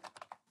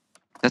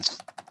 That's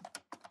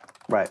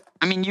right.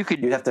 I mean,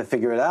 you'd have to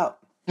figure it out.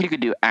 You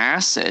could do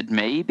acid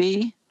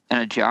maybe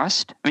and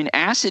adjust. I mean,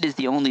 acid is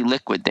the only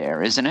liquid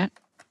there, isn't it?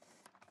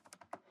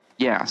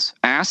 Yes,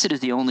 acid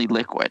is the only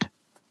liquid.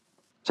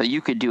 So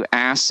you could do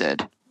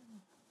acid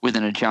with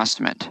an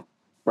adjustment.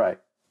 Right.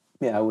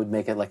 Yeah, I would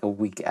make it like a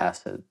weak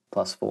acid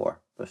 +4 or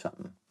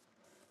something.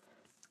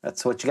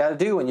 That's what you got to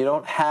do when you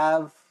don't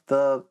have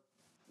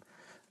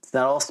it's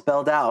not all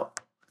spelled out.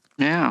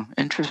 Yeah,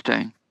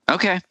 interesting.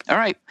 Okay, all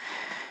right.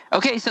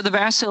 Okay, so the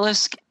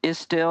basilisk is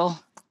still...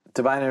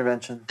 Divine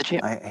intervention.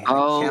 I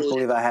can't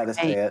believe I had to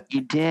say it.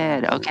 You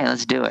did. Okay,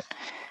 let's do it.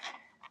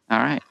 All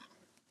right.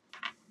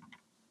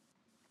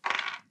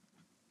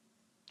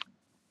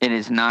 It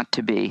is not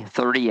to be.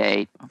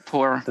 38.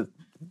 Poor...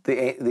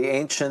 The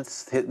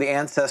ancients, the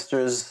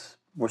ancestors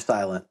were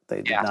silent.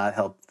 They did not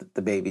help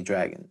the baby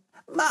dragon.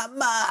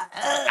 Mama!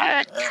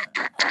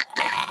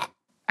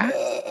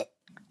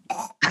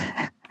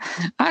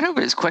 I hope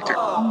it's quicker.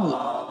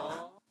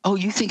 Oh,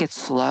 you think it's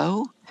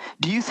slow?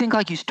 Do you think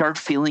like you start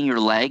feeling your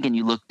leg and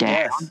you look down?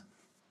 Yes.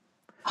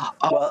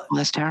 Well,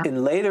 that's terrible.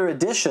 In later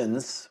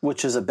editions,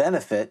 which is a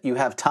benefit, you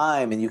have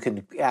time and you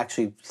can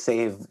actually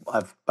save.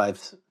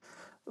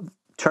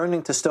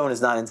 Turning to stone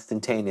is not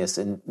instantaneous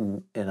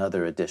in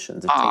other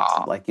editions. It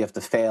takes you have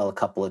to fail a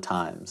couple of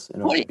times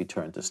in order to be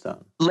turned to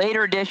stone.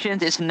 Later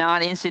editions, it's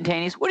not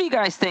instantaneous. What do you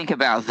guys think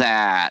about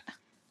that?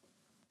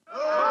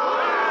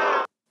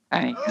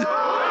 Hey.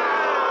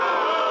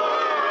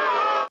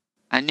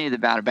 I knew the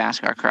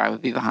Badabaskar cry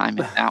would be behind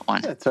me. That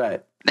one. That's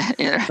right.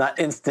 It's not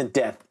instant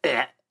death.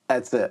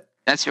 That's it.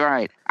 That's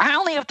right. I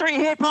only have 3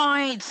 hit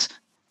points.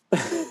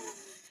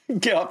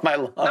 Get off my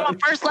lawn. I'm a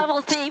first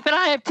level thief and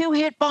I have 2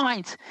 hit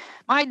points.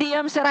 My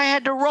DM said I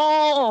had to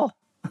roll.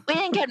 We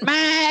didn't get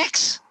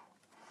max.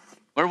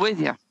 We're with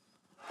you.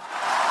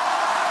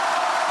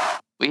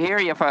 We hear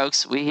you,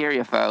 folks. We hear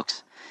you,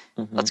 folks.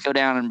 Mm-hmm. Let's go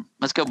down and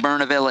let's go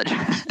burn a village. To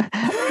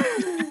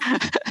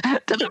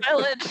the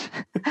village.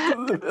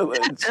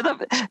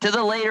 To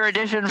the later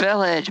edition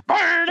village.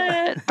 Burn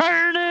it.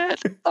 Burn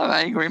it. I'm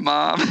angry,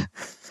 Mom.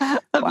 Wow.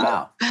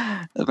 About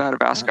a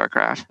Badabaskar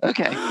crash.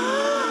 Okay.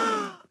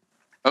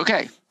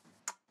 Okay.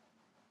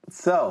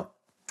 So,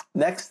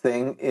 next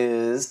thing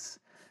is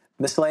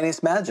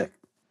miscellaneous magic.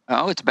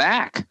 Oh, it's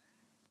back.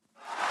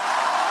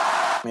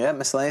 Yeah,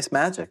 miscellaneous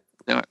magic.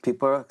 Do it.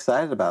 People are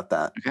excited about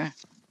that. Okay.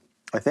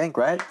 I think,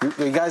 right?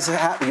 You guys are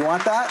happy? You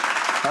want that?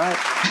 All right.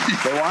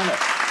 They want it.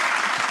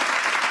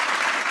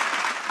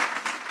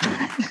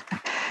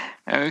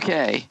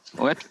 Okay.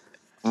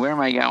 Where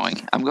am I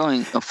going? I'm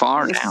going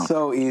far down.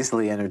 So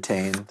easily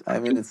entertained. I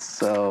mean, it's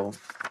so...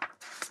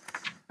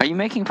 Are you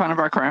making fun of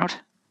our crowd?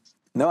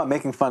 No, I'm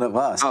making fun of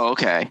us. Oh,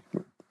 okay.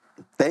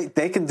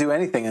 They can do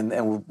anything,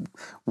 and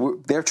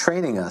they're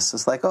training us.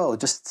 It's like,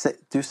 just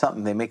do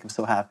something. They make them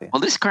so happy.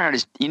 Well, this crowd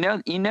is,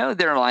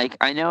 they're like,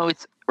 I know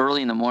it's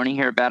early in the morning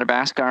here at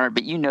Badabaskar,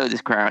 but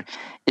this crowd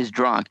is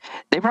drunk.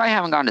 They probably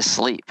haven't gone to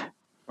sleep,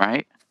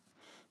 right?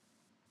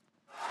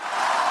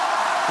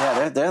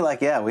 Yeah, they're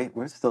like,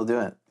 we're still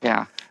doing it.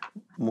 Yeah.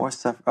 More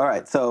stuff. All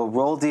right, so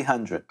roll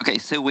D100. Okay,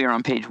 so we are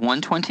on page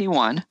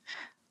 121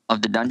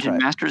 of the Dungeon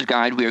Master's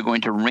Guide. We are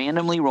going to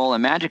randomly roll a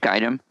magic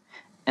item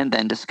and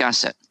then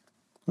discuss it.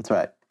 That's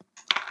right.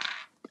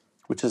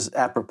 Which is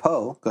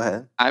apropos. Go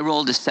ahead. I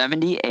rolled a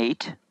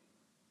 78.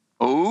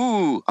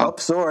 Ooh. Oh,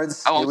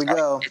 swords. Here we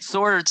go. It's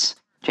swords,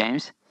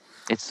 James.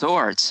 It's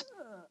swords.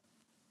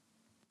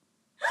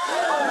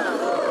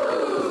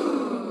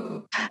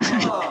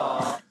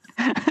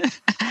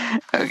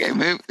 Okay,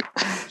 move.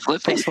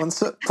 Flip page.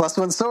 Plus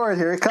one sword.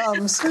 Here it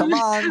comes. Come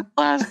on.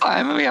 Last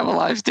time we have a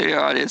live studio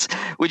audience.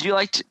 Would you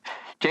like to,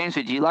 James?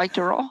 Would you like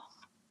to roll?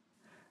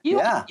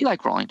 You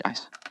like rolling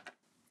dice.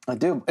 I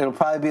do. It'll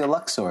probably be a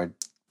luck sword.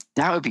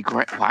 That would be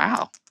great.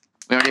 Wow.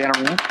 We already got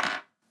a roll?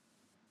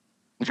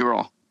 What'd you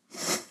roll?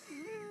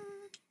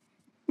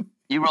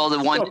 You rolled a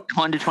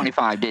 1 to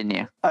 25, didn't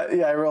you?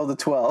 Yeah, I rolled a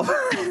 12.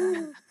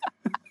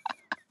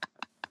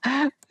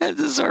 That's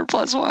a sword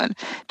plus 1.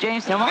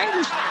 James, now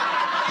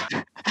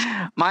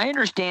my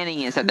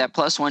understanding is that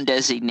plus 1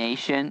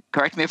 designation,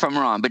 correct me if I'm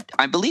wrong, but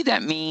I believe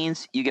that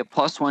means you get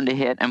plus 1 to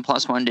hit and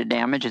plus 1 to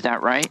damage. Is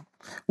that right?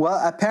 Well,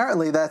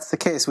 apparently that's the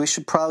case. We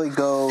should probably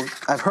go.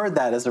 I've heard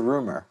that as a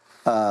rumor.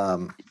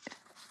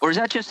 Or is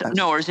that just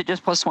or is it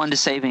just plus 1 to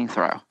saving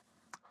throw?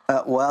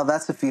 Well,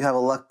 that's if you have a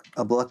luck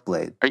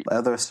blade.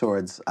 Other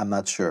swords, I'm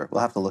not sure. We'll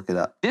have to look it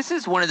up. This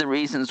is one of the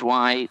reasons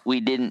why we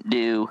didn't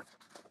do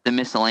the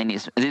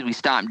miscellaneous. We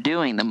stopped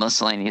doing the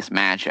miscellaneous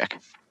magic.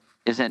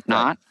 Is it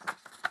not?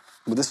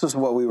 Well, this was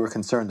what we were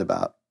concerned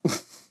about.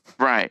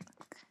 Right,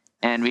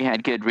 and we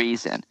had good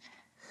reason.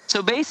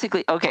 So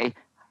basically, okay,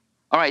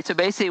 all right. So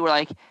basically, we're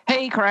like,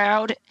 "Hey,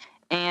 crowd."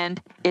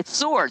 And it's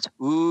swords.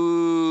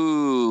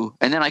 Ooh.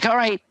 And then like, all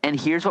right, and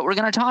here's what we're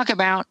going to talk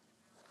about.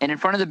 And in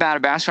front of the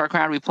Badabaskar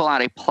crowd, we pull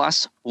out a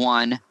plus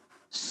 1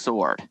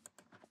 sword.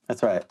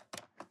 That's right.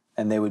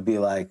 And they would be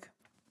like...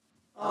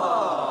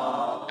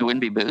 Oh. It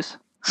wouldn't be booze?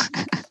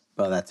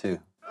 Well, that too.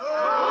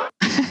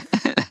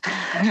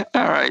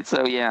 All right,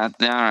 so yeah,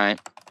 all right.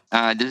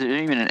 Is there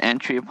even an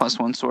entry of plus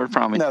 1 sword?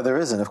 Probably. No, there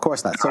isn't. Of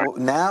course not. So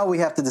now we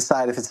have to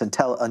decide if it's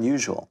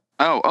unusual.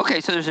 Oh, okay,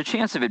 so there's a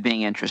chance of it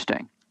being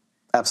interesting.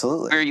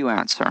 Absolutely. Where are you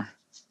at, sir?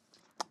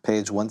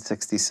 Page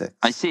 166.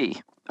 I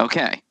see.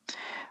 Okay.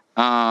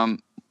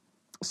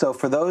 So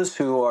for those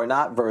who are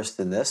not versed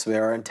in this,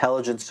 there are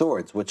intelligent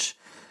swords, which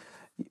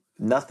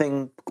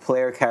nothing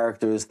player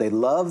characters, they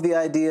love the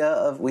idea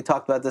of, we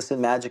talked about this in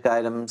Magic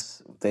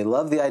Items, they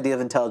love the idea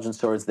of intelligent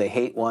swords. They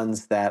hate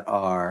ones that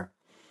are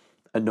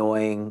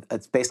annoying.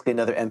 It's basically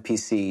another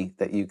NPC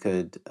that you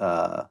could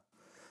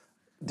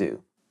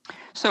do.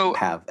 So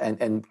have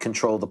and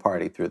control the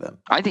party through them.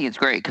 I think it's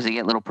great because they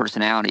get little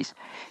personalities.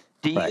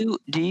 Are you?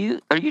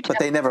 But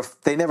they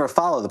never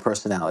follow the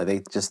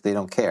personality. They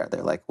don't care.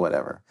 They're like,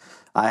 whatever.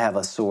 I have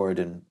a sword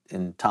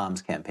in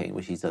Tom's campaign,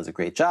 which he does a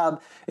great job.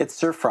 It's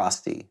Sir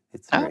Frosty.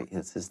 It's great.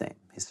 It's his name.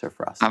 He's Sir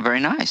Frosty. Very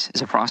nice.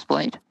 Is it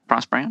Frostblade?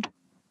 Frostbrand?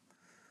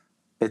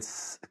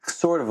 It's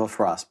sort of a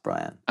Frost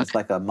brand. Okay. It's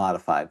like a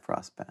modified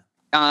Frost brand.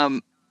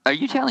 Are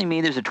you telling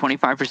me there's a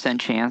 25%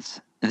 chance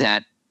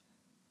that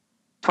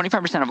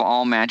 25% of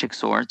all magic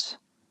swords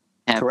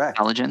have Correct.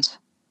 Intelligence?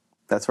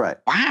 That's right.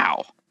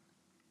 Wow.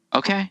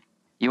 Okay.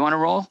 You want to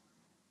roll?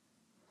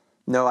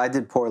 No, I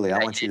did poorly. I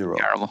want you to roll.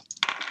 Terrible.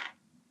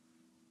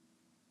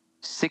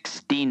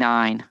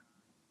 69.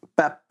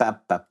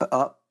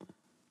 Oh.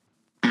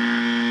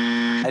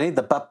 I need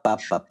the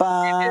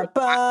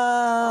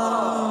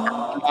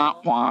Wah,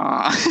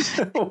 wah.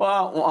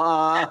 Wah,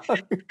 wah.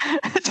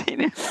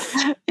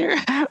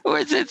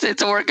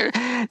 It's a work.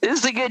 This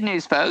is the good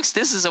news, folks.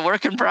 This is a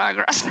work in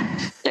progress.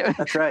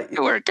 That's right.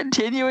 We're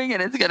continuing,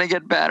 and it's going to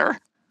get better.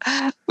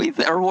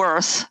 Or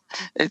worse.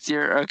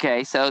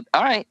 Okay. So,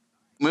 all right,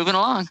 moving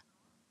along.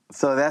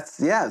 So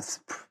it's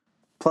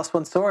plus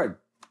 1 sword.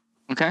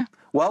 Okay.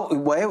 Well,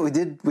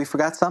 we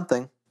forgot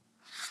something.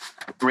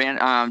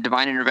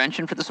 Divine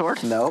intervention for the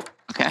sword? No.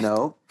 Okay.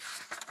 No.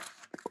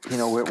 You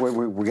know,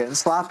 we're getting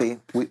sloppy.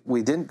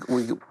 We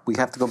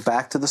have to go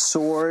back to the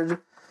sword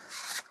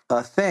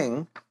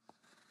thing.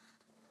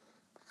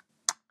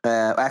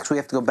 Actually, we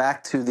have to go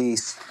back to the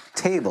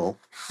table,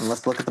 and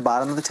let's look at the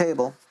bottom of the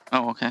table.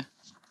 Oh, okay.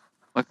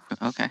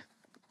 Okay.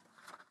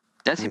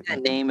 That's the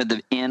name of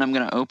the inn I'm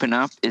going to open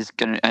up is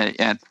going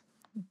to at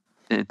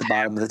the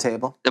bottom of the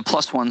table. The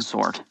plus 1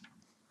 sword.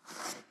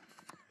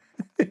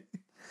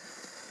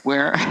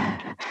 Where?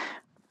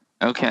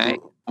 Okay.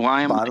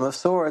 Why am bottom of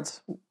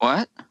swords?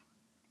 What?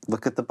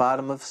 Look at the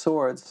bottom of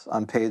swords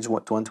on page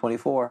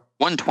 124.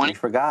 120. We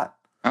forgot.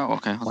 Oh,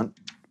 okay.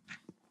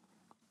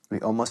 We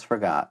almost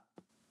forgot.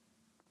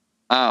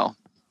 Oh,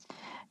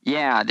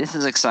 yeah. This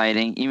is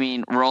exciting. You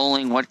mean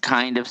rolling what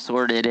kind of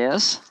sword it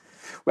is?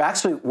 Well,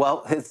 actually,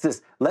 it's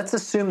this. Let's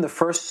assume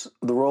the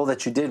roll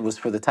that you did was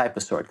for the type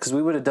of sword, because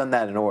we would have done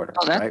that in order,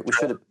 right? We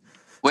should have.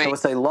 Wait, so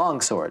it's a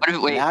long sword.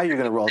 Wait, now you're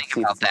going to roll to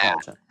see if it's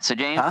intelligent. So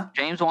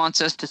James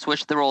wants us to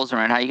switch the rolls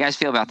around. How you guys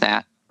feel about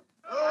that?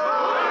 Well,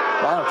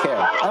 I don't care.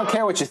 I don't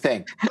care what you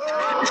think.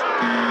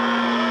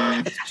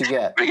 That's what you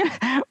get.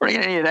 We're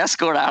gonna need an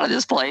escort out of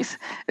this place.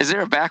 Is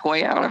there a back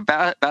way out of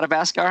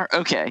Badabaskar?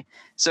 Okay.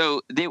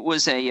 So it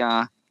was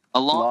a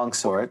long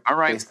sword. All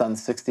right. Based on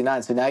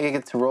 69. So now you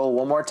get to roll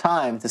one more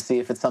time to see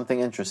if it's something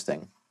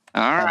interesting.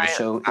 All right. The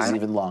show is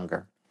even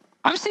longer.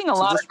 I'm seeing a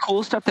lot of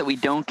cool stuff that we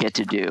don't get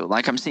to do.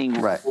 Like I'm seeing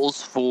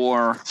rules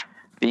for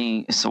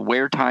being a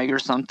were-tiger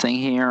something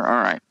here.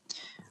 All right.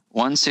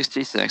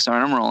 166. All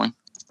right, I'm rolling.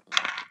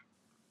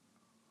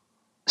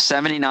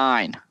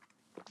 79.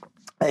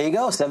 There you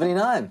go,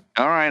 79.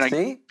 All right.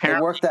 See?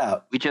 It worked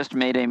out. We just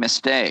made a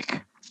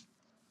mistake.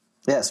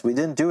 Yes, we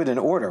didn't do it in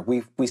order.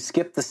 We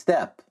skipped the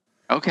step.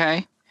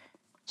 Okay.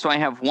 So I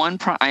have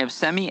I have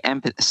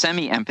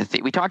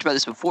semi-empathy. We talked about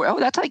this before. Oh,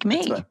 that's like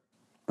me.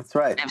 That's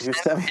right.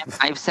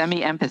 I have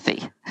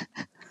semi-empathy.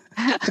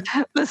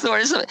 The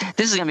sword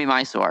this is going to be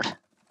my sword.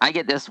 I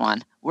get this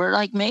one. We're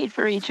like made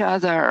for each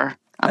other.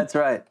 That's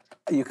right.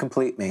 You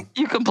complete me.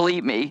 You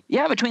complete me.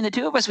 Yeah, between the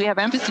two of us, we have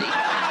empathy.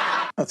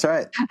 That's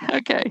right.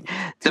 Okay.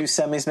 Two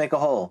semis make a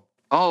whole.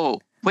 Oh,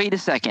 wait a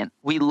second.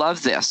 We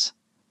love this.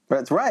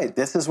 That's right.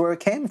 This is where it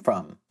came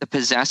from. The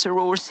possessor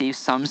will receive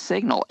some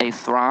signal, a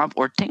throb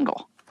or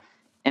tingle,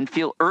 and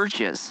feel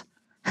urges.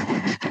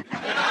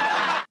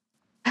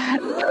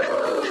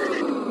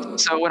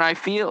 So when I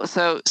feel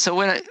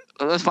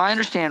if I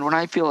understand, when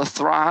I feel a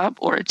throb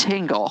or a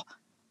tingle,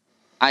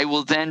 I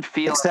will then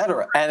feel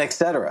etc. and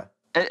etc.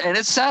 and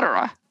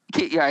etc.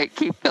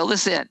 Fill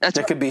this in.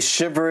 There could be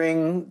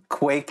shivering,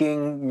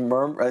 quaking,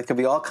 murmur. It could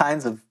be all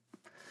kinds of.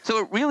 So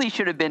it really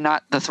should have been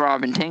not the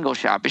throb and tingle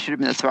shop. It should have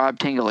been the throb,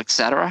 tingle,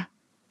 etc.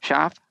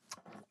 shop.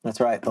 That's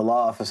right. The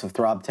law office of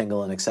throb,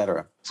 tingle, and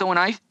etc. So when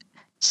I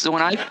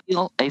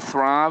feel a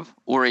throb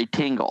or a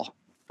tingle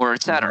or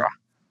etc.,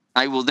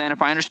 I will then,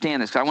 if I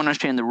understand this, because I want to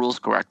understand the rules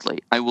correctly,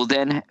 I will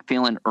then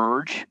feel an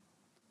urge.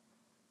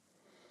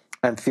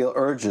 And feel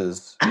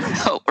urges.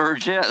 Oh,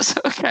 urges.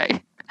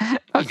 Okay.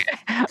 Okay.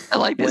 I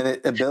like this.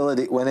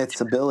 When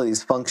its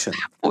abilities function.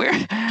 Where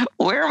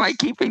am I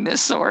keeping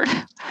this sword?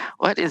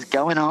 What is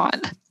going on?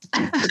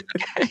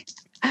 Okay.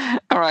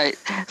 All right.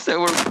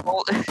 So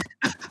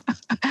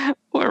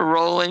we're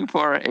rolling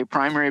for a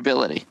primary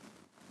ability.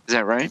 Is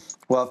that right?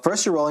 Well,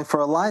 first you're rolling for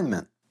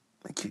alignment.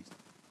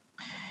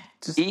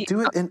 Just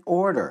do it in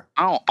order.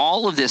 Oh,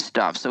 all of this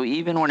stuff. So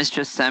even when it's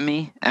just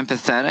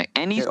semi-empathetic,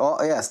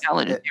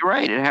 intelligent. You're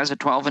right. It has a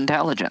 12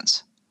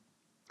 intelligence.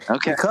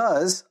 Okay.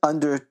 Because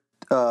under it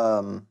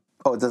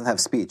doesn't have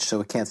speech, so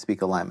it can't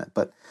speak alignment.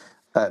 But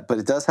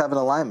it does have an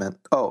alignment.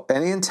 Oh,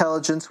 any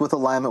intelligence with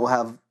alignment will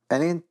have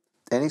any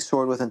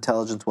sword with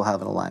intelligence will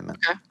have an alignment.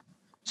 Okay.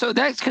 So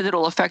that's because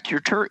it'll affect your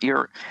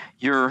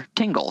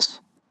tingles.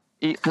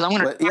 Because I'm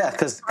gonna.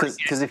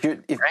 Because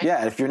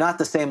if you're not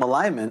the same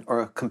alignment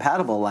or a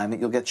compatible alignment,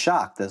 you'll get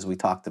shocked, as we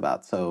talked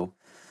about. So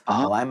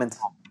alignment.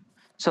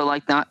 So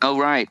like not. Oh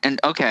right, and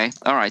okay,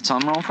 all right. So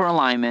I'm rolling for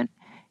alignment.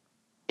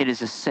 It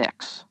is a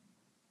 6.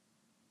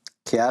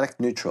 Chaotic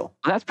neutral.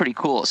 Well, that's pretty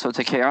cool. So it's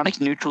a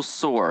chaotic neutral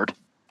sword.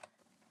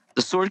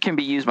 The sword can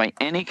be used by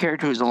any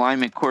character whose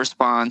alignment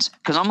corresponds.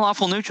 Because I'm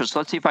lawful neutral, so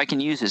let's see if I can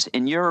use this.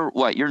 And you're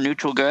what? You're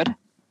neutral good.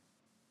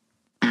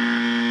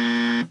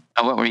 Oh,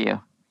 what were you?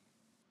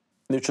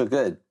 Neutral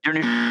good. You're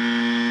neutral.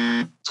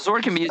 The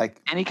sword can be used by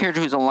any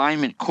character whose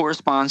alignment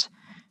corresponds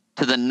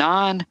to the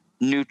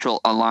non-neutral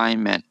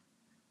alignment.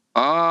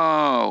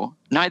 Oh,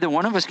 neither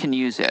one of us can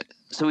use it.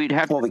 So we'd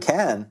have. Well, we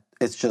can.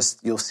 It's just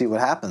you'll see what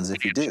happens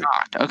if you do.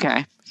 Shocked.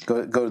 Okay.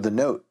 Go to the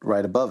note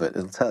right above it.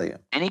 It'll tell you.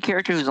 Any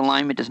character whose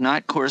alignment does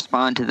not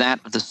correspond to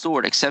that of the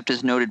sword, except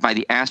as noted by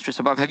the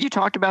asterisk above. Have you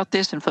talked about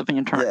this in flipping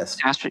and turning? Yes.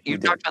 You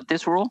talked about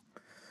this rule?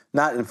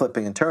 Not in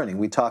flipping and turning.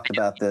 We talked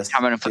about this. How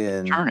about in flipping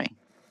and turning?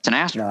 It's an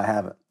asterisk. No, I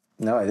haven't.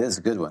 No, it is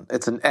a good one.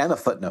 It's and a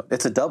footnote.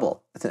 It's a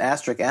double. It's an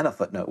asterisk and a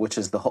footnote, which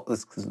is the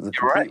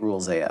complete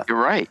rules AF.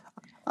 You're right.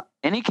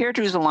 Any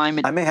character whose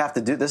alignment. I may have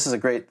to do this. Is a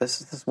great.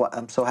 This is what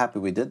I'm so happy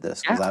we did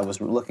this because I was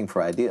looking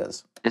for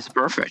ideas. It's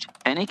perfect.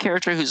 Any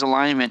character whose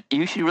alignment,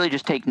 you should really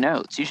just take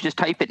notes. You should just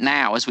type it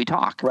now as we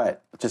talk. Right.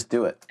 Just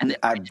do it. And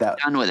I'm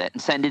done with it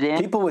and send it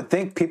in. People would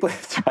think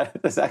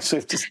it's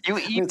actually just.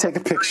 You take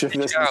a picture of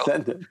this and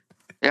send it.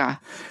 Yeah.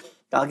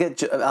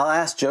 I'll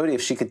ask Jody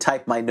if she could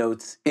type my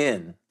notes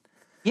in.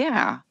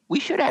 Yeah, we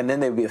should have. And then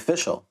they'd be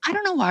official. I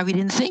don't know why we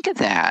didn't think of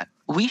that.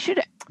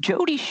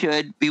 Jody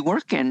should be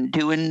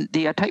doing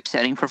the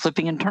typesetting for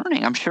flipping and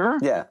turning, I'm sure.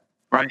 Yeah.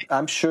 Right.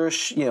 I'm sure,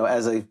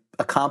 as a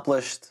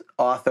accomplished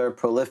author,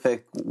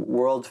 prolific,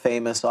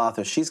 world-famous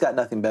author, she's got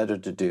nothing better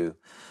to do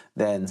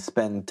than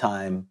spend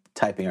time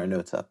typing our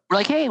notes up. We're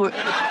like, hey,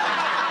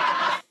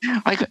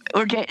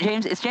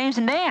 James, it's James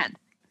and Dan.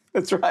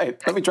 That's right.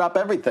 Let me drop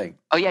everything.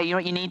 Oh, yeah, you know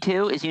what you need,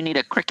 too? Is you need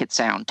a cricket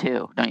sound,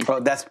 too, don't you? Oh,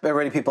 that's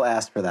already people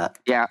asked for that.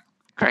 Yeah,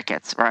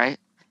 crickets, right?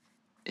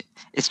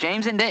 It's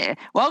James and Dan.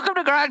 Welcome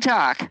to Grog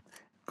Talk.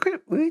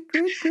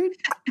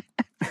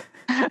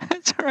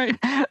 That's right.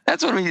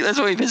 That's when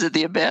we visit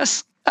the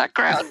Abyss. That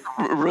crowd,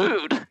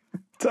 rude.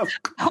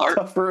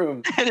 Tough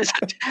room. It is.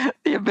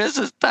 The Abyss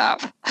is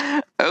tough.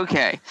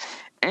 Okay.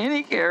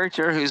 Any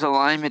character whose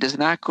alignment does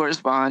not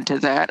correspond to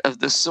that of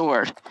the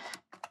sword.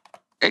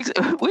 We've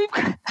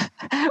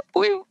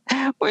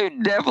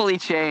definitely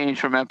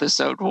changed from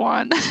episode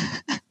 1.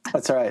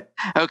 That's right.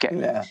 Okay.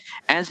 Yeah.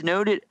 As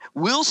noted,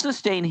 will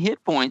sustain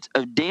hit points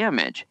of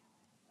damage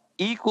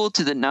equal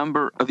to the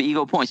number of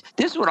ego points.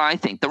 This is what I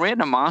think. The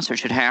random monster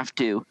should have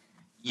to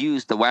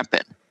use the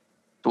weapon,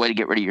 the way to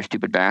get rid of your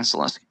stupid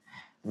basilisk.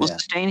 will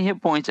sustain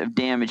hit points of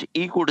damage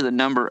equal to the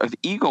number of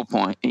ego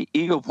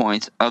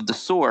points of the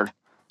sword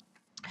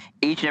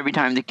each and every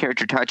time the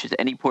character touches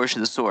any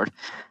portion of the sword,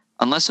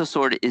 unless the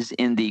sword is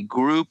in the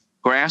group,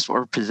 grasp,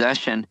 or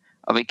possession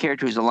of a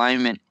character whose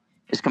alignment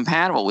is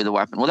compatible with the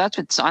weapon. Well, that's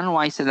what, I don't know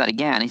why he said that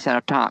again. He said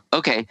up top.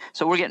 Okay,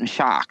 so we're getting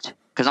shocked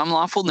because I'm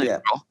lawful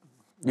neutral.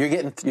 You're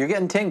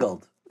getting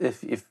tingled.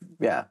 If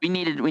we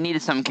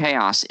needed some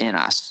chaos in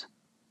us,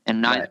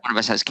 and neither one of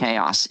us has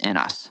chaos in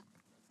us.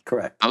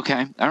 Correct.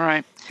 Okay. All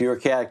right. If you're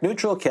chaotic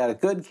neutral,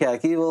 chaotic good,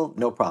 chaotic evil,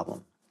 no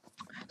problem.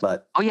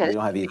 But you don't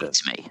have either.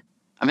 It's me.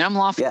 I mean, I'm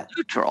lawful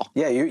neutral.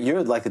 Yeah,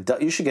 you're like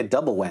you should get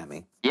double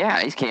whammy.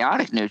 Yeah, he's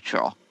chaotic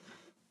neutral.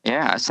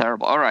 Yeah, it's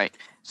terrible. All right.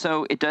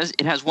 So it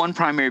has one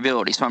primary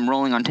ability. So I'm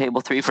rolling on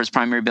table 3 for its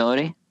primary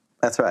ability.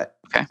 That's right.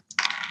 Okay.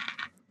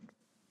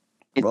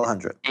 Roll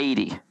 100.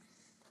 80.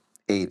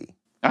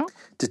 Oh.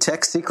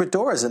 Detect secret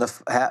doors in a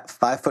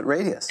 5-foot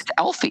radius. It's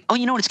elfy. Oh,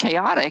 you know what? It's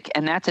chaotic,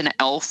 and that's an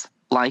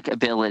elf-like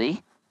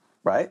ability.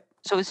 Right.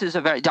 So this is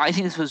I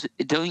think this was.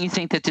 Don't you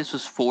think that this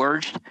was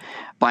forged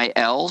by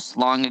elves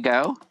long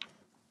ago?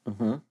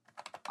 Mm-hmm.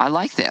 I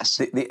like this.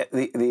 The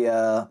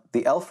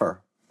elfer.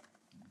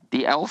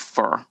 The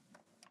elfer. What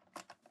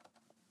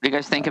do you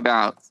guys think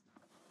about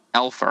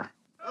elfer?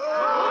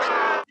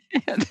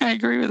 I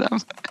agree with them.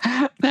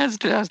 That's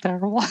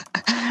terrible.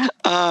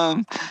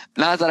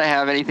 Not that I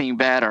have anything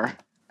better.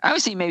 I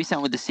would see maybe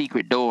something with the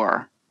secret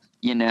door.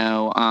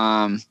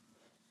 The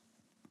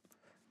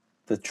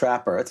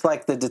trapper. It's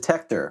like the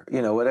detector.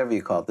 Whatever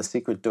you call it. The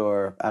secret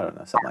door. I don't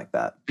know, something like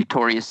that.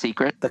 Victoria's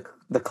Secret.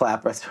 The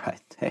clapper. That's right.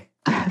 Hey.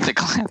 The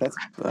clapper. That's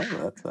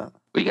what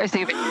do you guys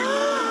think of it?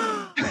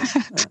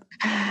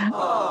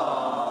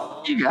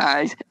 You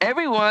guys,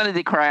 everyone in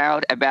the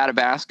crowd about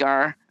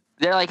Badabaskar,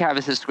 they're like have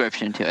a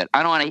subscription to it.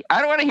 I don't want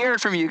to hear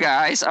it from you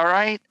guys. All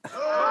right.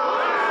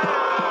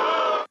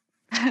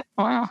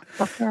 Wow.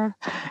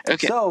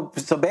 Okay. So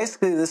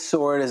basically, this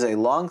sword is a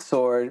long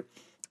sword,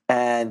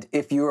 and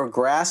if you are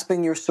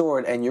grasping your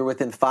sword and you're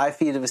within 5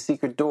 feet of a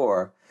secret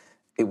door,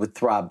 it would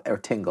throb or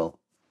tingle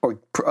or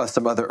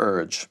some other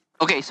urge.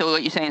 Okay, so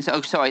what you're saying is,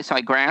 so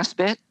I grasp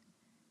it,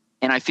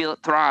 and I feel it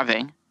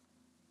throbbing,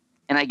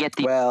 and I get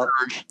the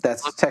urge.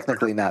 That's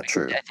technically not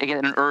true. I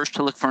get an urge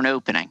to look for an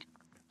opening.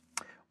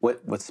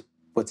 What's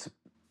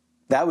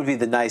that would be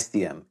the nice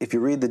DM. If you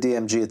read the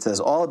DMG, it says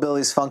all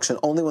abilities function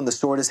only when the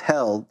sword is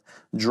held,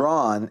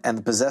 drawn, and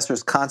the possessor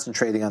is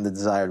concentrating on the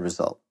desired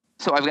result.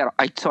 So I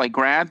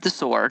grab the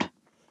sword.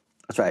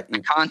 That's right.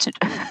 You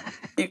concentrate.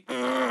 You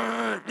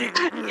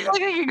look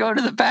like you go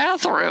to the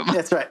bathroom.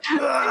 That's right.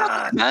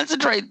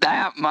 Concentrate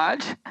that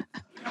much.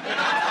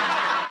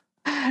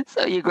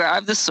 So you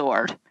grab the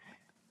sword.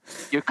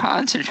 You're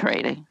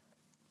concentrating.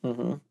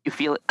 Mm-hmm. You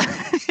feel it.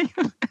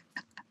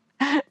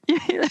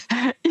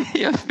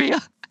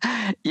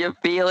 You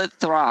feel it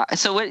throb.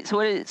 So why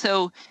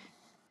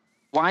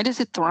does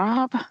it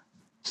throb?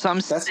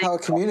 That's how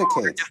it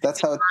communicates.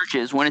 That's how it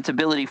urges when its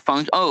ability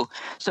functions. Oh,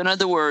 so in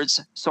other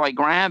words, so I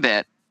grab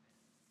it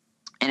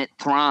and it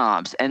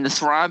throbs, and the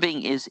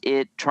throbbing is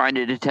it trying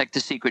to detect the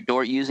secret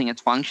door using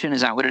its function.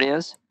 Is that what it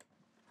is?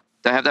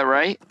 Do I have that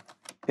right?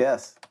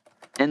 Yes.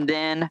 And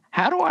then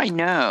how do I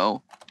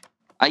know?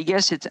 I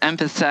guess it's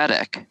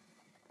empathetic.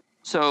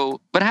 So,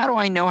 but how do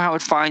I know how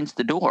it finds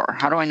the door?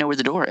 How do I know where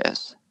the door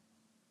is?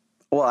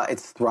 Well, it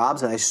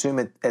throbs, and I assume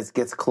it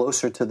gets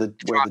closer to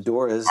where the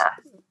door is.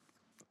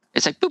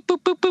 It's like boop,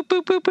 boop, boop, boop,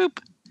 boop, boop, boop.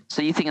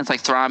 So you think it's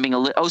like throbbing a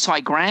little. Oh, so I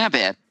grab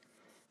it,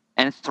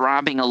 and it's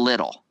throbbing a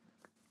little.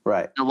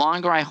 Right. The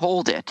longer I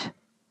hold it.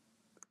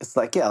 It's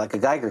like a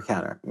Geiger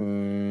counter.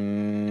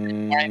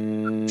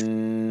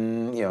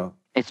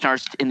 It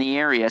starts in the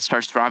area. It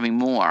starts throbbing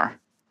more.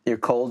 You're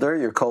colder,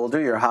 you're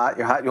hot,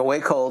 you're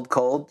way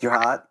cold, you're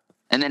hot.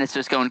 And then it's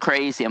just going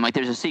crazy. I'm like,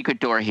 there's a secret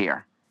door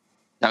here.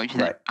 Is that what you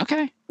think? Right.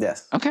 Okay.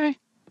 Yes. Okay.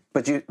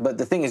 But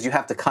the thing is, you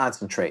have to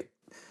concentrate.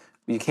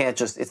 You can't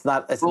just. It's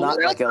not like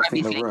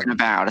elfing the room.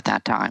 About at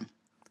that time.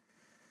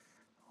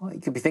 Well, you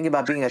could be thinking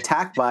about being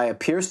attacked by a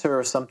piercer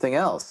or something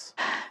else.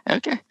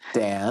 Okay.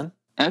 Dan.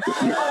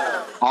 Okay.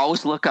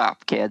 Always look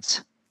up,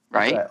 kids.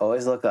 Right?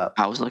 Always look up.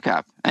 Always look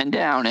up and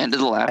down and to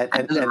the left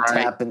and to the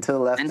right. Tap and to the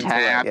left and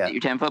tap.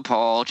 Your 10-foot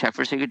pole. Check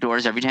for secret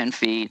doors every 10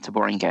 feet. It's a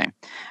boring game.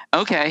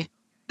 Okay,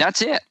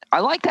 that's it. I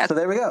like that. So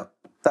there we go.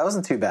 That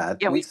wasn't too bad.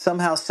 Yeah, we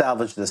somehow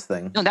salvaged this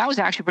thing. No, that was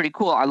actually pretty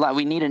cool.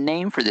 We need a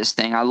name for this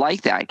thing. I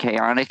like that.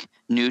 Chaotic,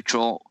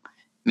 neutral,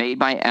 made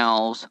by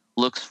elves.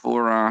 Looks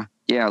for.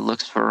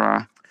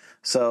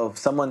 So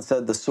someone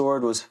said the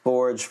sword was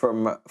forged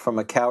from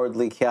a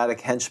cowardly,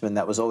 chaotic henchman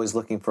that was always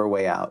looking for a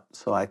way out.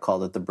 So I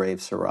called it the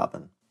brave Sir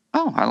Robin.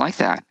 Oh, I like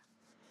that.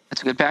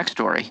 That's a good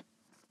backstory.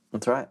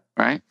 That's right.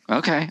 Right?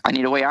 Okay. I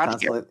need a way out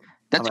of here.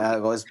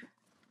 I'm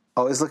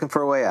always looking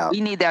for a way out.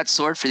 We need that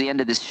sword for the end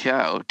of this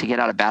show to get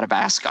out of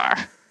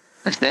Badabaskar.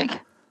 I think.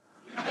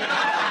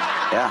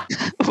 Yeah.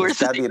 Where's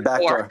gotta be a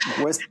back door.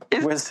 Where's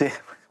the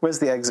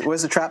exit?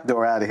 Where's the trap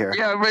door out of here?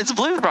 Yeah, it's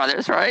Blues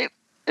Brothers, right?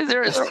 Is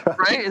there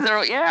right? Is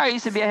there? Yeah, I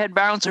used to be a head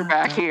bouncer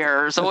back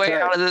here, so way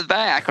out of the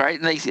back, right?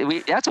 And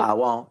that's what I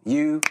want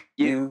you.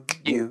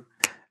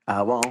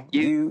 I want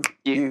you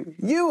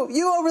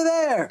over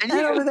there and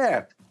over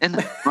there. And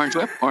the orange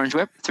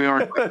whip, 3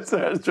 orange whip.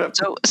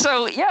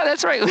 So yeah,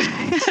 that's right.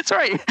 That's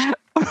right.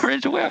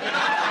 Orange whip.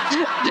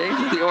 James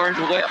is the orange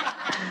whip.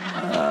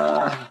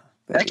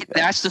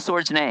 That's the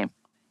sword's name.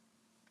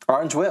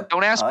 Orange whip.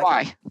 Don't ask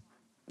why.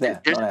 Yeah,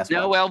 don't ask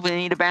why. Well, we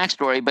need a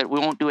backstory, but we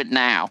won't do it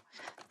now.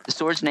 The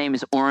sword's name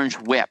is Orange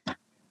Whip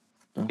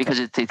because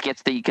it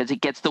gets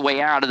the way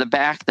out of the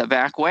back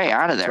way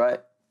out of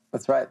there.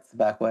 That's right. It's the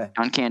back way.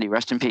 John Candy,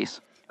 rest in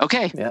peace.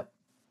 Okay. Yep.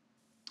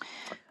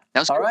 That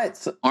was all good. right.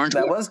 So Orange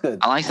that Whip. was good.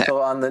 I like that.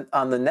 So on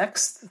the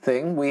next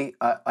thing,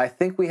 I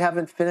think we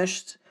haven't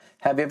finished.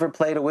 Have you ever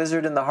played a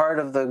wizard in the heart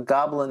of the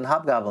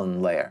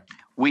hobgoblin lair?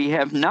 We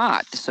have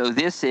not. So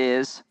this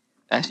is,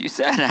 as you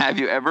said, have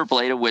you ever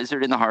played a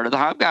wizard in the heart of the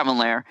hobgoblin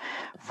lair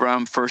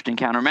from First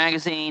Encounter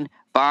Magazine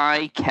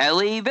by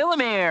Kelly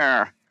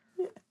Villamere.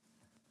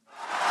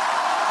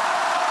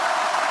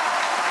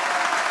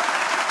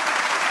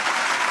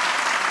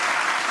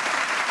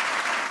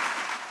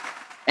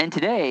 And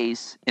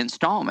today's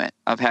installment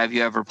of Have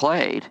You Ever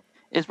Played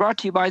is brought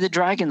to you by the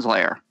Dragon's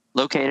Lair,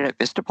 located at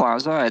Vista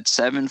Plaza at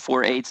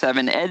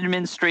 7487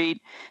 Edmund Street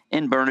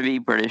in Burnaby,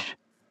 British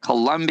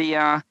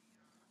Columbia.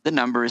 The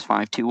number is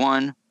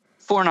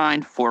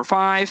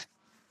 521-4945.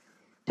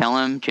 Tell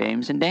him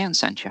James and Dan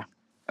sent you.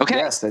 Okay.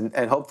 Yes, and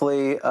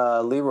hopefully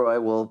Leroy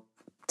will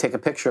take a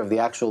picture of the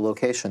actual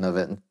location of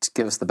it and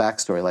give us the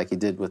backstory like he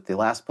did with the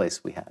last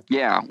place we had.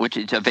 Yeah, which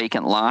is a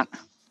vacant lot,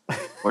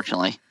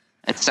 fortunately.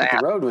 It's sad.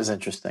 The road was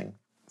interesting.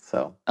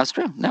 So that's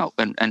true. No,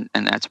 and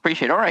that's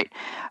appreciated. All right.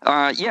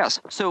 Yes.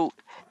 So,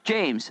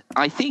 James,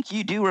 I think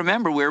you do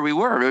remember where we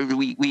were.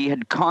 We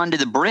had gone to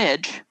the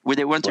bridge where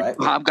there weren't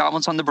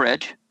hobgoblins on the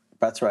bridge.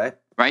 That's right.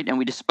 Right, and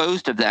we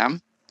disposed of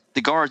them.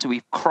 The guards,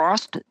 we've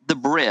crossed the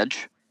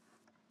bridge,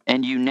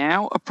 and you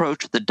now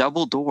approach the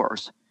double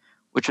doors,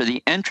 which are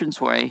the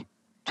entranceway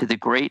to the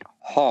Great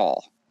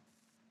Hall.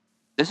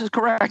 This is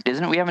correct,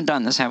 isn't it? We haven't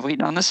done this. Have we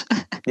done this?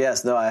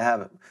 Yes. No, I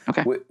haven't.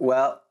 Okay.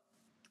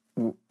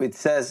 It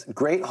says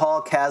Great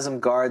Hall Chasm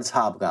Guards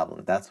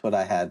Hobgoblin. That's what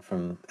I had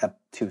from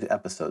 2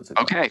 episodes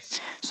ago. Okay.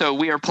 So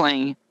we are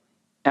playing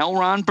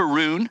Elrond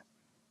Baroon,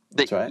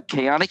 the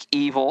chaotic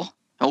evil.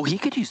 Oh, he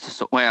could use the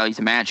sword. Well, he's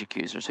a magic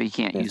user, so he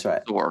can't use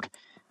the sword,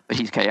 but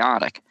he's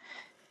chaotic.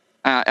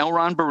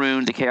 Elrond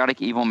Baroon, the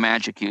chaotic evil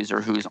magic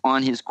user, who's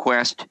on his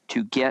quest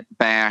to get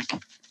back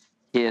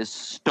his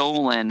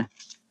stolen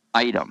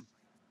item.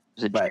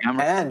 Right.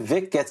 And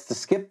Vic gets to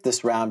skip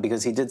this round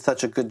because he did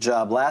such a good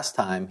job last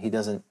time. He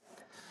doesn't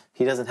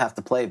have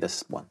to play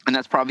this one. And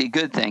that's probably a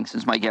good thing,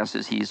 since my guess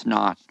is he's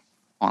not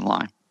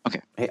online.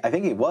 Okay. I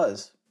think he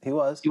was. He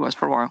was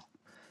for a while.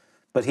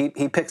 But he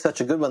picked such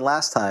a good one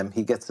last time,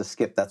 he gets to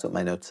skip. That's what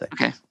my notes say.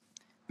 Okay.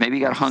 Maybe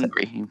he got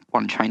hungry. He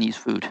wanted Chinese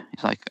food.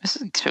 He's like, this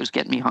show's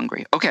getting me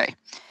hungry. Okay.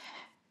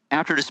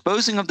 After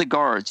disposing of the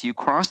guards, you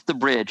cross the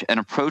bridge and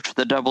approach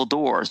the double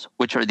doors,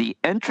 which are the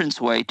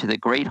entranceway to the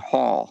Great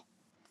Hall.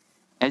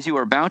 As you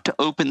are about to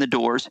open the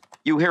doors,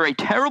 you hear a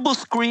terrible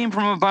scream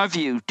from above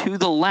you to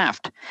the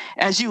left.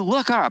 As you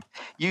look up,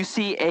 you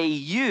see a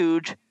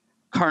huge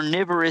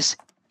carnivorous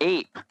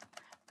ape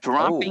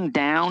dropping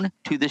down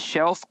to the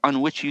shelf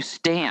on which you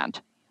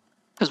stand.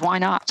 Because why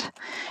not?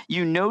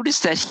 You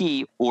notice that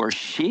he or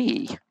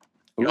she,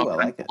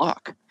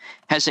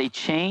 has a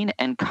chain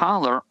and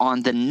collar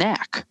on the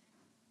neck.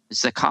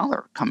 It's the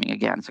collar coming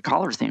again. It's a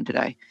collar theme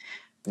today.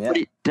 Yeah. But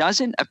it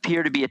doesn't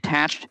appear to be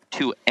attached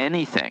to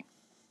anything.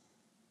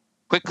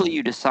 Quickly,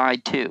 you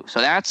decide to. So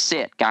that's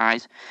it,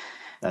 guys.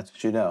 That's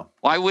what you know.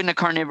 Why wouldn't a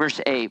carnivorous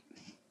ape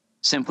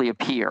simply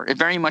appear? It's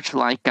very much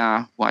like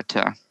well,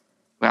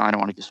 I don't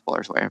want to give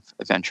spoilers away of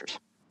Adventures,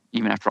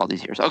 even after all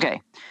these years.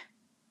 Okay.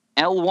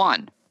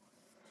 L1.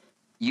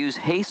 Use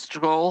haste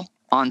scroll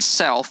on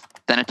self,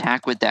 then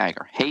attack with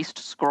dagger. Haste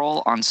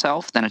scroll on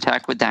self, then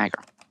attack with dagger.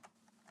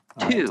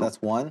 All 2. Right,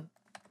 that's 1.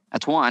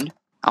 That's 1.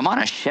 I'm on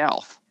a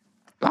shelf.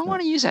 Do I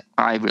want to use it?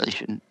 I really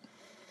shouldn't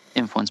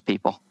influence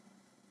people.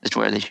 That's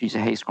where they should use a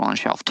haste scroll on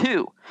shelf.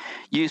 2.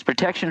 Use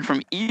protection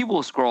from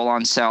evil scroll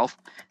on self,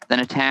 then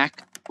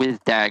attack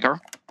with dagger.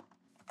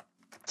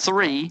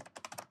 3.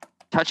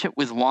 Touch it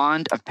with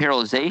wand of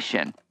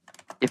paralyzation.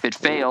 If it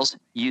fails,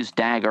 use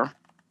dagger.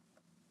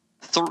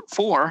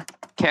 4.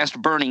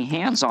 Cast burning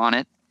hands on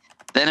it,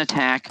 then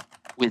attack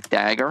with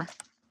dagger.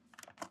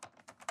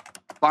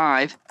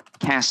 5.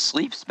 Cast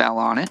sleep spell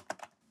on it.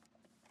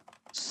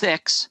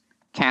 6.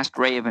 Cast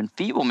ray of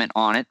enfeeblement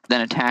on it,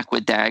 then attack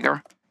with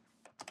dagger.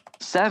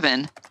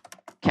 7.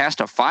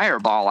 Cast a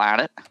fireball at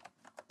it.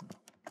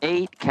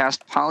 8.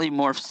 Cast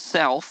polymorph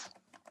self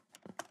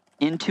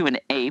into an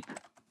ape,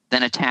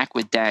 then attack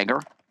with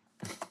dagger.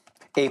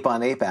 Ape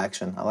on ape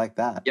action. I like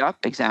that.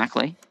 Yep,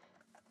 exactly.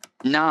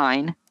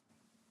 9.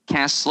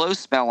 Cast slow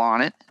spell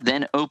on it,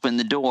 then open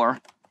the door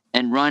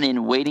and run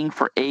in waiting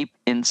for ape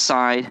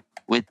inside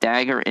with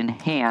dagger in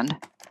hand.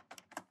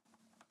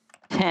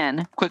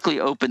 10. Quickly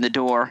open the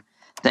door,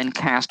 then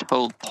cast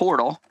Hold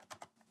Portal.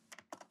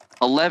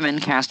 11,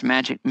 cast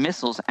Magic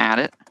Missiles at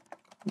it.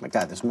 Oh my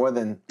God, there's more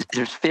than...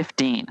 There's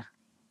 15.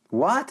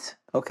 What?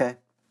 Okay.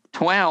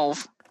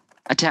 12,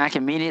 attack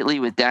immediately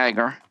with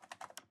Dagger.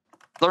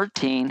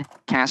 13,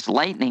 cast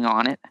Lightning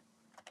on it.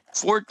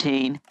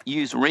 14,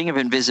 use Ring of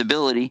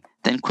Invisibility,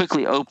 then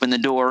quickly open the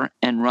door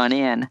and run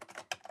in.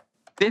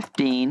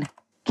 15,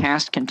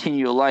 cast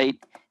Continual Light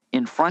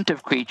in front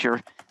of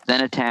creature,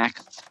 then attack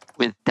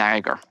with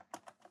Dagger.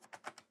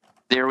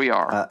 There we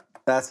are.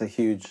 That's a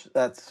huge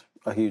list.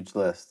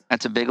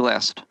 That's a big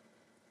list.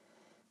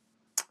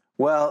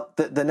 Well,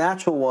 the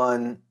natural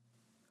one,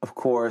 of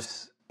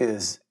course,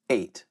 is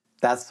 8.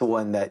 That's the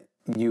one that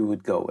you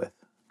would go with.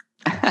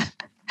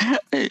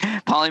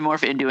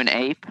 Polymorph into an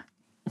ape.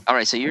 All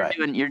right, so you're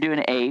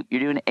doing ape. You're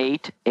doing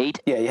 8.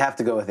 Yeah, you have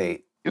to go with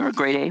 8. You're a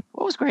great ape.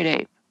 What was great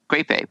ape?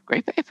 Grape ape.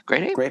 Grape ape.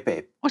 Great ape. Grape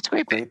ape. What's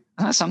grape ape?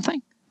 Is that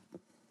something?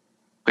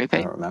 Grape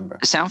ape. I don't remember.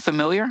 Does it sound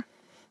familiar?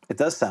 It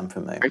does sound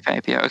familiar. Grape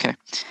ape. Yeah. Okay.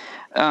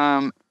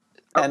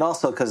 And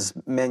also because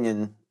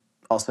Minion,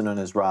 also known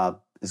as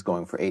Rob, is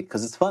going for 8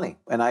 because it's funny,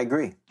 and I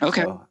agree.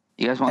 Okay. So,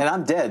 you guys want? And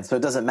I'm dead, so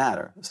it doesn't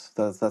matter.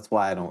 So that's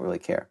why I don't really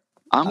care.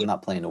 I'm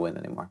not playing to win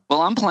anymore.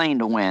 Well, I'm playing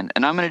to win,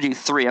 and I'm going to do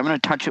 3. I'm going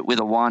to touch it with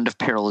a Wand of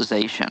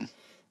Paralyzation.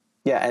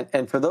 Yeah,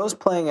 and for those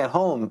playing at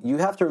home, you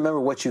have to remember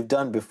what you've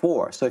done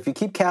before. So if you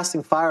keep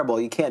casting Fireball,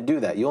 you can't do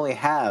that. You only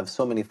have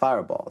so many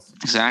Fireballs.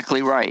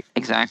 Exactly right.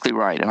 Exactly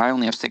right. And I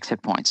only have 6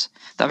 hit points.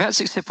 I've had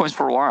 6 hit points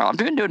for a while. I'm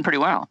doing pretty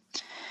well.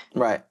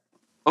 Right.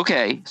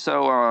 Okay,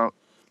 so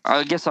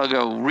I guess I'll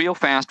go real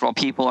fast while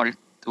people are...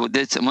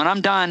 When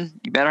I'm done,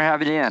 you better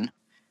have it in.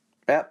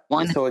 Yep.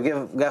 1. So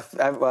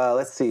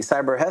let's see.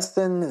 Cyber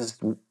Heston has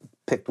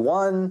picked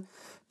 1.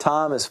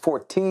 Tom is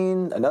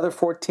 14. Another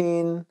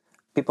 14.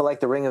 People like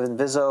the Ring of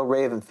Inviso,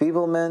 Ray of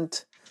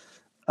Enfeeblement.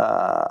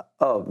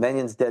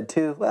 Minion's dead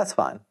too. Well, that's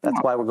fine.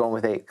 That's why we're going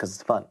with 8, because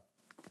it's fun.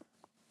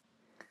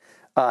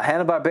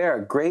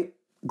 Hanna-Barbera,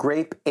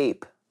 Grape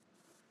Ape.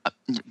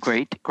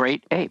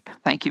 Great ape.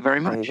 Thank you very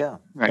much. There you go.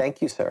 Right.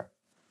 Thank you, sir.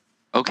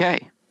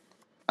 Okay.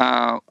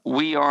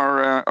 We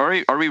are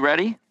we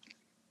ready?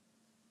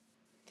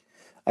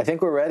 I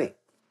think we're ready. Do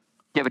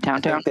you have a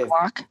countdown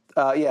clock?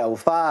 Yeah, well,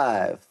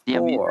 5,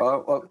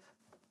 4.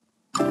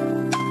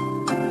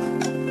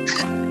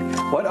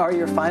 What are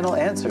your final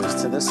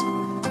answers to this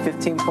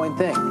 15-point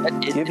thing?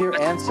 Give your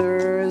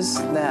answers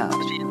now.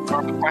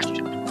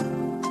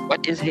 Question.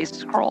 What is Haste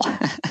Scroll?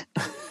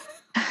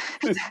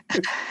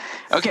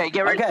 Okay,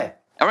 get ready. Okay.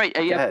 All right,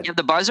 you have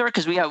the buzzer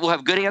because we'll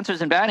have good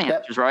answers and bad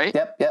answers, right?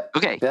 Yep.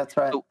 Okay, that's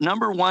right. So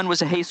number 1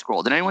 was a Haste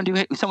Scroll. Did anyone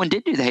do? Someone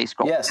did do the Haste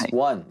Scroll. Yes,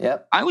 1.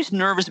 Yep. I was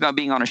nervous about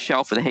being on a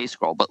shelf with a Haste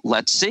Scroll, but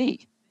let's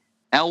see.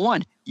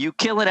 L1, you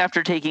kill it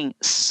after taking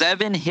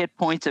 7 hit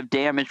points of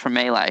damage from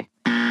melee.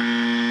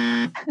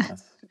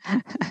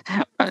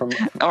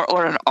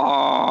 or an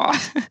aw.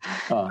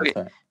 Okay. Sorry.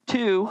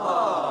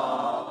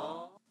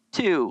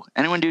 2.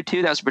 Anyone do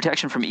 2? That was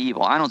protection from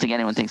evil. I don't think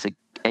anyone thinks an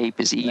ape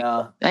is evil.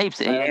 No.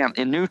 Ape's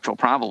in neutral,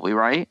 probably,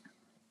 right?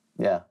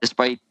 Yeah.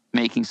 Despite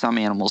making some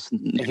animals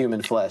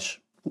human flesh,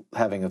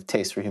 having a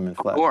taste for human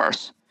flesh. Of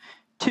course.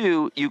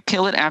 2, you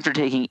kill it after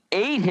taking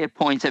 8 hit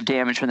points of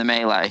damage from the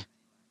melee.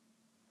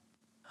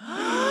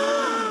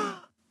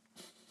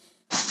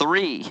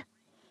 3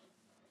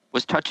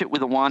 was touch it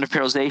with a Wand of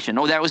Paralyzation.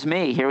 Oh, that was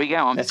me. Here we go.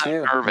 I'm so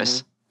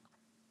nervous.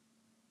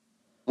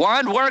 Mm-hmm.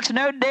 Wand works,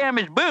 no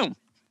damage. Boom.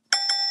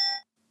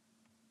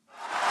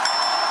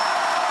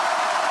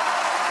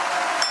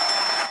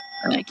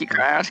 Thank you,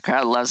 crowd. The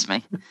crowd loves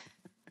me.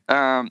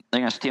 They're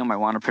going to steal my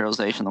Wand of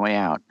Paralyzation on the way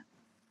out.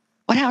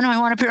 What happened to my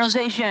Wand of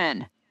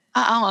Paralyzation?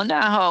 Oh,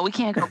 no. We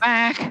can't go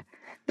back.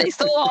 They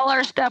stole all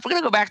our stuff. We're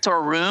going to go back to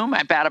our room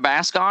at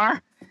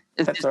Madagascar.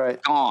 That's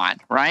right. Gone,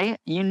 right?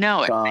 You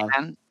know it,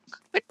 man.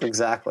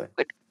 Exactly.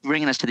 Quit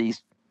bringing us to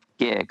these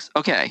gigs.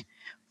 Okay.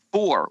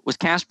 4 was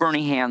cast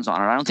Burning Hands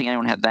on it. I don't think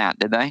anyone had that,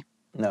 did they?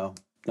 No.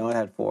 No one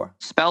had 4.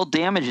 Spell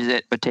damages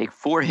it, but take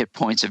 4 hit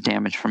points of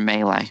damage from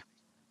melee.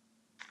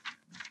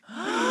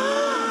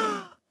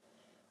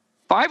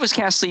 5 was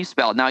cast Sleep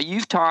Spell. Now,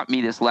 you've taught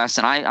me this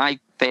lesson. I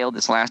failed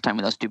this last time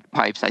with those stupid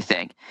pipes, I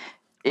think.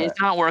 It's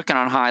not working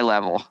on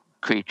high-level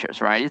creatures,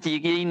 right?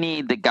 You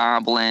need the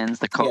goblins,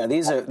 the Yeah,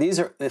 these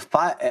are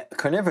 5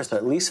 carnivorous are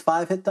at least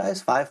 5 hit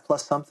dice, 5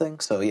 plus something.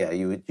 So yeah,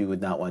 you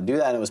would not want to do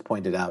that. And it was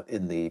pointed out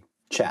in the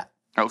chat.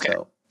 Okay.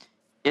 So.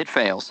 It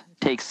fails.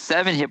 Takes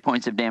 7 hit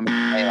points of damage.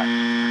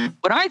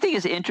 What I think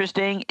is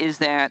interesting is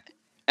that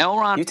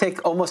Elrond... You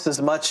take almost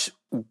as much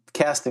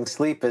casting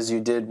Sleep as you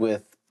did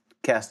with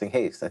casting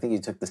Haste. I think you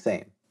took the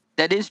same.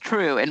 That is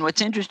true. And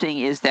what's interesting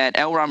is that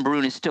Elrond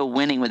Brune is still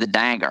winning with a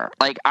dagger.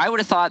 Like, I would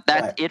have thought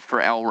that's it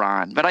for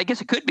Elrond. But I guess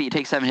it could be. It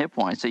takes 7 hit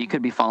points, so you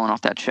could be falling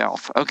off that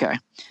shelf. Okay.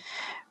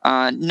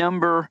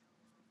 Number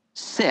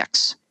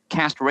 6,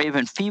 cast Ray of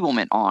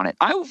Enfeeblement on it.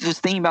 I was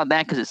thinking about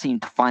that because it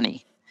seemed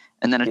funny.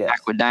 And then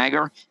attack with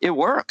dagger. It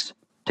works.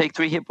 Take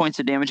 3 hit points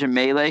of damage in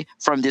melee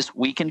from this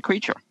weakened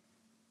creature.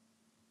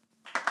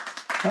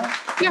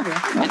 Yeah,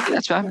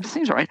 that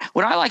seems all right.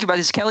 What I like about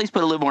this, Kelly's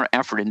put a little more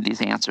effort into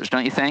these answers,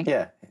 don't you think?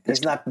 Yeah,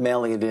 He's not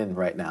mailing it in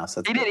right now.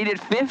 So He did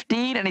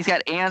 15, and he's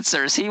got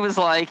answers. He was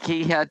like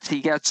he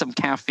got some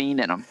caffeine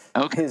in him.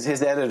 Okay.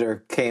 His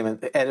editor came and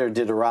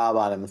did a rob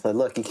on him and said,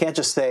 "Look, you can't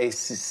just say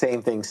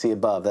same thing, see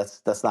above.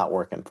 That's not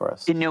working for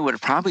us." You know what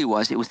it probably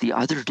was? It was the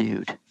other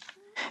dude.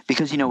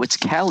 Because, it's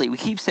Kelly. We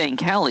keep saying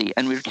Kelly,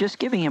 and we're just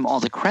giving him all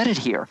the credit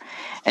here.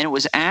 And it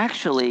was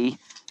actually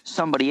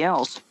somebody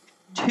else,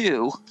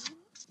 too.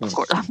 Of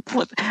course,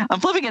 I'm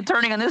flipping and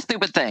turning on this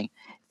stupid thing.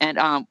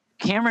 And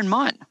Cameron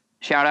Munn.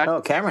 Shout out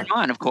to Cameron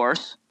Munn, of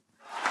course.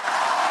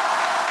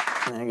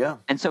 There you go.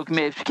 And so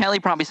Kelly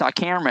probably saw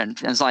Cameron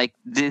and was like,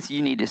 "This,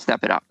 you need to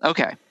step it up."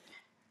 Okay.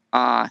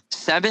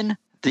 7,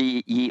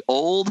 the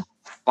old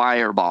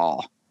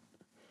fireball.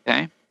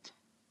 Okay.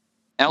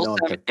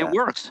 L7, it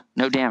works.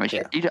 No damage.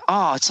 Yeah.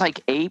 It's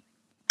like ape,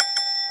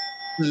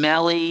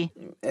 smelly,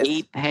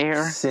 ape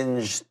hair.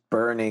 Singed,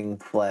 burning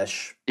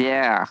flesh.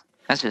 Yeah.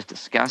 That's just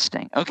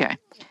disgusting. Okay.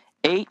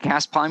 8,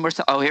 cast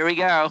polymorph. Oh, here we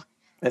go.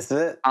 This is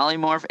it.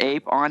 Polymorph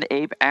ape on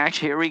ape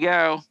action. Here we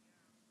go.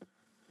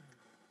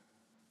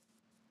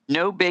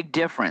 No big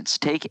difference.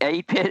 Take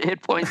 8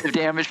 hit points of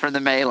damage from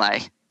the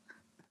melee.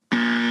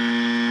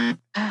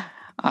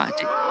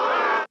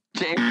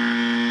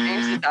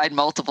 James has died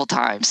multiple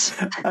times.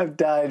 I've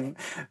died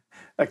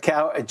a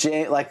coward.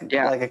 Like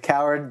a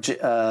coward.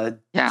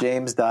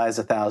 James dies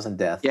 1,000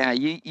 deaths. Yeah,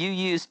 you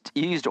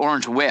used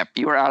Orange Whip.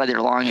 You were out of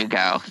there long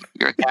ago.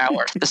 You're a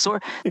coward. The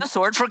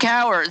sword for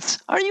cowards.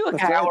 Are you a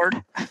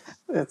coward? Right.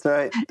 That's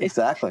right.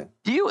 Exactly.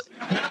 Do you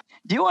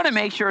want to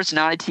make sure it's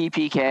not a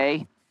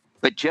TPK,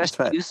 but just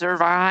you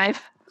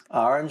survive?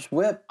 Orange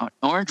Whip.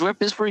 Orange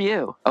Whip is for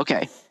you.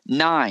 Okay.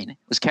 9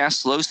 was cast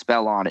slow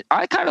spell on it.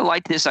 I kind of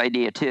liked this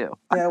idea too.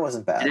 Yeah, it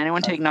wasn't bad. Did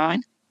anyone take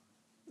 9?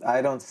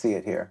 I don't see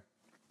it here.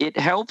 It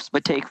helps,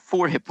 but take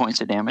 4 hit points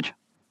of damage.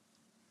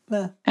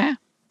 Nah.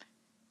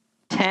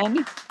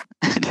 10.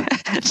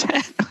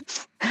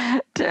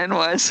 10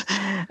 was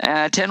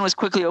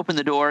quickly open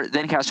the door,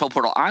 then cast Hole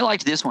Portal. I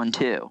liked this one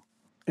too.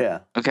 Yeah.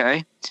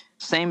 Okay.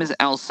 Same as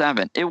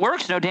L7. It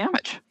works, no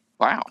damage.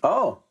 Wow.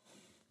 Oh.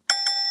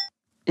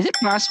 Is it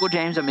possible,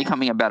 James, I'm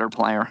becoming a better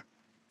player?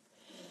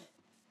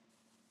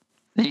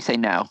 Then you say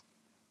no.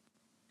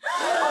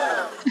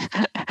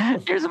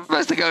 You're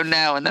supposed to go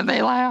no, and then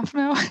they laugh.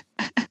 No.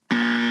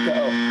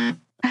 No.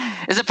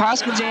 Is it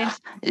possible, James?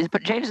 Is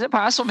it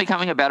possible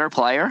becoming a better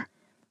player?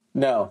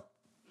 No.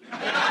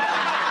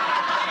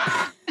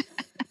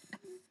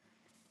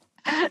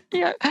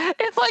 Yeah,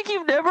 it's like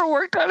you've never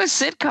worked on a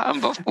sitcom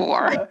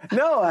before.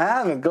 No, I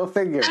haven't. Go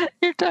figure.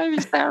 Your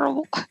timing's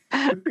terrible.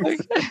 Okay.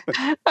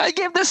 I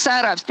give the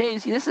setups,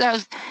 James. This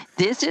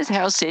is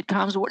how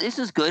sitcoms work. This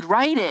is good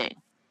writing.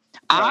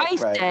 I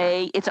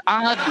say it's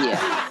obvious.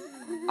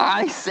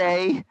 I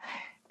say,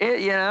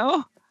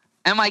 am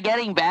I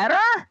getting better?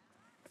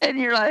 And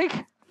you're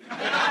like,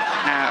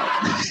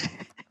 no.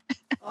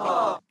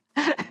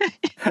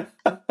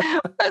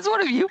 That's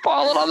one of you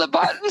falling on the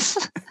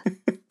buttons.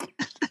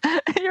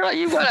 You're like,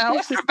 you've got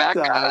Alistair back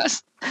on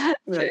us.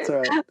 That's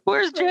right.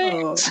 Where's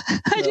James?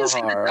 I just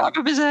see the top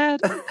of his head.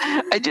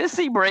 I just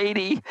see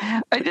Brady.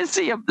 I just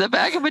see the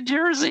back of a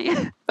jersey.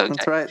 Okay.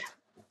 That's right.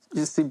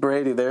 You see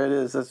Brady. There it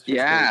is. That's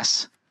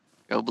yes.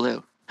 Great. Go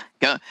blue.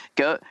 Go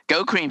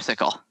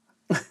creamsicle.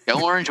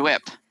 Go orange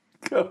whip.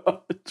 Go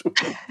orange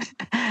whip.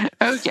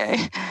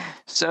 Okay.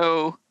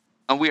 So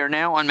we are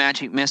now on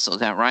magic missile.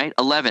 Is that right?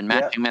 11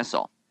 magic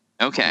missile.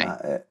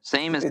 Okay.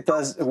 Same as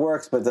it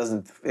works, but it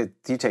doesn't.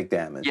 You take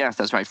damage. Yes,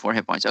 that's right. 4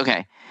 hit points.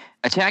 Okay.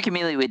 Attack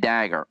immediately with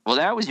dagger. Well,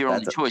 that was your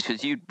only choice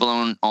because you'd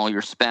blown all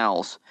your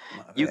spells.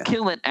 You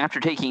kill it after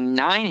taking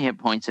 9 hit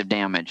points of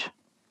damage.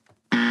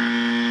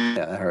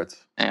 Yeah, that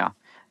hurts. Yeah.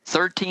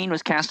 13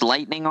 was cast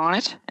lightning on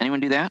it. Anyone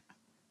do that?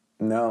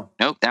 No.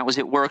 Nope. That was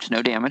it works.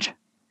 No damage.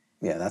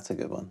 Yeah, that's a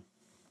good one.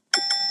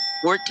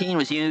 14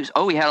 was used.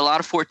 Oh, we had a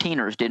lot of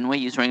 14ers, didn't we?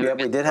 Use ring of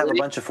we did have a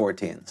bunch of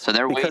 14s. So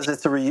they're because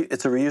it's a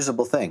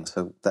reusable thing,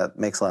 so that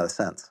makes a lot of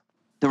sense.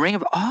 The ring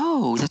of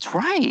that's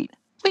right.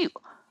 Wait,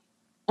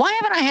 why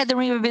haven't I had the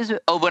ring of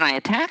invisibility? Oh, when I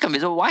attack them,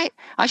 why?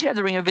 I should have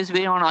the ring of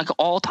invisibility on like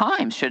all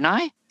times, shouldn't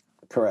I?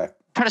 Correct.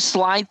 Try to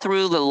slide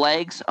through the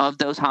legs of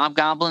those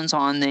hobgoblins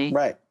on the.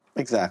 Right.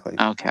 Exactly.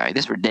 Okay,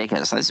 this is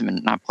ridiculous. This has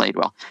been not played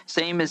well.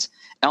 Same as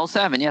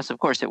L7. Yes, of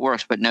course it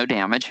works, but no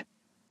damage.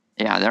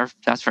 Yeah,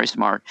 that's very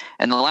smart.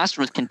 And the last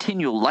one was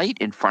continual light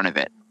in front of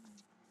it.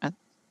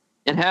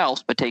 It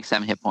helps, but takes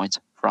 7 hit points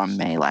from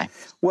melee.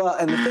 Well,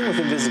 and the thing with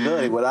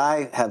invisibility, what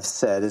I have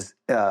said is,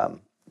 now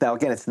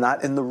again, it's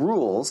not in the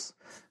rules,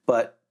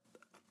 but,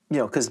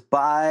 because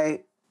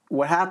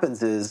what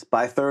happens is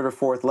by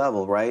 3rd or 4th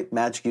level, right,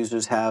 magic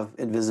users have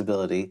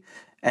invisibility,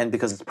 and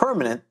because it's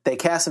permanent, they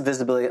cast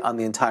invisibility on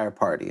the entire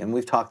party. And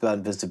we've talked about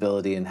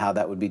invisibility and how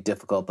that would be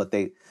difficult, but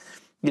they,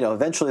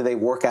 eventually they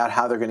work out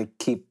how they're going to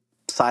keep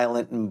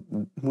silent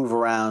and move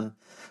around.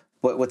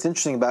 But what's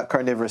interesting about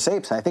carnivorous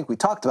apes, and I think we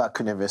talked about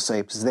carnivorous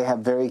apes, is they have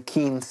very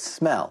keen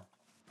smell.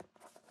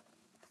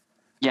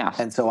 Yeah.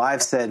 And so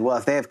I've said, well,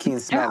 if they have keen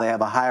smell, they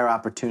have a higher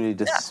opportunity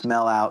to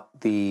smell out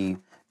the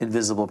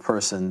invisible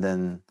person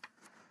than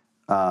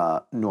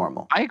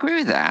normal. I agree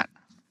with that.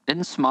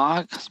 Didn't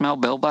Smog smell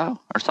Bilbo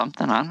or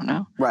something? I don't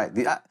know. Right.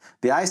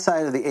 The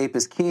eyesight of the ape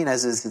is keen,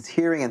 as is its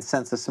hearing and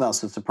sense of smell,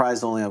 so it's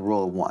surprised only a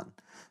roll of 1.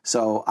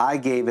 So I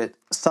gave it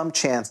some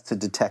chance to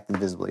detect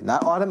invisibly.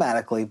 Not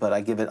automatically, but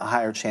I give it a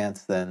higher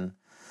chance than...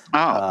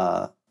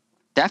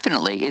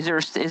 Definitely. Is there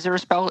a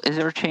spell? Is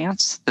there a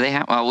chance they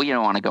have? Well, we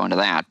don't want to go into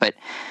that, but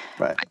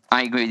right.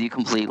 I agree with you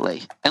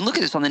completely. And look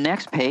at this on the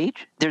next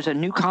page. There's a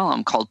new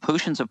column called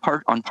 "Potions on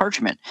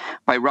Parchment"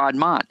 by Rod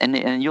Mott,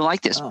 and you'll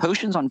like this.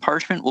 Potions on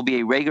Parchment will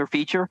be a regular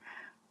feature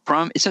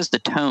from. It says the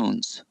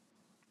tones.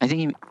 I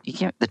think you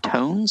can't. The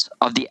tones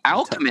of the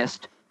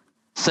alchemist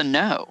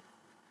Sano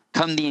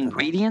come the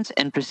ingredients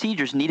and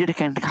procedures needed to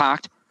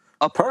concoct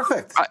a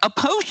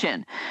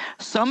potion.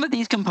 Some of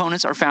these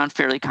components are found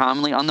fairly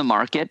commonly on the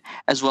market,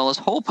 as well as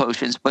whole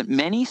potions, but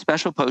many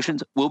special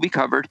potions will be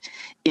covered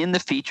in the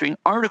featuring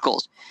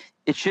articles.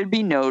 It should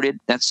be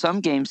noted that some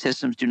game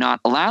systems do not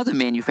allow the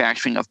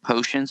manufacturing of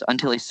potions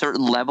until a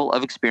certain level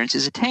of experience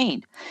is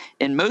attained.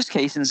 In most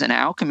cases, an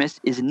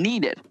alchemist is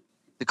needed.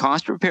 The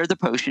cost to prepare the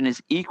potion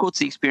is equal to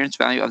the experience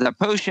value of that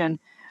potion,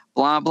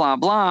 blah, blah,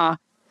 blah.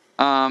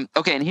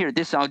 Okay, and here,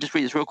 I'll just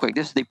read this real quick.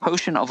 This is the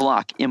Potion of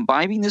Luck.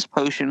 Imbibing this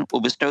potion will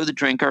bestow the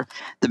drinker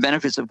the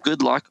benefits of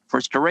good luck for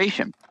its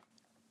duration.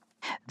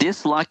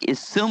 This luck is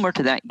similar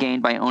to that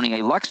gained by owning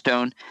a luck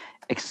stone,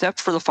 except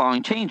for the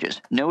following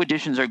changes. No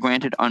additions are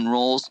granted on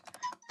rolls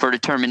for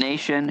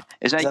determination.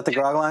 Is that the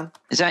grog line?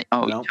 Is that?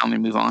 Oh, no. You tell me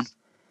to move on.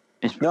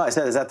 No, I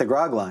said, is that the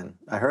grog line?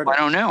 I heard it. I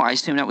don't know. I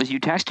assume that was you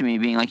texting me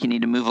being like, you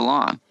need to move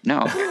along.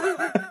 No.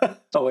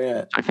 Oh,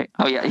 yeah.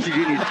 Oh, yeah.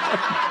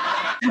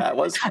 That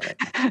was funny.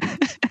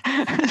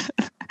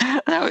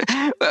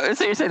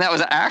 So you're saying that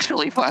was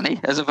actually funny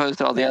as opposed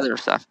to all the other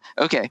stuff.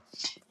 Okay.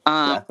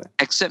 Exactly.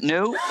 Except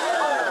no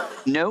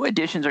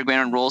additions are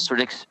granted on rolls for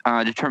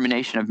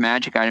determination of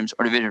magic items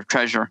or division of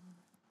treasure.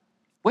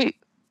 Wait.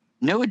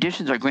 No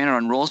additions are granted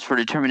on rolls for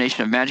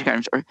determination of magic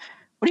items or...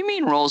 What do you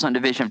mean rolls on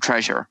division of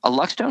treasure? A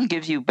luckstone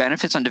gives you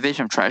benefits on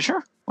division of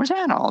treasure? What's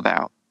that all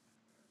about?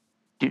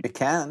 It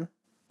can.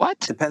 What?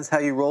 Depends how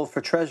you roll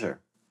for treasure.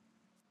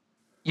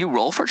 You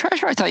roll for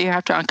treasure? I thought you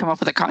have to come up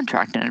with a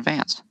contract in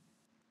advance.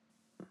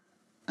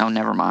 Oh,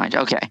 never mind.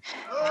 Okay.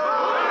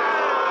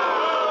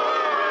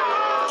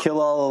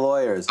 Kill all the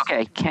lawyers.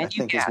 Okay, I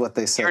think is what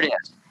they say. Here it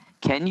is.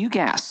 Can you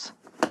guess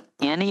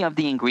any of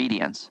the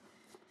ingredients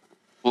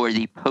for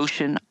the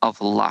Potion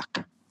of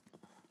Luck?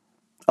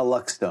 A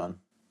luckstone.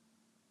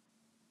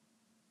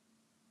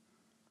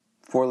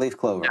 4-leaf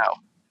clover. No.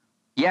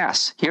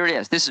 Yes, here it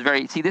is. This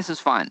is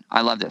fun.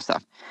 I love this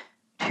stuff.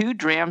 2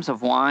 drams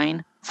of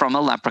wine from a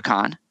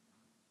leprechaun.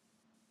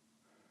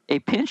 A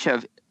pinch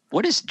of,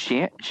 what is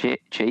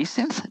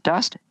jacinth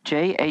dust?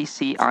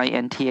 Jacinth?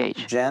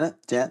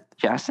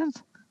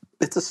 Jacinth?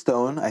 It's a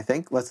stone, I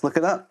think. Let's look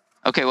it up.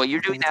 Okay, well, you're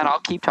doing that. I'll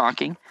keep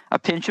talking. A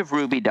pinch of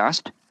ruby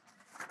dust.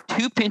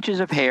 2 pinches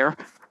of hair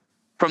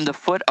from the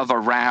foot of a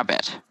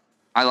rabbit.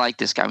 I like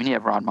this guy. We need to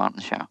have Rod Mott on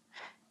the show.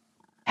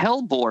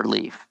 Hellebore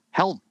leaf.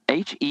 Hellebor,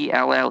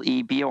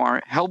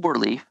 hellebore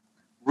leaf.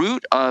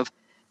 Root of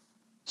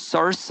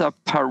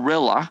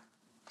sarsaparilla,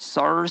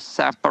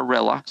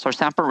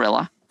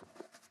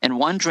 and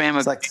 1 dram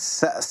of... It's like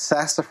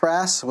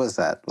sassafras? What is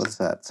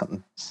that?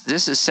 Something?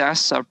 This is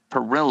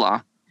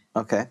sarsaparilla.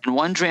 Okay. And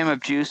 1 dram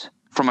of juice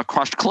from a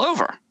crushed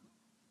clover.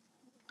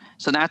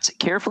 So that's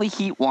carefully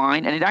heat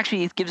wine, and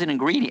it gives an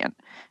ingredient.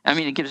 I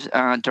mean, it gives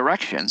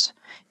directions.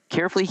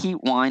 Carefully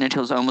heat wine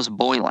until it's almost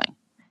boiling.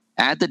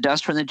 Add the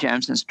dust from the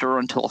gems and stir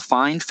until a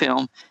fine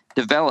film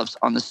develops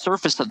on the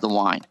surface of the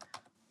wine.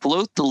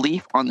 Float the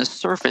leaf on the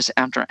surface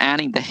after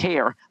adding the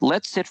hair.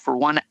 Let sit for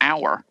 1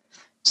 hour.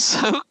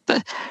 Soak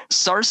the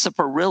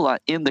sarsaparilla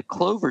in the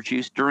clover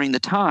juice during the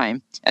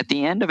time. At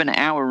the end of an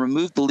hour,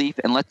 remove the leaf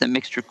and let the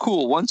mixture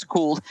cool. Once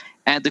cooled,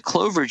 add the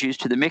clover juice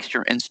to the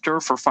mixture and stir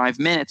for 5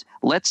 minutes.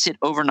 Let sit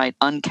overnight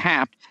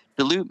uncapped.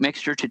 Dilute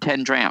mixture to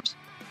 10 drams.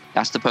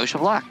 That's the Potion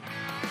of Luck.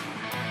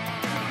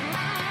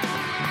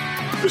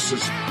 This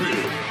has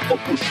been a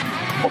Bushy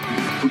Puppy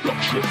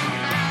production.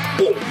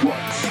 All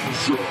rights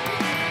reserved.